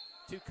basket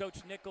to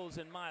Coach Nichols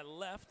and my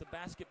left. The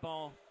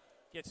basketball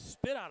gets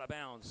spit out of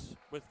bounds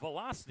with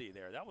velocity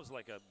there. That was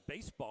like a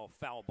baseball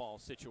foul ball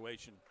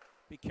situation.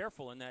 Be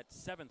careful in that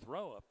 7th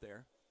row up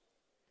there.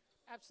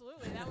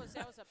 Absolutely. That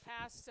was a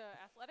pass to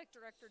athletic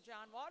director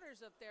John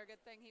Waters up there.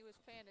 Good thing he was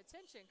paying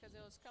attention because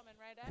it was coming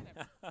right at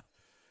him.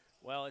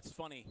 Well, it's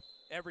funny.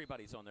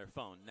 Everybody's on their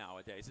phone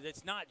nowadays.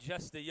 It's not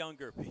just the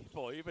younger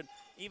people.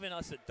 Even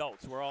us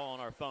adults, we're all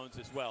on our phones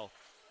as well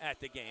at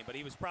the game. But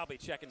he was probably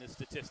checking the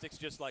statistics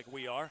just like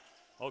we are.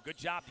 Oh, good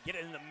job to get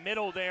it in the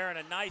middle there, and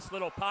a nice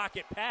little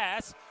pocket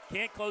pass.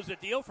 Can't close the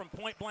deal from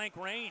point-blank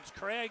range.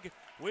 Craig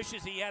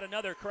wishes he had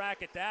another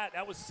crack at that.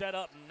 That was set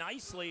up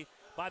nicely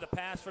by the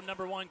pass from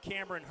number 1,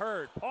 Cameron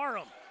Hurd.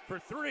 Parham for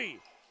 3.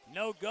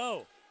 No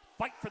go.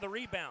 Fight for the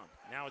rebound.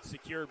 Now it's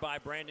secured by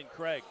Brandon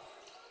Craig.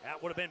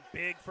 That would have been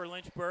big for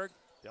Lynchburg.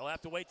 They'll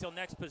have to wait till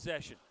next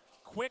possession.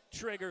 Quick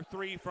trigger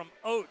 3 from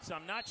Oates.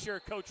 I'm not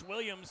sure Coach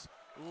Williams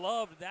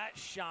loved that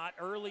shot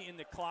early in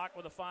the clock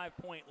with a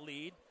 5-point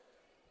lead.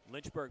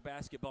 Lynchburg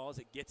basketball as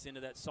it gets into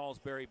that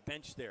Salisbury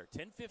bench there.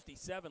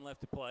 10:57 left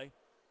to play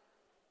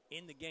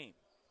in the game.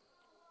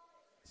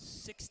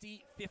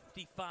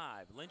 60-55.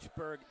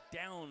 Lynchburg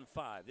down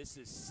 5. This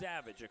is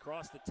Savage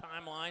across the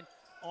timeline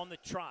on the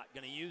trot.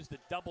 Going to use the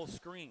double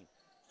screen.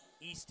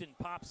 Easton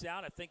pops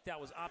out. I think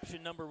that was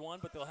option number 1,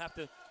 but they'll have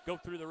to go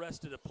through the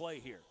rest of the play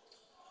here.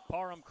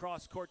 Parham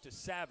cross court to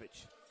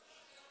Savage.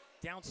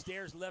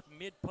 Downstairs left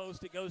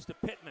mid-post, it goes to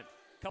Pittman.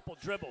 Couple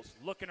dribbles,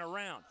 looking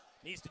around.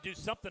 Needs to do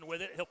something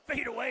with it. He'll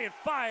fade away and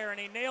fire, and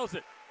he nails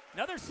it.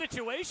 Another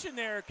situation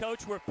there,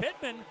 Coach, where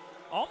Pittman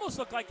almost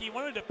looked like he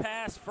wanted to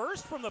pass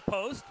first from the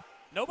post.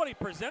 Nobody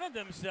presented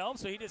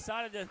themselves, so he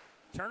decided to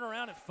turn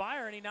around and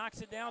fire, and he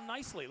knocks it down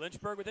nicely.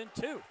 Lynchburg within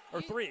 3,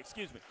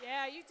 excuse me.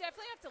 Yeah, you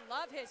definitely have to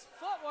love his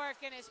footwork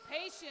and his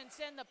patience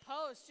in the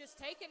post, just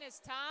taking his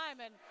time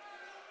and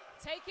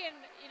taking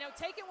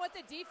what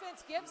the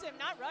defense gives him,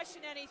 not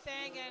rushing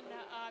anything, and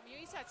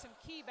he's had some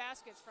key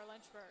baskets for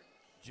Lynchburg.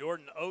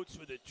 Jordan Oates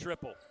with a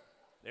triple.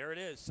 There it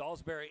is.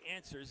 Salisbury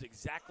answers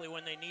exactly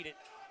when they need it.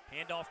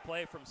 Handoff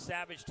play from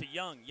Savage to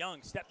Young.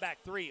 Young, step back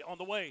 3 on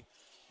the way.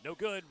 No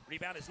good.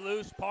 Rebound is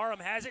loose. Parham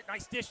has it.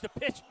 Nice dish to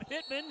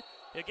Pittman.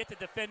 He'll get the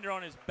defender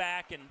on his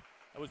back, and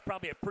that was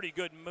probably a pretty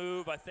good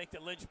move. I think the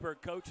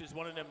Lynchburg coaches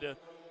wanted him to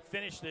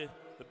finish the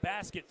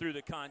basket through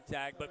the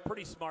contact, but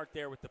pretty smart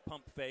there with the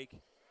pump fake.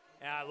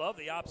 And I love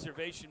the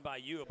observation by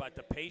you about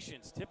the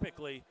patience.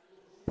 Typically,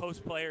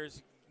 post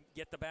players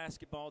get the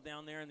basketball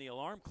down there and the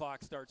alarm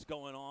clock starts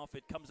going off.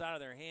 It comes out of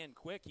their hand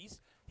quick. He's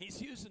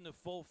using the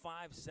full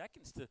 5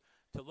 seconds to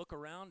look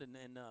around and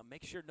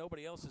make sure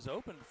nobody else is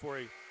open before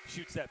he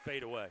shoots that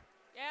fade away.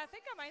 Yeah, I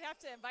think I might have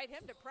to invite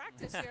him to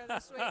practice here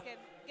this week and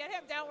get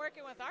him down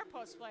working with our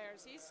post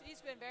players.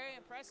 He's been very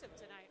impressive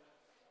tonight.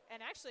 And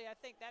actually, I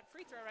think that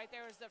free throw right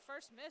there was the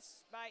first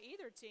miss by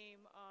either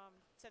team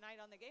tonight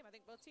on the game. I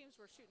think both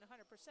teams were shooting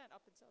 100%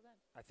 up until then.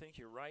 I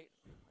think you're right.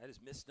 That is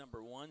miss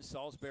number 1.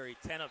 Salisbury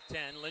 10 of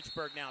 10.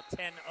 Lynchburg now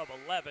 10 of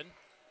 11.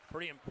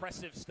 Pretty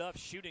impressive stuff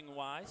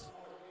shooting-wise.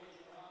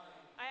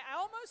 I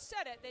almost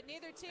said it, that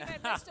neither team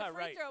had missed a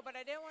free right. throw, but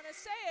I didn't want to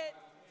say it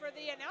for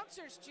the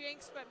announcer's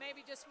jinx, but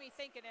maybe just me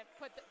thinking it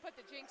put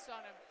the jinx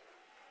on him.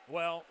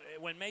 Well,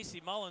 when Macy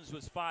Mullins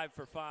was 5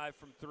 for 5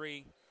 from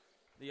 3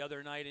 the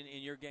other night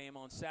in your game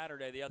on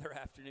Saturday, the other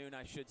afternoon,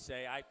 I should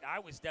say, I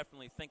was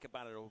definitely thinking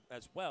about it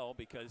as well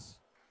because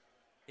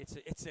it's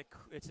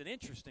an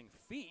interesting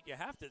feat. You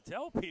have to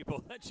tell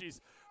people that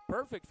she's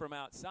perfect from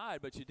outside,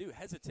 but you do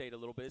hesitate a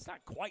little bit. It's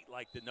not quite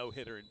like the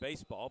no-hitter in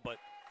baseball, but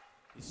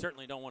you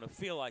certainly don't want to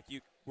feel like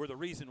you were the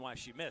reason why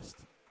she missed.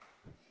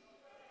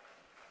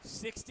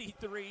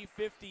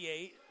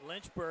 63-58,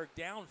 Lynchburg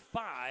down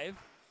 5.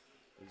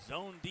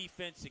 Zone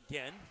defense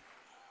again.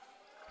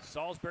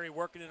 Salisbury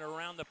working it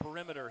around the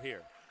perimeter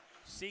here.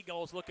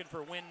 Seagulls looking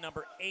for win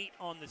number 8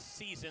 on the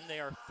season. They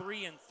are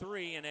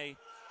 3-3 in a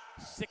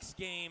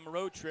 6-game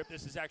road trip.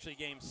 This is actually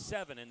game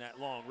 7 in that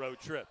long road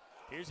trip.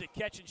 Here's a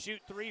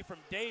catch-and-shoot 3 from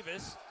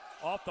Davis.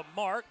 Off the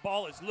mark,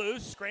 ball is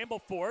loose, scramble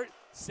for it.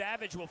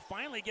 Savage will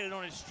finally get it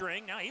on his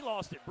string. Now he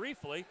lost it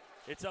briefly.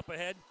 It's up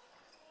ahead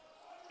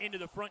into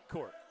the front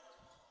court.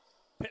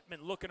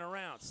 Pittman looking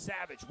around.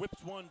 Savage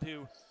whips one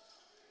to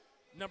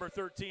number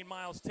 13,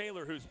 Miles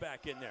Taylor, who's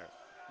back in there.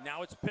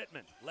 Now it's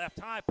Pittman, left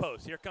high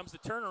post. Here comes the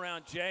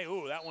turnaround, Jay.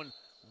 Ooh, that one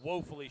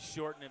woefully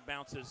short, and it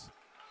bounces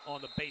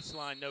on the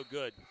baseline, no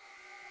good.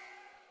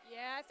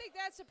 Yeah, I think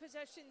that's a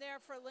possession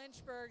there for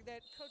Lynchburg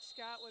that Coach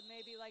Scott would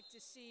maybe like to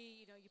see.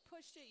 You know, you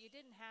pushed it, you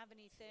didn't have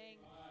anything.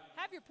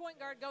 Have your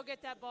point guard go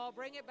get that ball,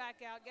 bring it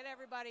back out, get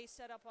everybody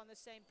set up on the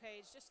same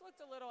page. Just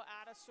looked a little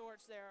out of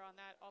sorts there on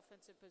that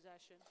offensive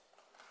possession.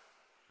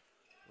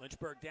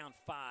 Lynchburg down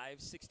 5,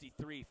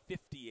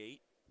 63-58.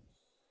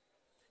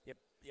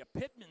 Yeah,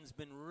 Pittman's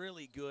been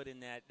really good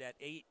in that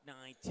 8, 9,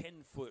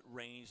 10-foot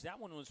range. That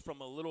one was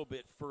from a little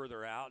bit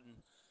further out, and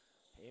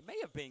it may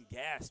have been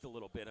gassed a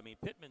little bit. I mean,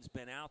 Pittman's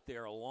been out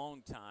there a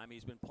long time.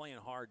 He's been playing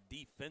hard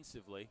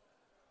defensively.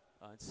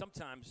 And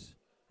sometimes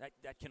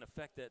that can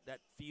affect that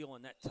feel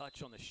and that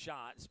touch on the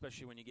shot,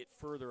 especially when you get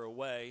further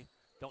away.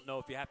 Don't know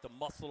if you have to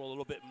muscle a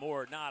little bit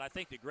more or not. I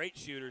think the great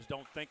shooters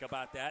don't think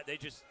about that. They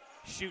just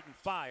shoot and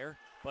fire,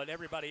 but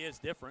everybody is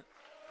different.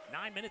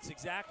 9 minutes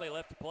exactly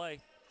left to play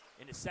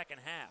in the second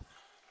half.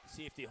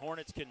 See if the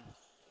Hornets can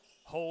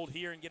hold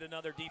here and get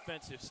another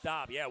defensive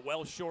stop. Yeah,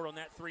 well short on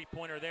that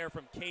three-pointer there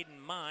from Caden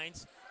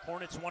Mines.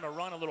 Hornets want to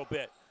run a little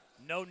bit.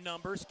 No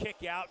numbers,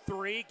 kick out,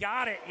 3,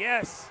 got it,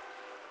 yes.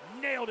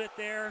 Nailed it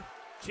there.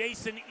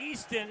 Jason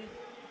Easton,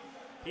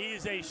 he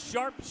is a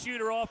sharp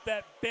shooter off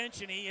that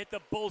bench, and he hit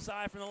the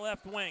bullseye from the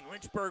left wing.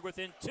 Lynchburg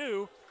within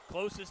 2,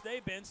 closest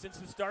they've been since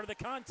the start of the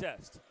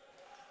contest.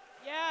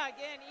 Yeah,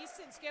 again,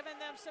 Easton's given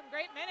them some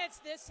great minutes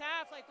this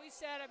half. Like we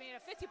said, I mean,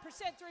 a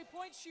 50%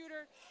 three-point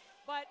shooter,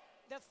 but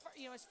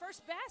his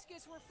first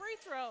baskets were free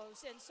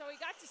throws, and so he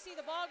got to see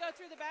the ball go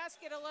through the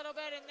basket a little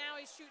bit, and now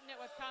he's shooting it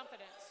with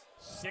confidence.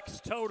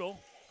 6 total.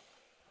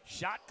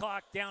 Shot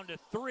clock down to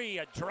 3.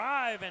 A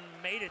drive and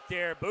made it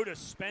there. Buda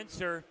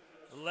Spencer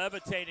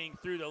levitating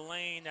through the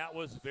lane. That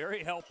was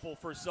very helpful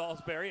for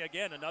Salisbury.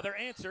 Again, another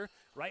answer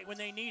right when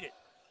they need it.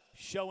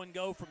 Show and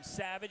go from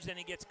Savage, then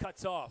he gets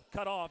cut off.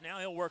 Now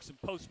he'll work some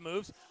post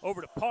moves over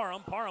to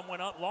Parham. Parham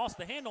went up, lost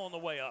the handle on the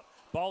way up.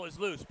 Ball is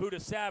loose. Buda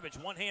Savage,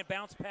 one-hand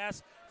bounce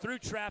pass through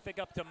traffic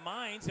up to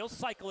Mines. He'll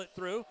cycle it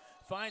through,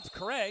 finds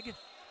Craig.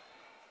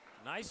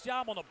 Nice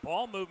job on the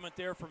ball movement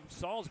there from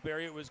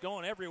Salisbury. It was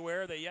going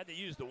everywhere. They had to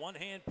use the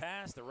one-hand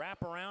pass, the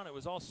wraparound. It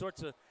was all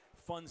sorts of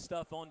fun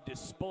stuff on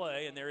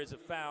display, and there is a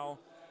foul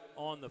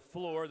on the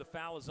floor. The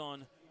foul is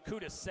on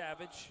Kuda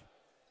Savage.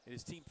 It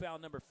is team foul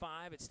number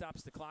 5. It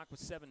stops the clock with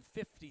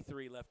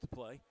 7:53 left to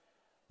play.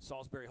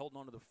 Salisbury holding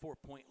on to the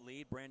 4-point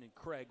lead. Brandon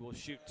Craig will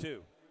shoot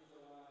 2.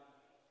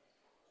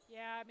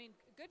 Yeah, I mean,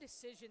 good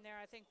decision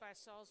there, I think, by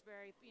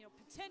Salisbury. You know,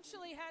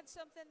 potentially had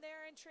something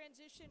there in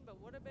transition,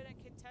 but would have been a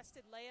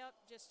contested layup.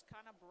 Just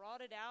kind of brought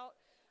it out,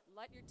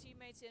 let your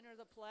teammates enter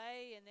the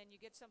play, and then you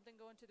get something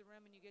going to the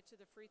rim and you get to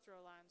the free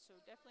throw line. So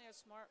definitely a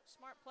smart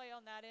play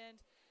on that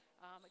end.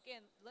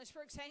 Again,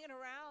 Lynchburg's hanging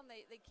around.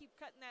 They keep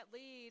cutting that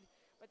lead,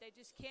 but they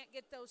just can't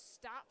get those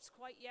stops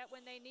quite yet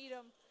when they need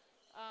them.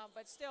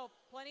 But still,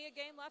 plenty of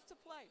game left to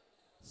play.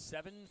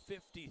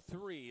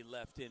 7:53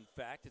 left, in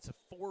fact. It's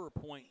a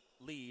 4-point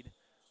lead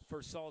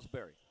for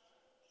Salisbury.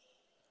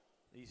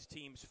 These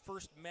teams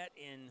first met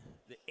in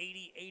the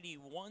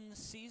 80-81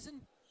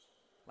 season.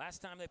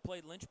 Last time they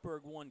played,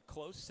 Lynchburg won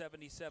close,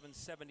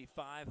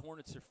 77-75.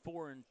 Hornets are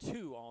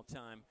 4-2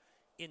 all-time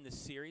in the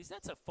series.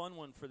 That's a fun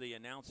one for the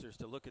announcers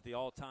to look at the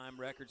all-time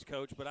records,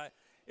 Coach, but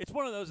it's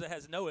one of those that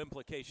has no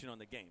implication on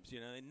the games.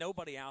 You know, and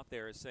nobody out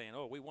there is saying,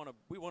 "Oh, we want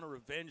to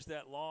revenge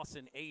that loss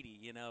in '80."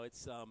 You know,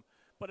 it's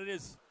but it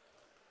is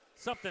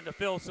something to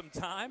fill some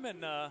time,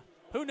 and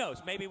who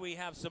knows? Maybe we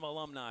have some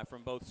alumni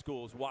from both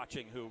schools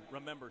watching who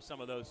remember some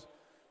of those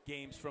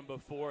games from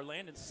before.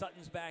 Landon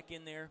Sutton's back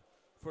in there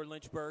for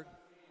Lynchburg.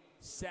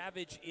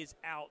 Savage is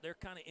out. They're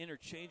kind of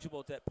interchangeable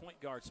at that point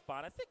guard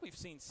spot. I think we've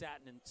seen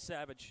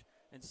Savage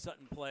and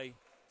Sutton play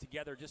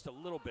together just a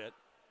little bit.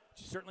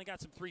 Certainly got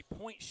some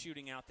three-point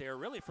shooting out there,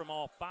 really from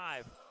all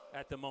 5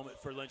 at the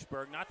moment for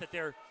Lynchburg. Not that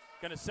they're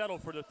going to settle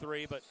for the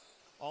 3, but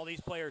all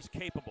these players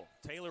capable.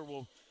 Taylor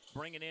will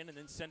bring it in and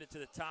then send it to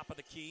the top of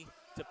the key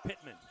to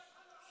Pittman.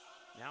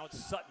 Now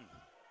it's Sutton.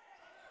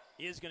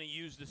 He is going to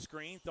use the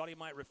screen. Thought he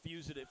might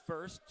refuse it at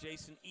first.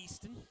 Jason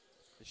Easton,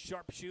 the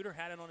sharp shooter,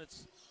 had it on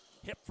its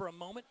hip for a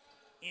moment.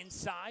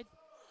 Inside,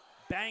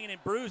 banging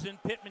and bruising.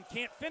 Pittman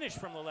can't finish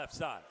from the left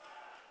side.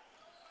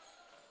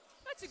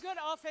 That's a good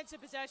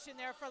offensive possession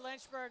there for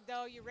Lynchburg,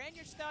 though. You ran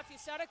your stuff, you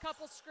set a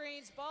couple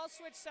screens, ball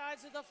switched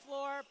sides of the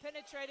floor,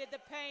 penetrated the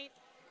paint.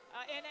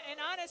 And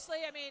honestly,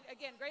 I mean,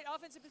 again, great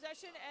offensive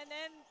possession, and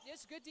then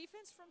just good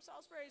defense from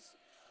Salisbury's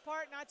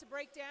part not to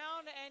break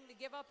down and to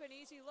give up an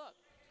easy look.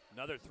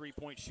 Another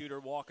three-point shooter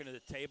walking to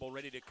the table,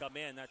 ready to come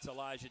in. That's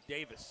Elijah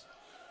Davis.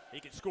 He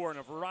can score in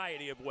a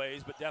variety of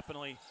ways, but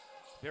definitely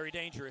very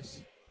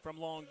dangerous from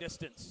long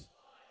distance.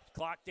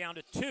 Clock down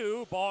to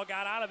 2. Ball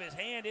got out of his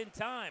hand in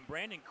time.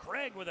 Brandon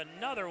Craig with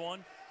another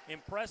one.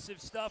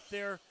 Impressive stuff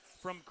there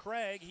from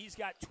Craig. He's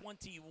got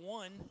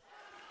 21.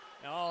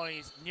 Oh,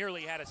 he's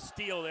nearly had a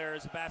steal there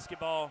as a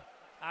basketball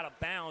out of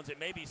bounds. It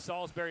may be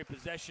Salisbury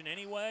possession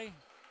anyway.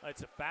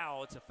 It's a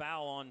foul. It's a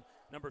foul on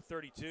number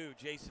 32,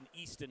 Jason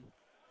Easton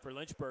for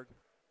Lynchburg.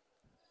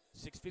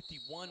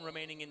 6:51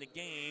 remaining in the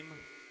game.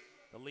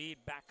 The lead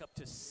back up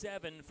to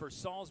 7 for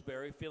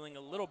Salisbury, feeling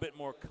a little bit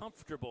more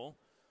comfortable.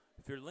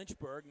 If you're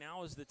Lynchburg,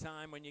 now is the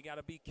time when you got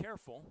to be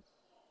careful.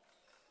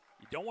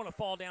 You don't want to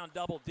fall down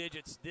double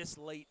digits this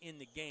late in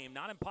the game.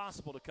 Not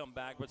impossible to come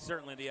back, but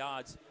certainly the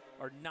odds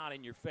are not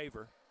in your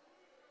favor.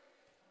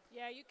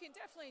 Yeah, you can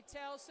definitely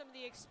tell some of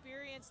the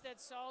experience that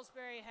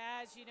Salisbury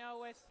has, you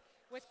know,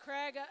 with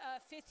Craig,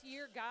 a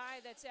fifth-year guy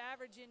that's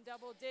averaging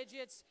double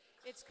digits.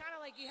 It's kind of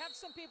like you have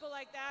some people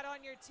like that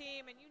on your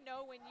team, and you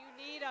know when you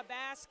need a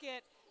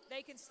basket,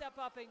 they can step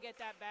up and get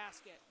that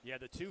basket. Yeah,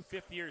 the two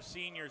fifth-year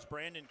seniors,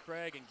 Brandon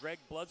Craig and Greg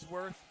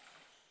Bloodsworth,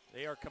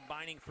 they are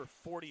combining for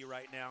 40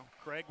 right now.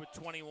 Craig with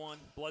 21,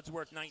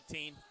 Bloodsworth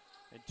 19.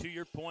 And to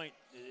your point,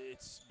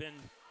 it's been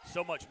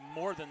so much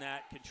more than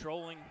that,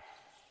 controlling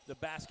the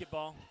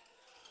basketball,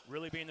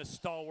 really being the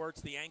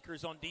stalwarts, the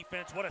anchors on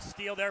defense. What a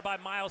steal there by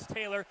Miles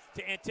Taylor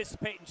to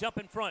anticipate and jump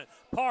in front.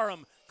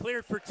 Parham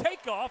cleared for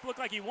takeoff. Looked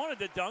like he wanted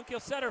to dunk. He'll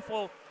settle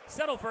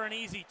for an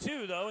easy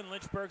 2, though, and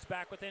Lynchburg's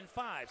back within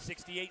 5,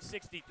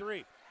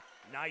 68-63.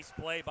 Nice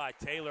play by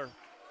Taylor.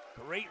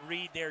 Great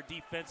read there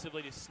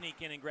defensively to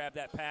sneak in and grab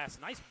that pass.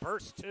 Nice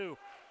burst, too.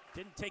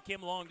 Didn't take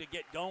him long to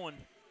get going.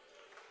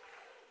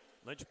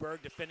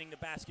 Lynchburg defending the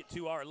basket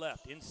to our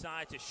left.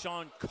 Inside to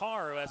Sean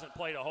Carr, who hasn't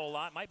played a whole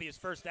lot. Might be his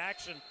first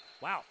action.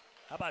 Wow,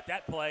 how about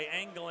that play?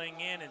 Angling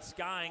in and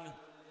skying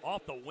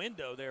off the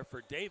window there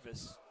for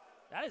Davis.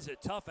 That is a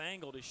tough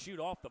angle to shoot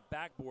off the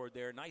backboard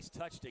there. Nice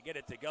touch to get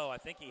it to go. I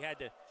think he had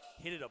to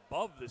hit it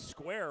above the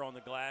square on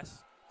the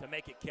glass to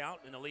make it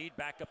count, and the lead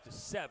back up to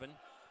 7.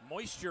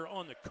 Moisture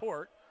on the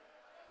court.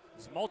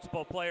 There's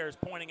multiple players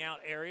pointing out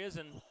areas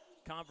and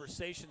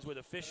conversations with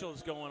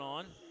officials going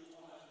on.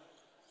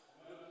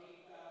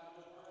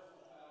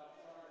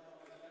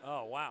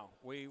 Oh wow,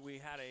 we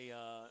had a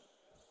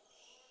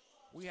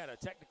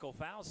technical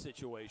foul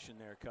situation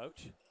there,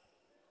 Coach.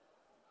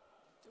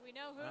 Do we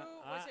know who?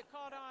 Was it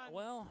called on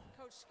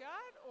Coach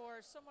Scott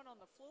or someone on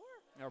the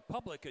floor? Our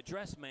public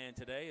address man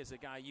today is a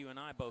guy you and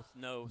I both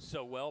know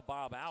so well,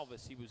 Bob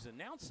Alvis. He was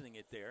announcing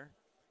it there.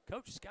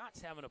 Coach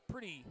Scott's having a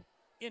pretty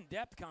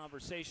in-depth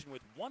conversation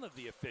with one of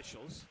the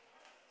officials.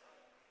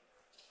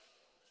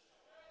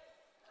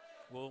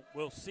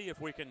 We'll see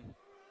if we can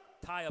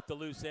tie up the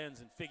loose ends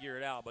and figure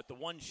it out, but the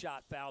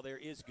one-shot foul there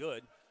is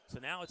good. So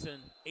now it's an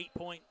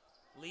 8-point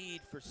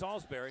lead for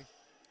Salisbury.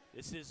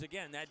 This is,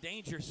 again, that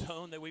danger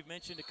zone that we've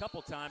mentioned a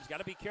couple times. Got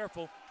to be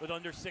careful with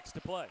under 6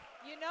 to play.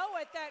 You know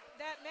what that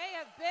may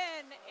have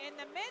been in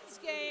the men's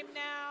game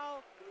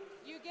now.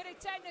 You get a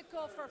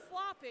technical for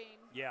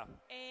flopping. Yeah.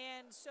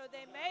 And so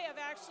they may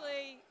have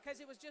actually, because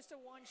it was just a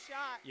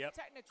one-shot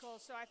technical,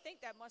 so I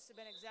think that must have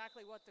been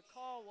exactly what the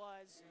call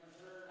was.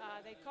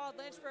 They called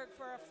Lynchburg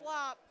for a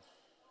flop,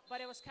 but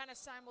it was kind of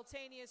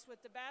simultaneous with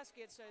the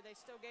basket, so they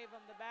still gave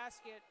them the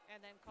basket and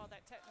then called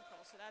that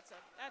technical. So that's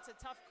a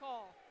tough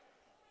call.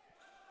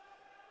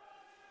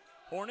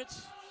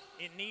 Hornets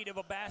in need of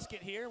a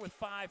basket here with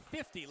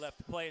 5:50 left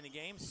to play in the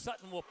game.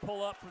 Sutton will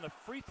pull up from the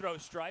free throw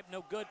stripe.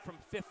 No good from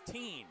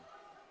 15.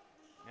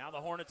 Now the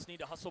Hornets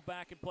need to hustle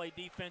back and play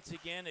defense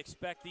again.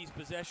 Expect these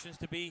possessions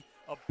to be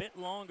a bit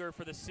longer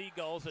for the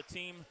Seagulls, a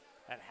team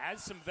that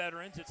has some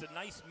veterans. It's a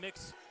nice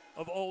mix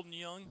of old and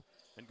young.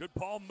 And good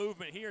ball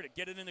movement here to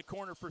get it in the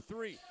corner for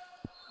 3.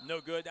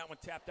 No good. That one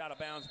tapped out of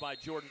bounds by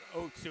Jordan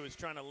Oates, who was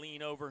trying to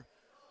lean over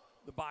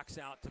the box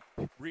out to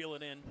reel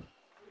it in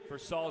for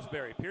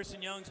Salisbury.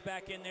 Pearson Young's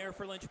back in there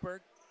for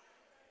Lynchburg.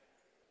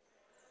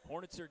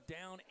 Hornets are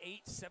down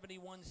 8,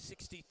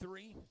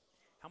 71-63.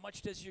 How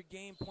much does your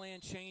game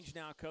plan change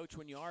now, Coach,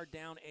 when you are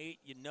down 8?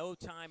 You know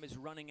time is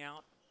running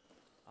out.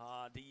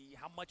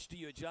 How much do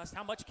you adjust?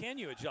 How much can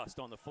you adjust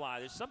on the fly?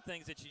 There's some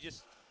things that you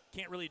just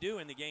can't really do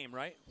in the game,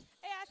 right?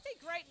 Hey, I think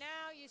right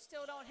now you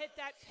still don't hit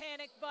that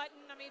panic button.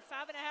 I mean,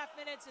 5.5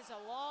 minutes is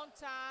a long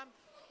time.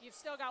 You've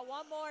still got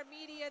one more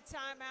media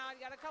timeout.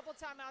 You got a couple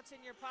timeouts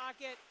in your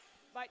pocket.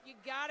 But you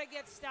got to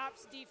get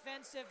stops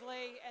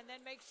defensively and then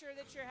make sure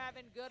that you're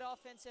having good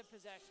offensive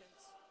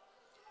possessions.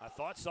 I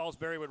thought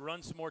Salisbury would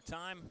run some more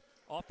time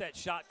off that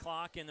shot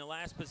clock in the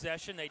last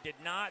possession. They did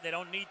not. They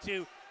don't need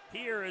to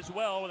here as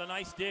well with a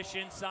nice dish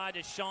inside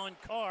to Sean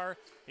Carr.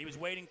 He was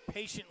waiting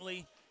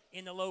patiently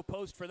in the low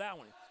post for that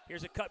one.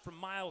 Here's a cut from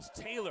Miles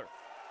Taylor.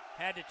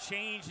 Had to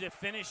change the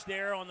finish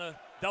there on the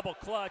double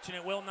clutch, and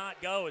it will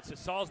not go. It's a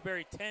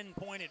Salisbury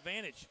 10-point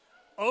advantage.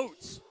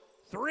 Oates,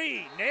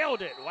 3,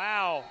 nailed it.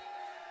 Wow.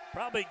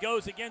 Probably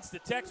goes against the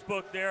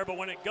textbook there, but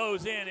when it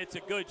goes in, it's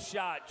a good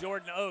shot.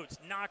 Jordan Oates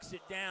knocks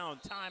it down.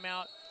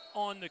 Timeout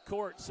on the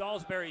court.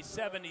 Salisbury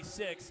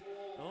 76,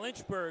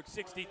 Lynchburg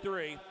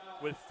 63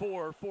 with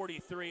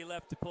 4:43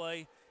 left to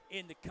play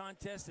in the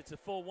contest. It's a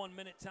full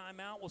 1-minute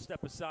timeout. We'll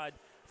step aside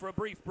for a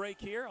brief break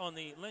here on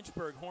the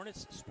Lynchburg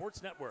Hornets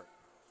Sports Network.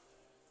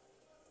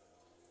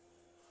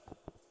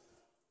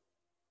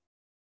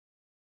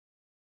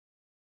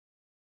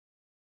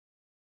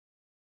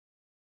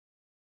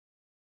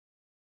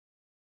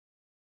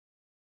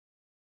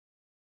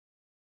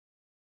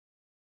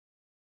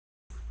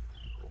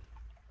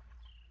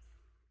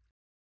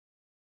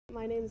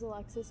 My name is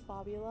Alexis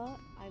Fabula.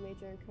 I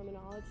major in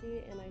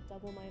criminology and I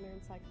double minor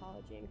in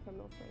psychology and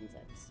criminal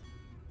forensics.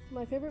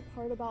 My favorite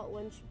part about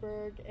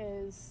Lynchburg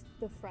is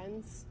the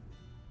friends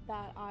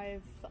that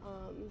I've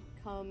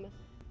come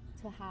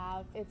to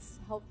have. It's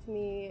helped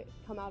me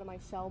come out of my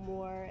shell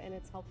more, and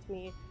it's helped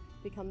me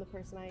become the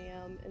person I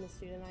am and the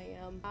student I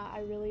am. I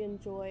really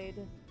enjoyed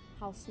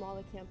how small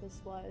the campus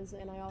was,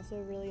 and I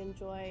also really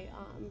enjoy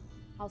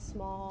how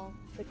small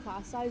the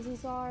class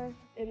sizes are.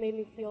 It made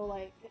me feel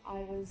like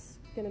I was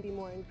going to be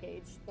more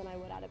engaged than I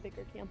would at a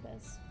bigger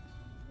campus.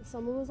 If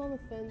someone was on the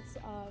fence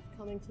of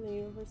coming to the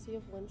University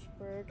of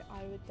Lynchburg,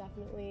 I would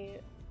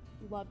definitely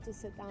love to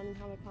sit down and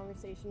have a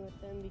conversation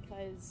with them,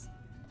 because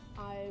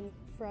I'm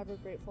forever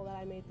grateful that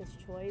I made this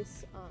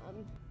choice.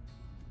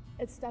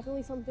 It's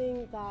definitely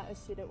something that a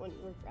student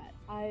wouldn't regret.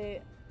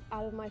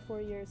 Out of my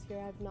 4 years here,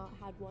 I've not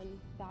had one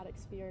bad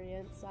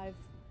experience. I've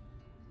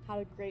had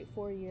a great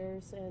 4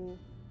 years, and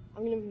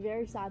I'm going to be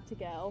very sad to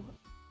go.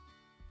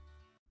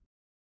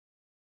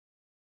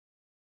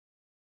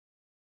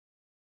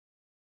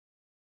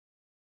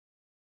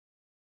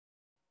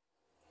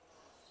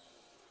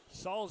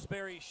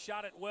 Salisbury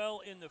shot it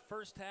well in the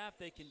first half.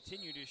 They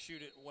continue to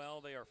shoot it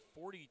well. They are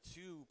 42%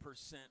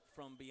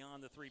 from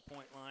beyond the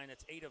three-point line.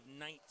 That's 8 of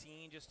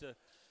 19, just a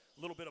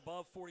little bit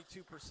above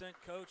 42%,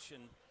 Coach.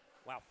 And,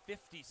 wow,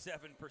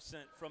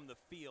 57% from the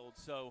field.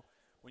 So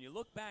when you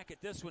look back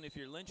at this one, if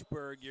you're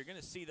Lynchburg, you're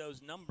going to see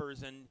those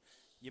numbers, and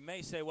you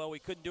may say, well, we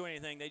couldn't do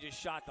anything. They just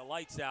shot the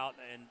lights out,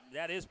 and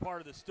that is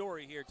part of the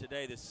story here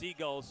today. The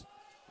Seagulls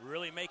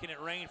really making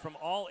it rain from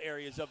all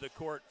areas of the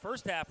court.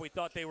 First half, we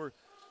thought they were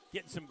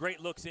getting some great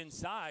looks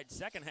inside.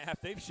 Second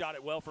half, they've shot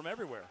it well from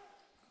everywhere.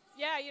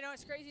 Yeah, you know,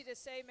 it's crazy to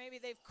say maybe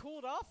they've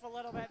cooled off a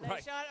little bit. They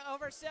Right. shot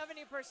over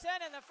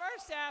 70% in the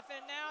first half,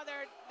 and now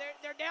they're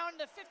down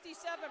to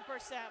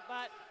 57%.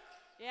 But,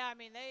 yeah, I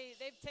mean,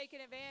 they've taken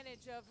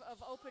advantage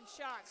of open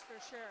shots for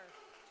sure.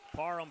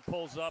 Parham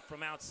pulls up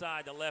from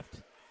outside the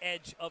left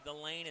edge of the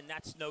lane, and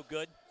that's no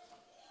good.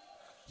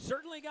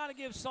 Certainly got to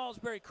give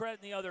Salisbury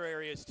credit in the other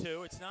areas,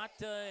 too. It's not,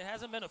 it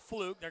hasn't been a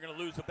fluke. They're going to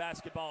lose the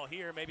basketball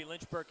here. Maybe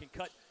Lynchburg can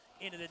cut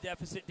into the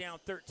deficit down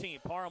 13.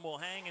 Parham will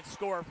hang and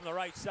score from the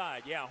right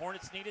side. Yeah,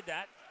 Hornets needed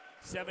that.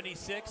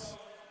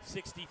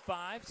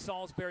 76-65.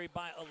 Salisbury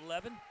by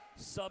 11.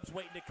 Subs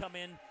waiting to come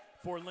in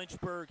for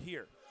Lynchburg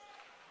here.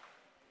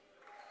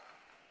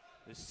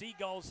 The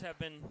Seagulls have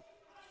been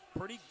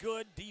pretty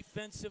good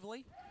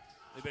defensively.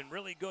 They've been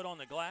really good on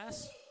the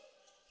glass.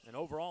 And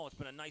overall, it's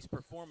been a nice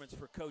performance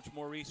for Coach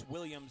Maurice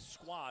Williams'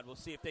 squad. We'll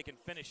see if they can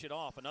finish it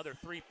off. Another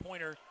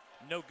three-pointer,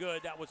 no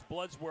good. That was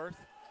Bloodsworth.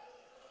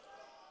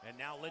 And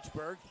now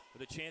Lynchburg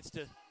with a chance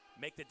to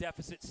make the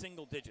deficit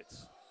single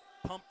digits.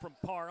 Pump from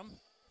Parham,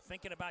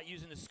 thinking about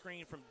using the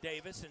screen from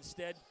Davis.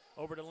 Instead,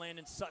 over to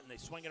Landon Sutton. They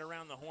swing it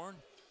around the horn.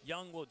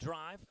 Young will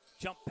drive.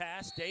 Jump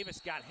pass.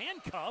 Davis got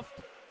handcuffed.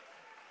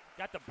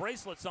 Got the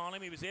bracelets on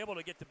him. He was able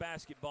to get the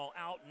basketball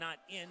out, not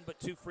in, but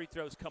 2 free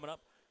throws coming up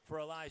for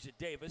Elijah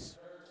Davis.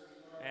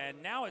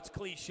 And now it's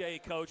cliche,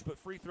 Coach, but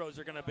free throws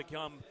are going to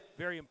become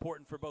very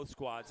important for both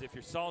squads. If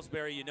you're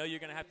Salisbury, you know you're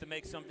going to have to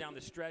make some down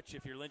the stretch.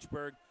 If you're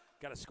Lynchburg,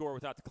 got to score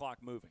without the clock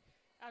moving.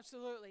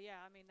 Absolutely,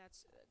 yeah. I mean,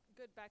 that's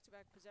good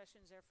back-to-back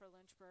possessions there for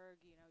Lynchburg.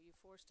 You know, you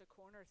forced a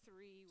corner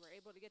three, were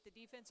able to get the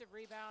defensive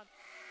rebound.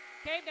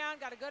 Came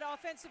down, got a good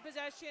offensive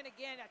possession.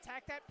 Again,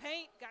 attacked that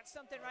paint, got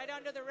something right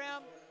under the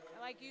rim.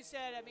 And like you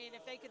said, I mean,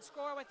 if they could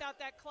score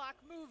without that clock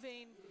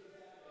moving,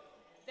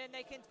 then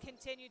they can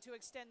continue to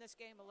extend this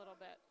game a little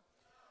bit.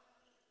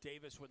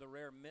 Davis with a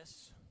rare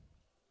miss.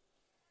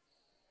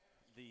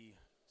 The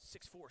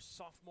 6'4"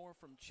 sophomore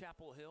from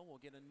Chapel Hill will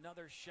get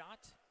another shot.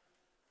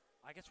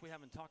 I guess we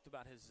haven't talked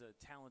about his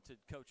talented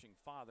coaching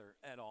father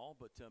at all,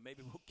 but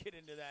maybe we'll get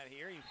into that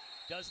here. He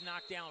does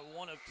knock down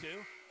 1 of 2.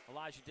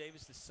 Elijah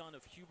Davis, the son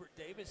of Hubert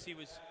Davis. He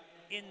was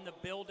in the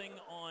building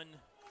on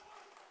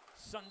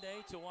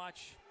Sunday to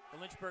watch the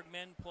Lynchburg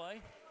men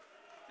play.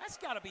 That's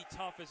got to be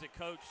tough as a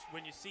coach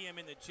when you see him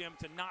in the gym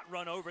to not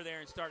run over there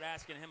and start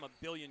asking him a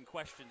billion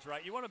questions,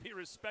 right? You want to be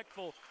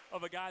respectful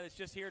of a guy that's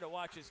just here to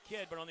watch his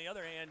kid, but on the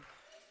other hand,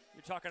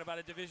 you're talking about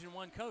a Division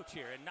I coach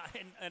here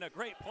and a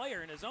great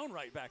player in his own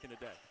right back in the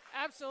day.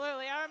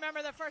 Absolutely. I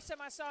remember the first time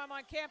I saw him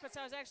on campus,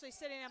 I was actually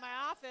sitting in my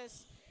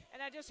office,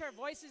 and I just heard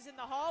voices in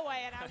the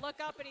hallway, and I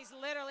look up, and he's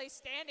literally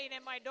standing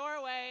in my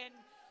doorway and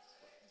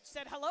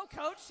said, "Hello,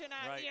 Coach," and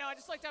I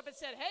just looked up and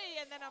said, "Hey,"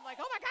 and then I'm like,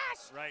 "Oh, my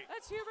gosh,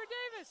 that's Hubert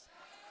Davis."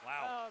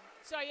 Wow.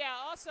 So, yeah,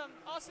 awesome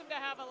to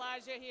have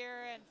Elijah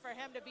here and for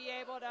him to be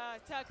able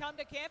to come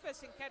to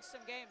campus and catch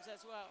some games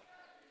as well.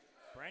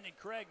 Brandon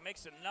Craig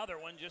makes another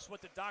one, just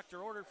what the doctor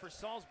ordered for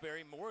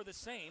Salisbury, more of the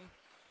same.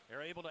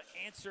 They're able to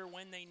answer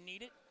when they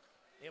need it,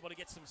 able to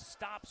get some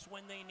stops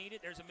when they need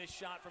it. There's a missed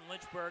shot from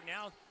Lynchburg.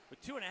 Now,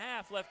 with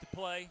 2.5 left to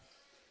play,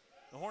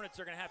 the Hornets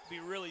are going to have to be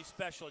really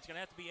special. It's going to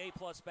have to be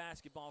A-plus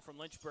basketball from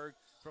Lynchburg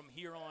from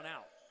here on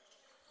out.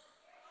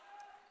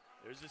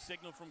 There's a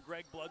signal from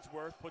Greg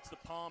Bloodsworth, puts the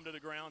palm to the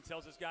ground,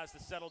 tells his guys to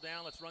settle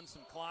down. Let's run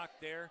some clock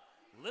there.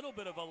 Little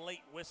bit of a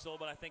late whistle,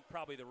 but I think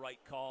probably the right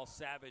call.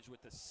 Savage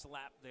with the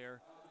slap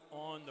there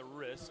on the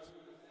wrist.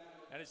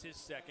 That is his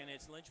second.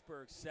 It's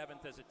Lynchburg's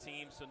 7th as a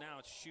team, so now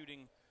it's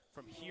shooting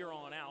from here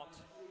on out.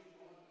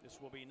 This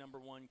will be number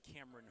 1,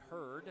 Cameron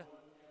Hurd.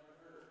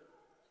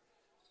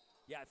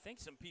 Yeah, I think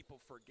some people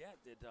forget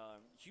that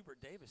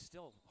Hubert Davis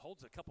still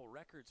holds a couple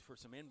records for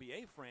some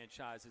NBA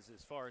franchises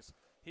as far as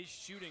his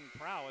shooting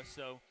prowess.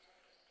 So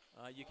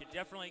you could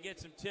definitely get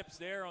some tips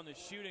there on the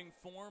shooting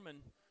form. And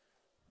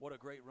what a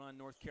great run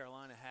North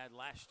Carolina had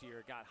last year.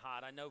 It got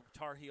hot. I know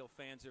Tar Heel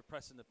fans are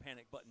pressing the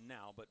panic button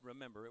now, but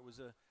remember, it was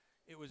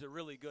a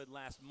really good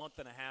last month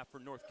and a half for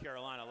North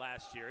Carolina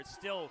last year. It's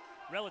still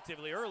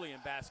relatively early in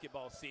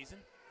basketball season.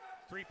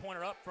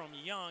 Three-pointer up from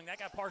Young. That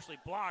got partially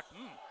blocked.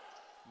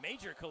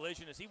 Major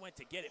collision as he went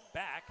to get it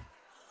back.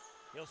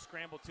 He'll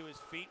scramble to his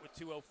feet with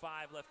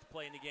 2:05 left to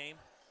play in the game.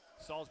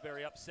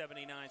 Salisbury up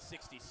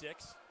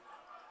 79-66.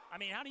 I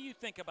mean, how do you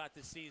think about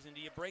this season?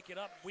 Do you break it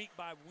up week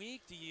by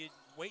week? Do you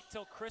wait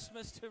till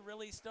Christmas to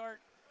really start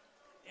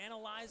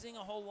analyzing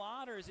a whole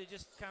lot? Or is it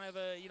just kind of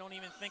you don't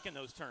even think in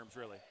those terms,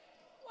 really?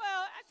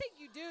 Well, I think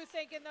you do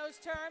think in those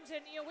terms.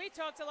 And, we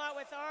talked a lot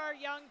with our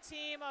young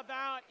team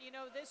about,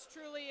 this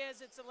truly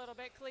is, it's a little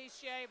bit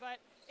cliche, but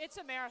it's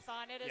a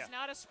marathon. It is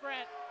not a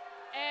sprint.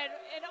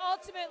 And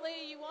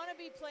ultimately, you want to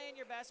be playing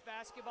your best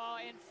basketball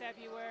in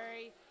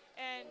February.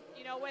 And,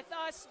 with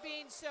us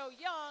being so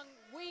young,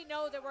 we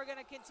know that we're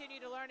going to continue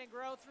to learn and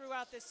grow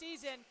throughout the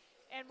season.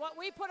 And what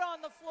we put on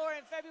the floor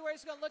in February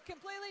is going to look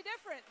completely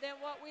different than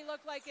what we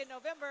look like in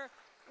November,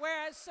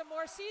 whereas some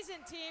more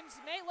seasoned teams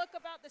may look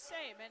about the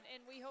same.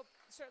 And we hope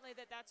certainly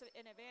that that's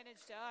an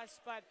advantage to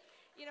us. But,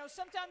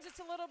 sometimes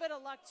it's a little bit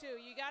of luck,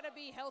 too. You got to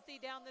be healthy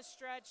down the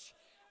stretch.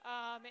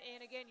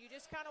 And, again, you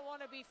just kind of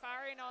want to be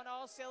firing on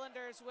all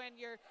cylinders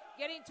when you're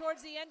getting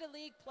towards the end of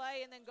league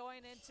play and then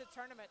going into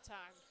tournament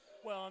time.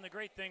 Well, and the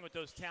great thing with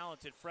those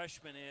talented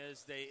freshmen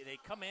is they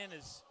come in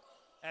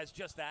as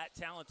just that,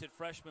 talented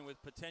freshmen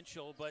with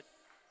potential. But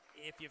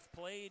if you've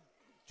played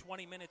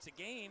 20 minutes a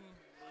game,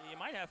 you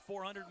might have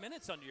 400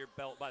 minutes under your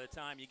belt by the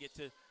time you get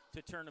to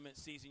tournament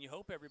season. You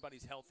hope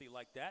everybody's healthy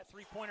like that.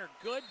 Three-pointer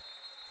good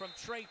from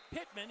Trey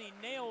Pittman. He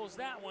nails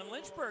that one.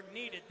 Lynchburg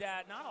needed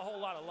that. Not a whole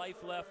lot of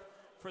life left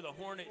for the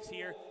Hornets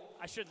here.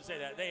 I shouldn't say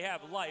that. They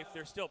have life.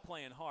 They're still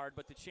playing hard,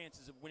 but the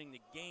chances of winning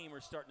the game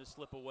are starting to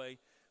slip away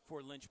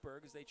for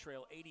Lynchburg as they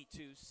trail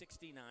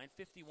 82-69,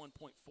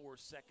 51.4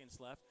 seconds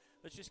left.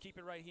 Let's just keep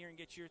it right here and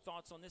get your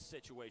thoughts on this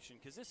situation,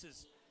 because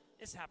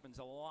this happens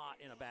a lot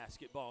in a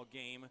basketball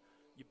game.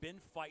 You've been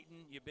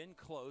fighting, you've been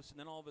close, and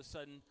then all of a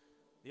sudden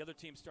the other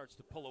team starts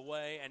to pull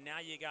away, and now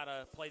you got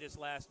to play this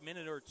last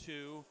minute or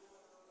two.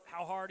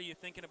 How hard are you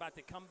thinking about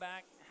the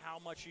comeback? How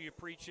much are you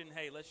preaching,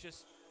 hey, let's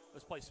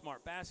play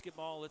smart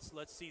basketball,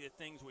 let's see the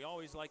things we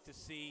always like to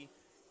see,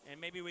 and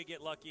maybe we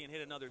get lucky and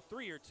hit another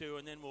three or two,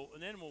 and then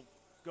we'll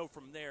go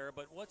from there.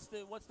 But what's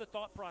the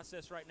thought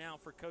process right now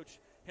for Coach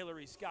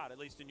Hillary Scott, at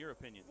least in your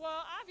opinion?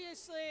 Well,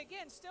 obviously,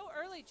 again, still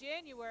early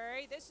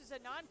January. This is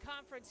a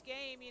non-conference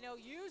game.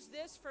 Use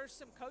this for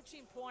some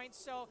coaching points.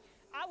 So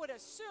I would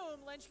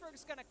assume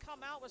Lynchburg's going to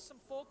come out with some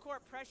full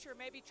court pressure,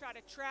 maybe try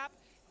to trap,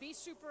 be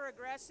super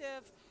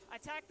aggressive,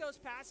 attack those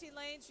passing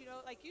lanes.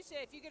 Like you said,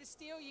 if you get a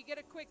steal, you get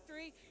a quick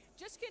three.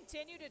 Just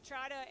continue to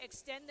try to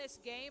extend this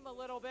game a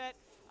little bit.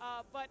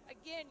 But,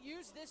 again,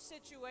 use this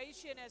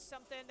situation as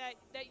something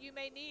that you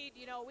may need,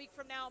 a week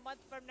from now, a month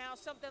from now,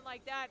 something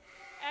like that,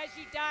 as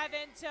you dive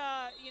into,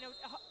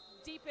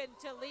 deep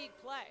into league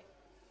play.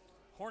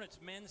 Hornets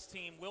men's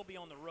team will be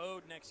on the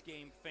road next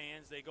game,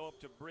 fans. They go up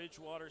to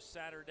Bridgewater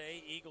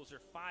Saturday. Eagles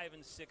are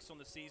 5-6 on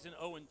the season,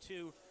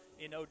 0-2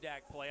 in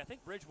ODAC play. I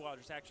think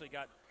Bridgewater's actually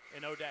got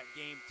an ODAC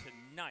game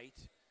tonight.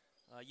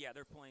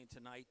 They're playing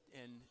tonight,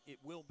 and it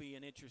will be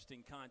an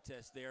interesting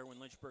contest there when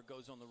Lynchburg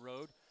goes on the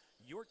road.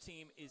 Your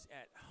team is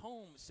at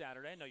home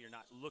Saturday. I know you're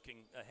not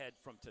looking ahead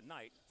from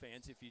tonight,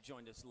 fans, if you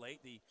joined us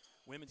late. The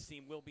women's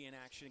team will be in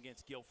action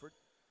against Guilford.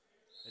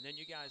 And then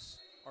you guys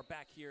are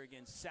back here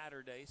again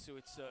Saturday, so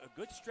it's a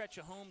good stretch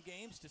of home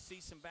games to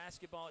see some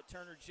basketball at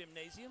Turner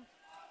Gymnasium.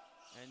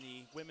 And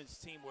the women's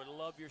team would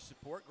love your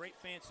support. Great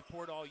fan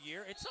support all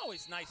year. It's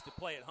always nice to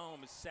play at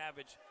home as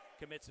Savage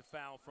commits a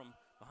foul from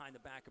behind the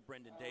back of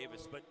Brendan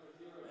Davis. But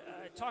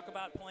talk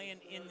about playing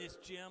in this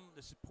gym,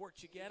 the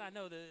support you get. I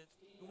know the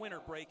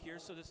winter break here,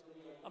 so this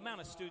amount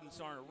of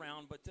students aren't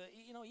around. But,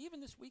 even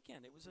this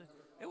weekend,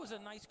 it was a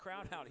nice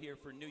crowd out here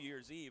for New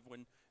Year's Eve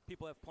when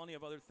people have plenty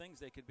of other things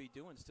they could be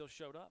doing, still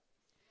showed up.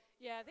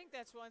 Yeah, I think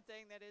that's one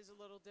thing that is a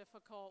little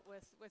difficult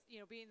with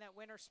being that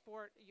winter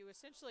sport. You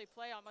essentially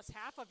play almost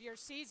half of your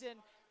season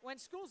when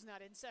school's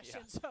not in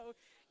session, so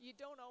you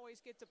don't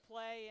always get to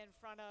play in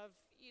front of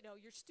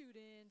your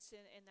students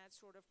and that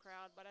sort of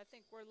crowd. But I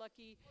think we're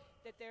lucky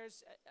that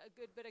there's a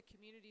good bit of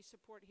community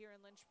support here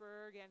in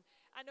Lynchburg, and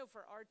I know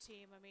for our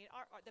team, I mean,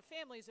 the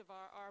families of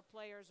our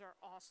players are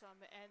awesome,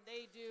 and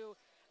they do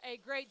a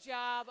great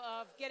job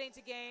of getting to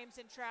games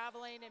and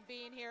traveling and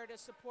being here to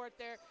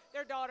support their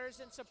daughters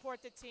and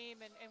support the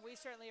team, and we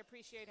certainly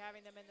appreciate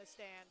having them in the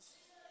stands.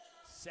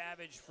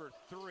 Savage for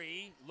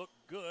 3, looked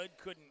good,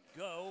 couldn't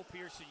go.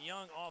 Pearson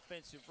Young,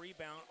 offensive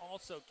rebound,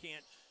 also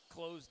can't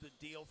close the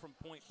deal from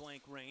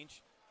point-blank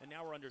range. And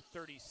now we're under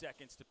 30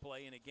 seconds to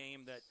play in a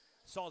game that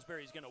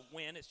Salisbury is going to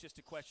win. It's just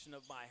a question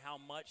of by how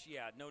much.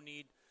 Yeah, no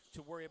need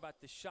to worry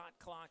about the shot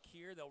clock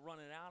here. They'll run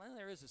it out, and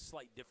there is a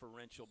slight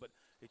differential, but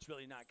it's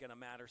really not going to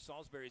matter.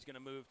 Salisbury is going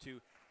to move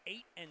to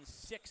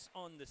 8-6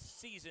 on the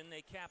season.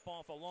 They cap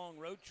off a long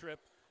road trip,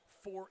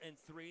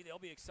 4-3. They'll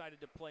be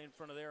excited to play in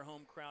front of their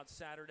home crowd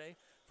Saturday.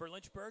 For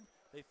Lynchburg,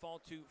 they fall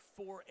to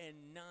 4-9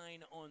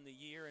 on the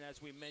year, and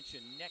as we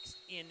mentioned, next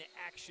in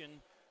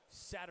action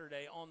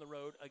Saturday on the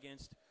road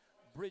against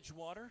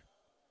Bridgewater.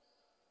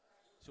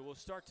 So we'll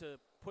start to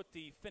put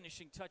the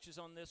finishing touches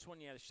on this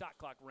one. Yeah, the shot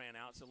clock ran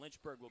out, so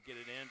Lynchburg will get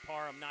it in.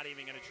 Parham not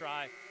even going to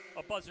try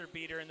a buzzer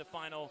beater, in the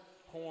final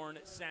horn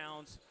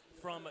sounds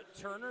from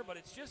Turner. But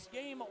it's just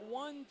game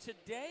 1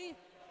 today.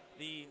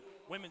 The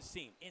women's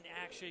team in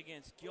action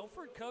against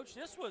Guilford. Coach,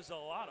 this was a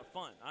lot of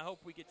fun. I hope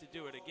we get to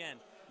do it again.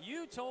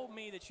 You told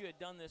me that you had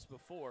done this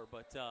before,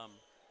 but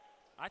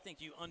I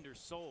think you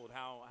undersold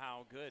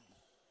how good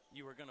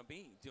you were going to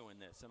be doing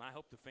this, and I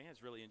hope the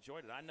fans really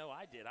enjoyed it. I know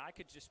I did. I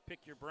could just pick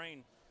your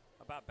brain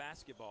about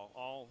basketball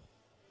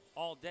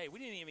all day. We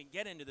didn't even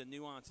get into the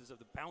nuances of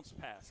the bounce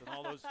pass and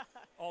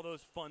all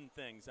those fun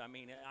things. I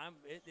mean,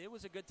 it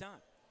was a good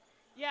time.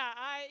 Yeah,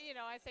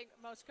 I think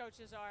most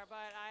coaches are,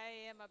 but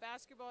I am a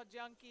basketball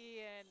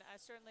junkie, and I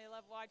certainly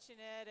love watching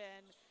it,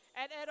 and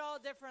at all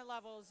different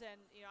levels. And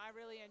I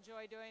really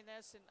enjoy doing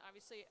this, and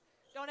obviously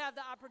don't have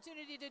the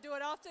opportunity to do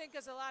it often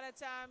because a lot of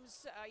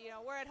times,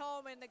 we're at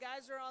home and the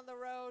guys are on the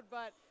road,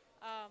 but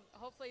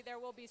hopefully there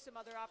will be some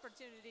other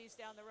opportunities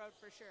down the road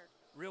for sure.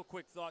 Real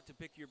quick thought to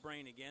pick your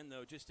brain again,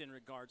 though, just in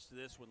regards to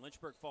this one.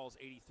 Lynchburg falls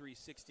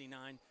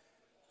 83-69.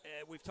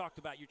 We've talked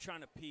about you're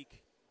trying to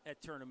peak at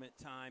tournament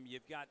time.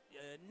 You've got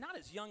not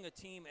as young a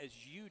team as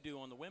you do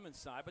on the women's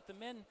side, but the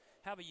men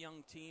have a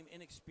young team,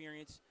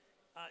 inexperienced.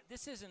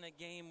 This isn't a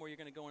game where you're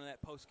going to go into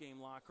that post-game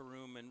locker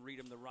room and read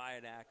them the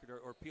riot act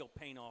or peel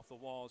paint off the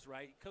walls,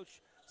 right?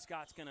 Coach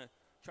Scott's going to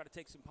try to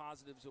take some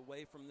positives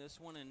away from this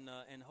one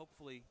and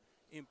hopefully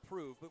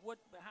improve. But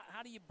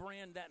how do you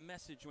brand that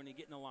message when you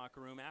get in the locker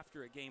room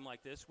after a game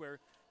like this where,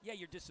 yeah,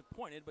 you're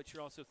disappointed, but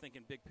you're also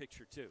thinking big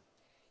picture too?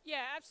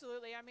 Yeah,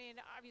 absolutely. I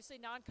mean, obviously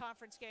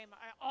non-conference game,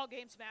 all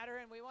games matter,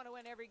 and we want to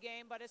win every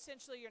game, but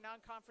essentially your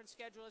non-conference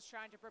schedule is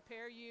trying to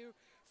prepare you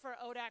for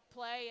ODAC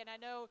play, and I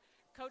know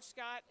Coach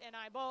Scott and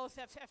I both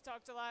have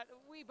talked a lot.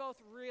 We both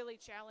really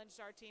challenged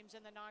our teams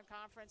in the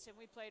non-conference, and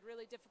we played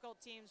really difficult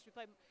teams.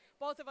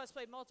 Both of us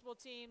played multiple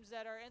teams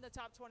that are in the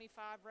top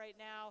 25 right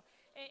now,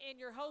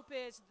 and your hope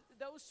is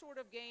those sort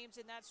of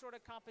games and that sort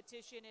of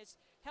competition is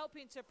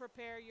helping to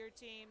prepare your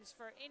teams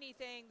for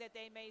anything that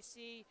they may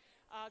see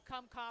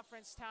come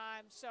conference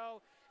time.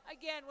 So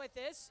again, with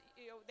this,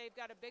 they've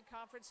got a big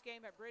conference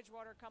game at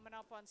Bridgewater coming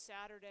up on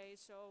Saturday.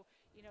 So,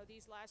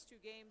 these last 2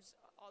 games,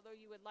 although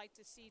you would like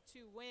to see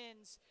 2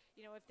 wins,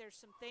 if there's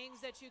some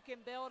things that you can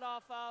build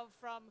off of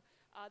from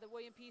the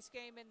William Peace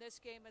game and this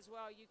game as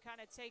well, you kind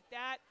of take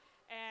that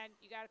and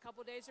you got a couple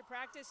days of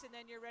practice and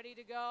then you're ready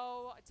to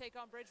go take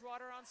on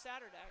Bridgewater on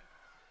Saturday.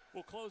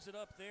 We'll close it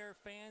up there,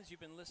 fans. You've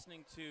been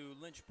listening to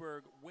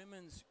Lynchburg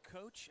women's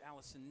coach,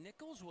 Allison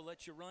Nichols. We'll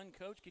let you run,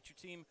 Coach. Get your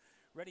team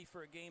ready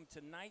for a game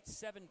tonight,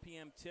 7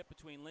 p.m. tip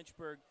between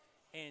Lynchburg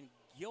and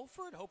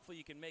Guilford. Hopefully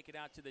you can make it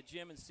out to the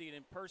gym and see it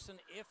in person.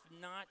 If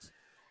not,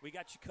 we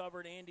got you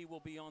covered. Andy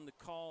will be on the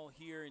call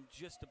here in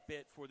just a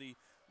bit for the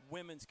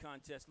women's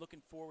contest.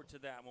 Looking forward to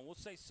that one. We'll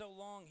say so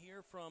long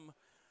here from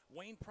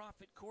Wayne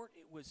Prophet Court.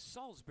 It was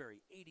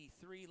Salisbury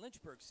 83,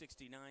 Lynchburg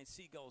 69.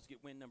 Seagulls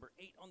get win number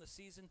 8 on the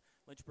season.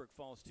 Lynchburg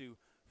falls to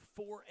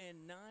 4-9.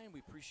 We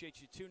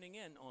appreciate you tuning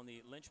in on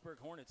the Lynchburg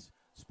Hornets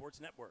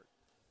Sports Network.